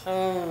and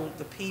uphold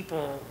the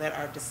people that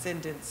are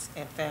descendants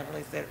and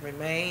families that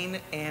remain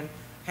and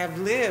have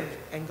lived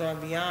and gone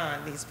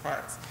beyond these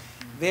parts.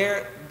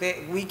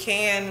 We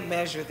can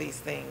measure these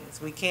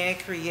things. We can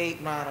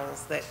create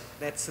models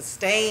that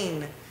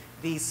sustain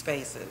these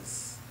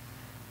spaces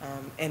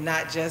and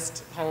not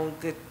just hold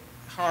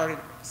good-hearted,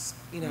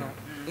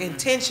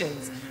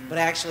 intentions, but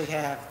actually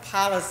have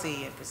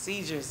policy and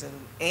procedures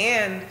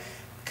and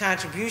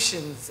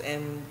contributions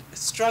and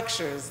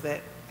structures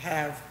that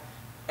have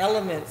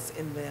elements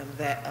in them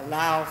that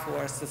allow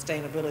for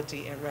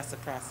sustainability and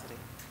reciprocity.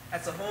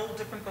 That's a whole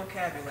different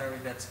vocabulary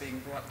that's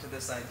being brought to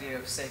this idea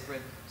of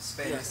sacred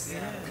space.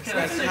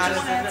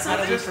 Yes. How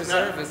do we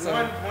preserve it?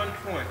 One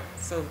point.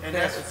 So and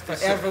that's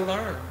forever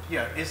learned.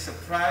 Yeah, it's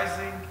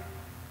surprising,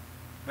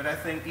 but I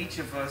think each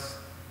of us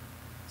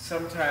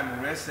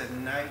sometimes rest at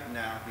night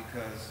now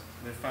because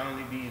we're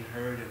finally being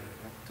heard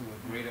to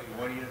a greater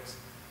audience,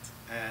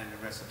 and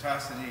the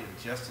reciprocity and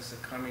justice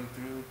are coming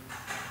through.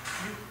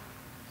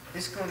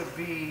 It's going to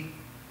be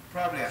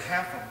probably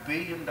 $500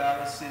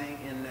 million sitting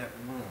in that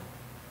room.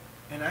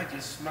 And I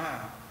just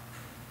smile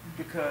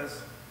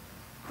because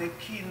the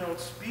keynote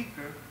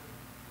speaker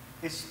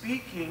is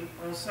speaking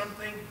on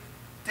something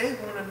they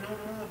want to know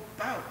more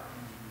about.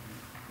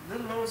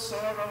 Little old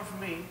sort of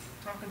me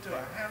talking to $500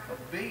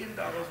 million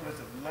worth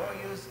of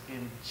lawyers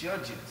and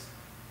judges.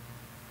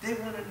 They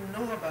want to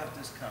know about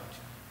this culture.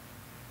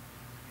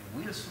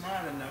 And we are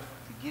smart enough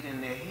to get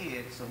in their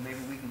head, so maybe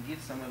we can get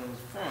some of those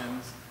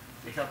funds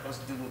to help us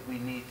do what we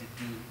need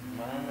to do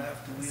long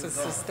after we are To gone.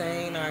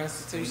 sustain our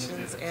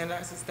institutions and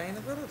our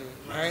sustainability,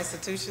 our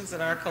institutions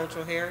and our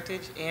cultural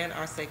heritage and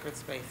our sacred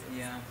spaces.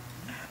 Yeah.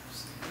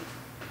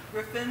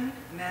 Griffin,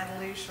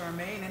 Natalie,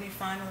 Charmaine, any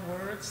final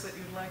words that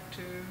you'd like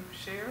to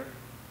share?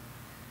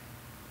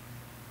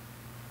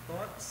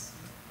 Thoughts?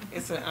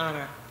 It's an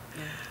honor.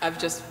 I've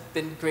just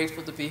been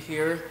grateful to be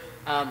here.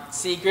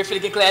 See, Griffin,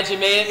 get glad you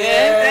made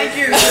it. Thank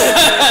you.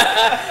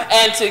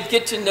 And to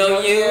get to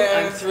know you,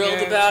 I'm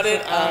thrilled about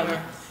it.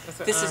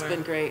 This has honor.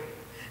 been great.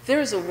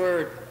 There is a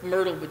word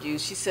Myrtle would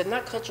use. She said,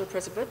 not cultural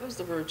preservation. What was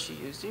the word she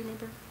used? Do you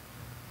remember?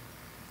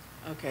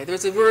 Okay, there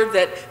was a word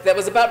that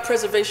was about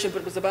preservation, but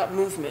it was about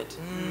movement.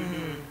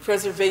 Mm-hmm.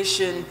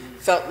 Preservation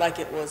felt like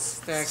it was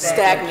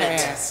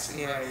stagnant. Past,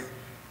 yes.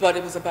 But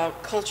it was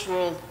about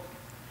cultural,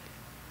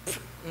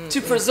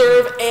 to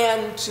preserve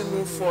and to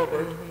move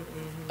forward.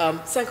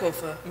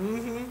 Sankofa,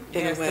 in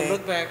Yes, a way. to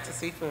look back, to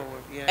see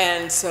forward, yeah.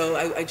 And so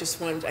I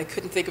just wanted, I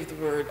couldn't think of the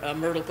word.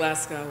 Myrtle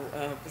Glasgow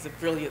was a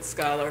brilliant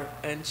scholar,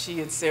 and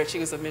she and Sarah, she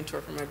was a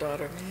mentor for my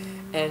daughter,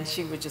 and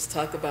she would just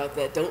talk about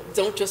that.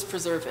 Don't just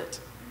preserve it.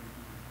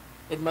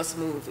 It must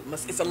move.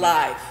 It's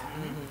alive,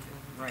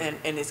 Right.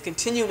 and it's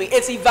continuing.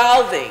 It's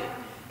evolving.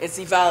 It's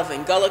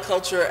evolving. Gullah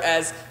culture,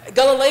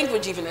 Gullah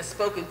language even as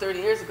spoken 30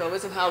 years ago,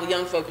 isn't how the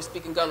young folk are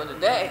speaking Gullah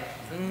today.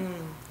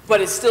 But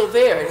it's still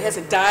there. It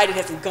hasn't died. It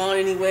hasn't gone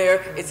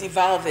anywhere. It's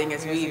evolving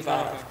as we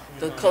evolve.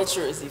 The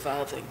culture is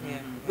evolving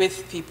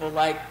with people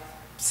like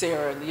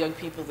Sarah and the young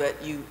people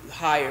that you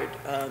hired.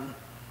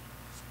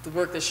 The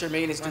work that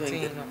Charmaine is My doing.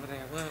 team over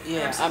there. Well,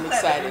 Yeah, so I'm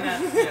glad that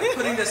excited. we're not,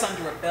 putting this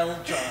under a bell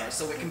jar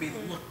so it can be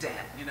looked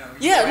at,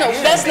 Yeah, no,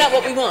 that's not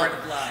what we Making it want.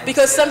 part of lives.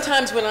 Because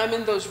sometimes when I'm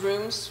in those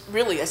rooms,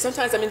 really,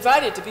 sometimes I'm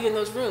invited to be in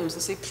those rooms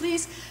and say,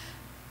 please,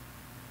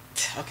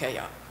 okay,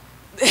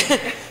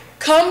 y'all,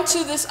 come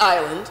to this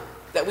island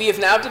that we have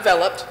now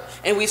developed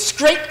and we've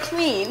scraped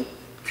clean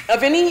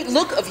of any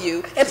look of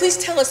you, and please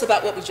tell us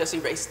about what we just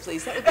erased,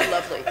 please. That would be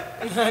lovely.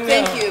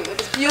 Thank you. It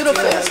was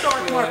beautiful.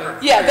 Historic marker.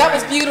 Yeah, that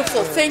was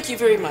beautiful. Thank you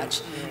very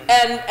much.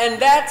 And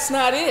that's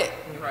not it.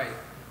 Right.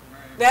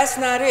 That's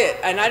not it.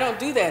 And I don't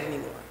do that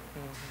anymore.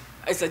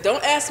 I said,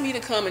 don't ask me to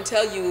come and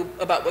tell you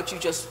about what you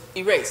just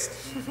erased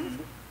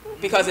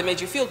because it made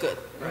you feel good.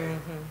 Right.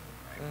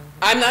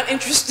 I'm not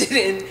interested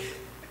in,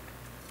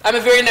 I'm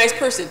a very nice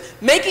person.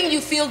 Making you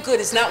feel good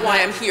is not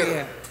why I'm here.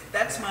 Yeah.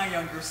 That's my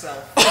younger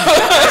self.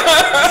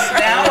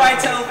 Now I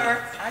tell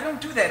her, I don't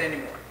do that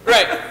anymore.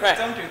 Right.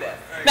 Don't do that.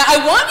 Right. Now,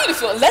 I want you to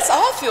feel, let's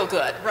all feel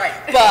good. Right.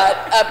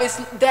 But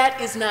that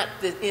is not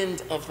the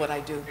end of what I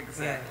do.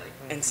 Exactly.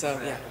 And so,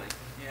 Exactly.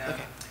 Yeah.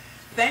 Okay.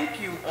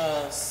 Thank you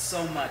all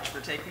so much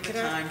for taking the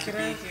time to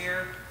be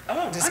here.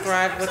 Oh,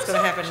 Describe I'm what's so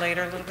going to sorry. happen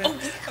later a little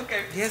bit.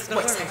 Okay. Yes, no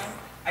Wait, worries.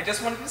 I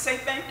just wanted to say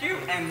thank you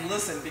and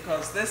listen,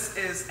 because this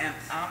is an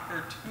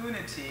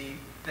opportunity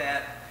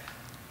that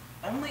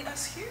only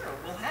us here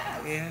will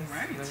have. Yes,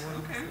 Right. the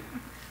one- Okay.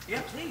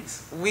 Yeah,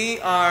 please. We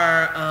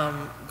are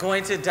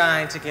going to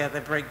dine together,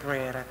 break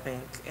bread, I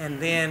think.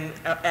 And then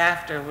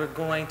after, we're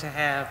going to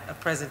have a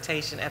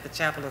presentation at the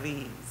Chapel of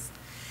Ease.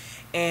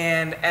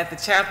 And at the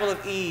Chapel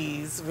of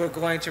Ease, we're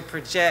going to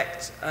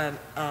project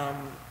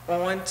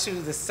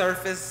onto the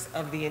surface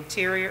of the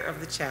interior of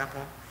the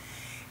chapel.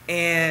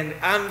 And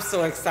I'm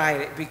so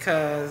excited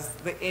because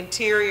the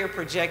interior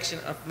projection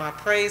of my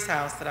praise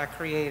house that I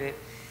created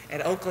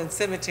at Oakland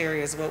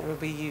Cemetery is what we'll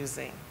be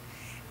using.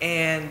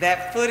 And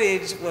that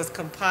footage was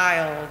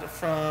compiled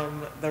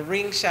from the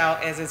ring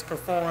shout as it's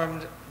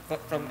performed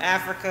from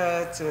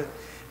Africa to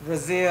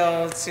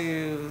Brazil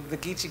to the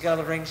Geechee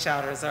Gullah Ring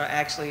Shouters are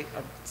actually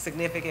a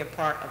significant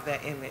part of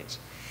that image.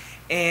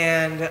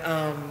 And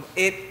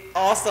it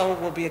also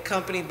will be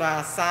accompanied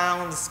by a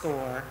sound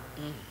score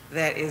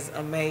that is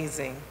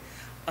amazing.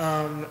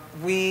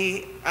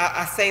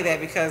 I say that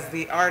because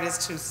the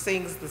artist who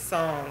sings the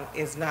song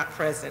is not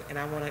present, and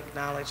I want to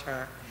acknowledge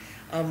her.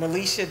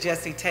 Melisha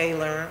Jessie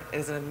Taylor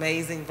is an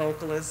amazing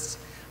vocalist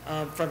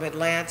from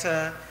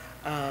Atlanta.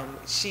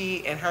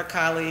 She and her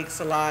colleague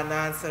Salah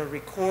Nansa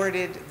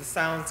recorded the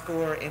sound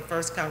score in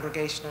First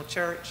Congregational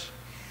Church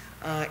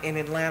in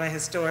Atlanta,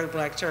 historic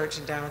black church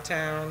in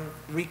downtown,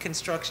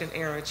 Reconstruction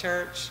era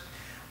church.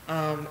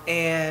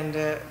 And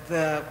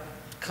the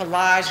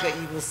collage that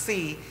you will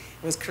see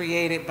was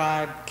created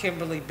by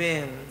Kimberly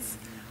Benz,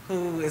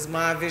 who is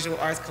my visual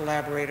arts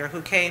collaborator, who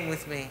came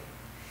with me,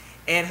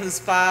 and whose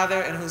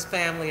father and whose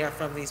family are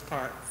from these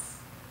parts.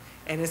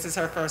 And this is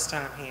her first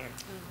time here.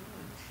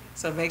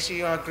 So make sure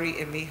you all greet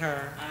and meet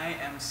her. I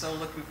am so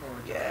looking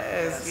forward to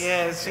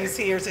Yes, she's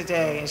here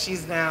today, and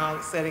she's now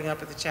setting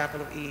up at the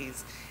Chapel of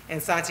Ease.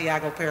 and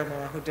Santiago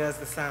Paramore, who does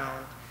the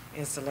sound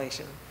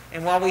installation.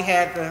 And while we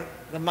had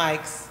the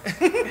mics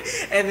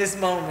at this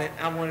moment,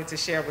 I wanted to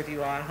share with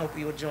you all. I hope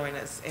you will join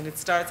us. And it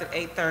starts at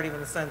 8:30 when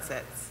the sun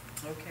sets.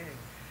 Okay.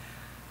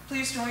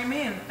 Please join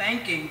me in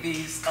thanking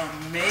these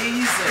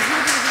amazing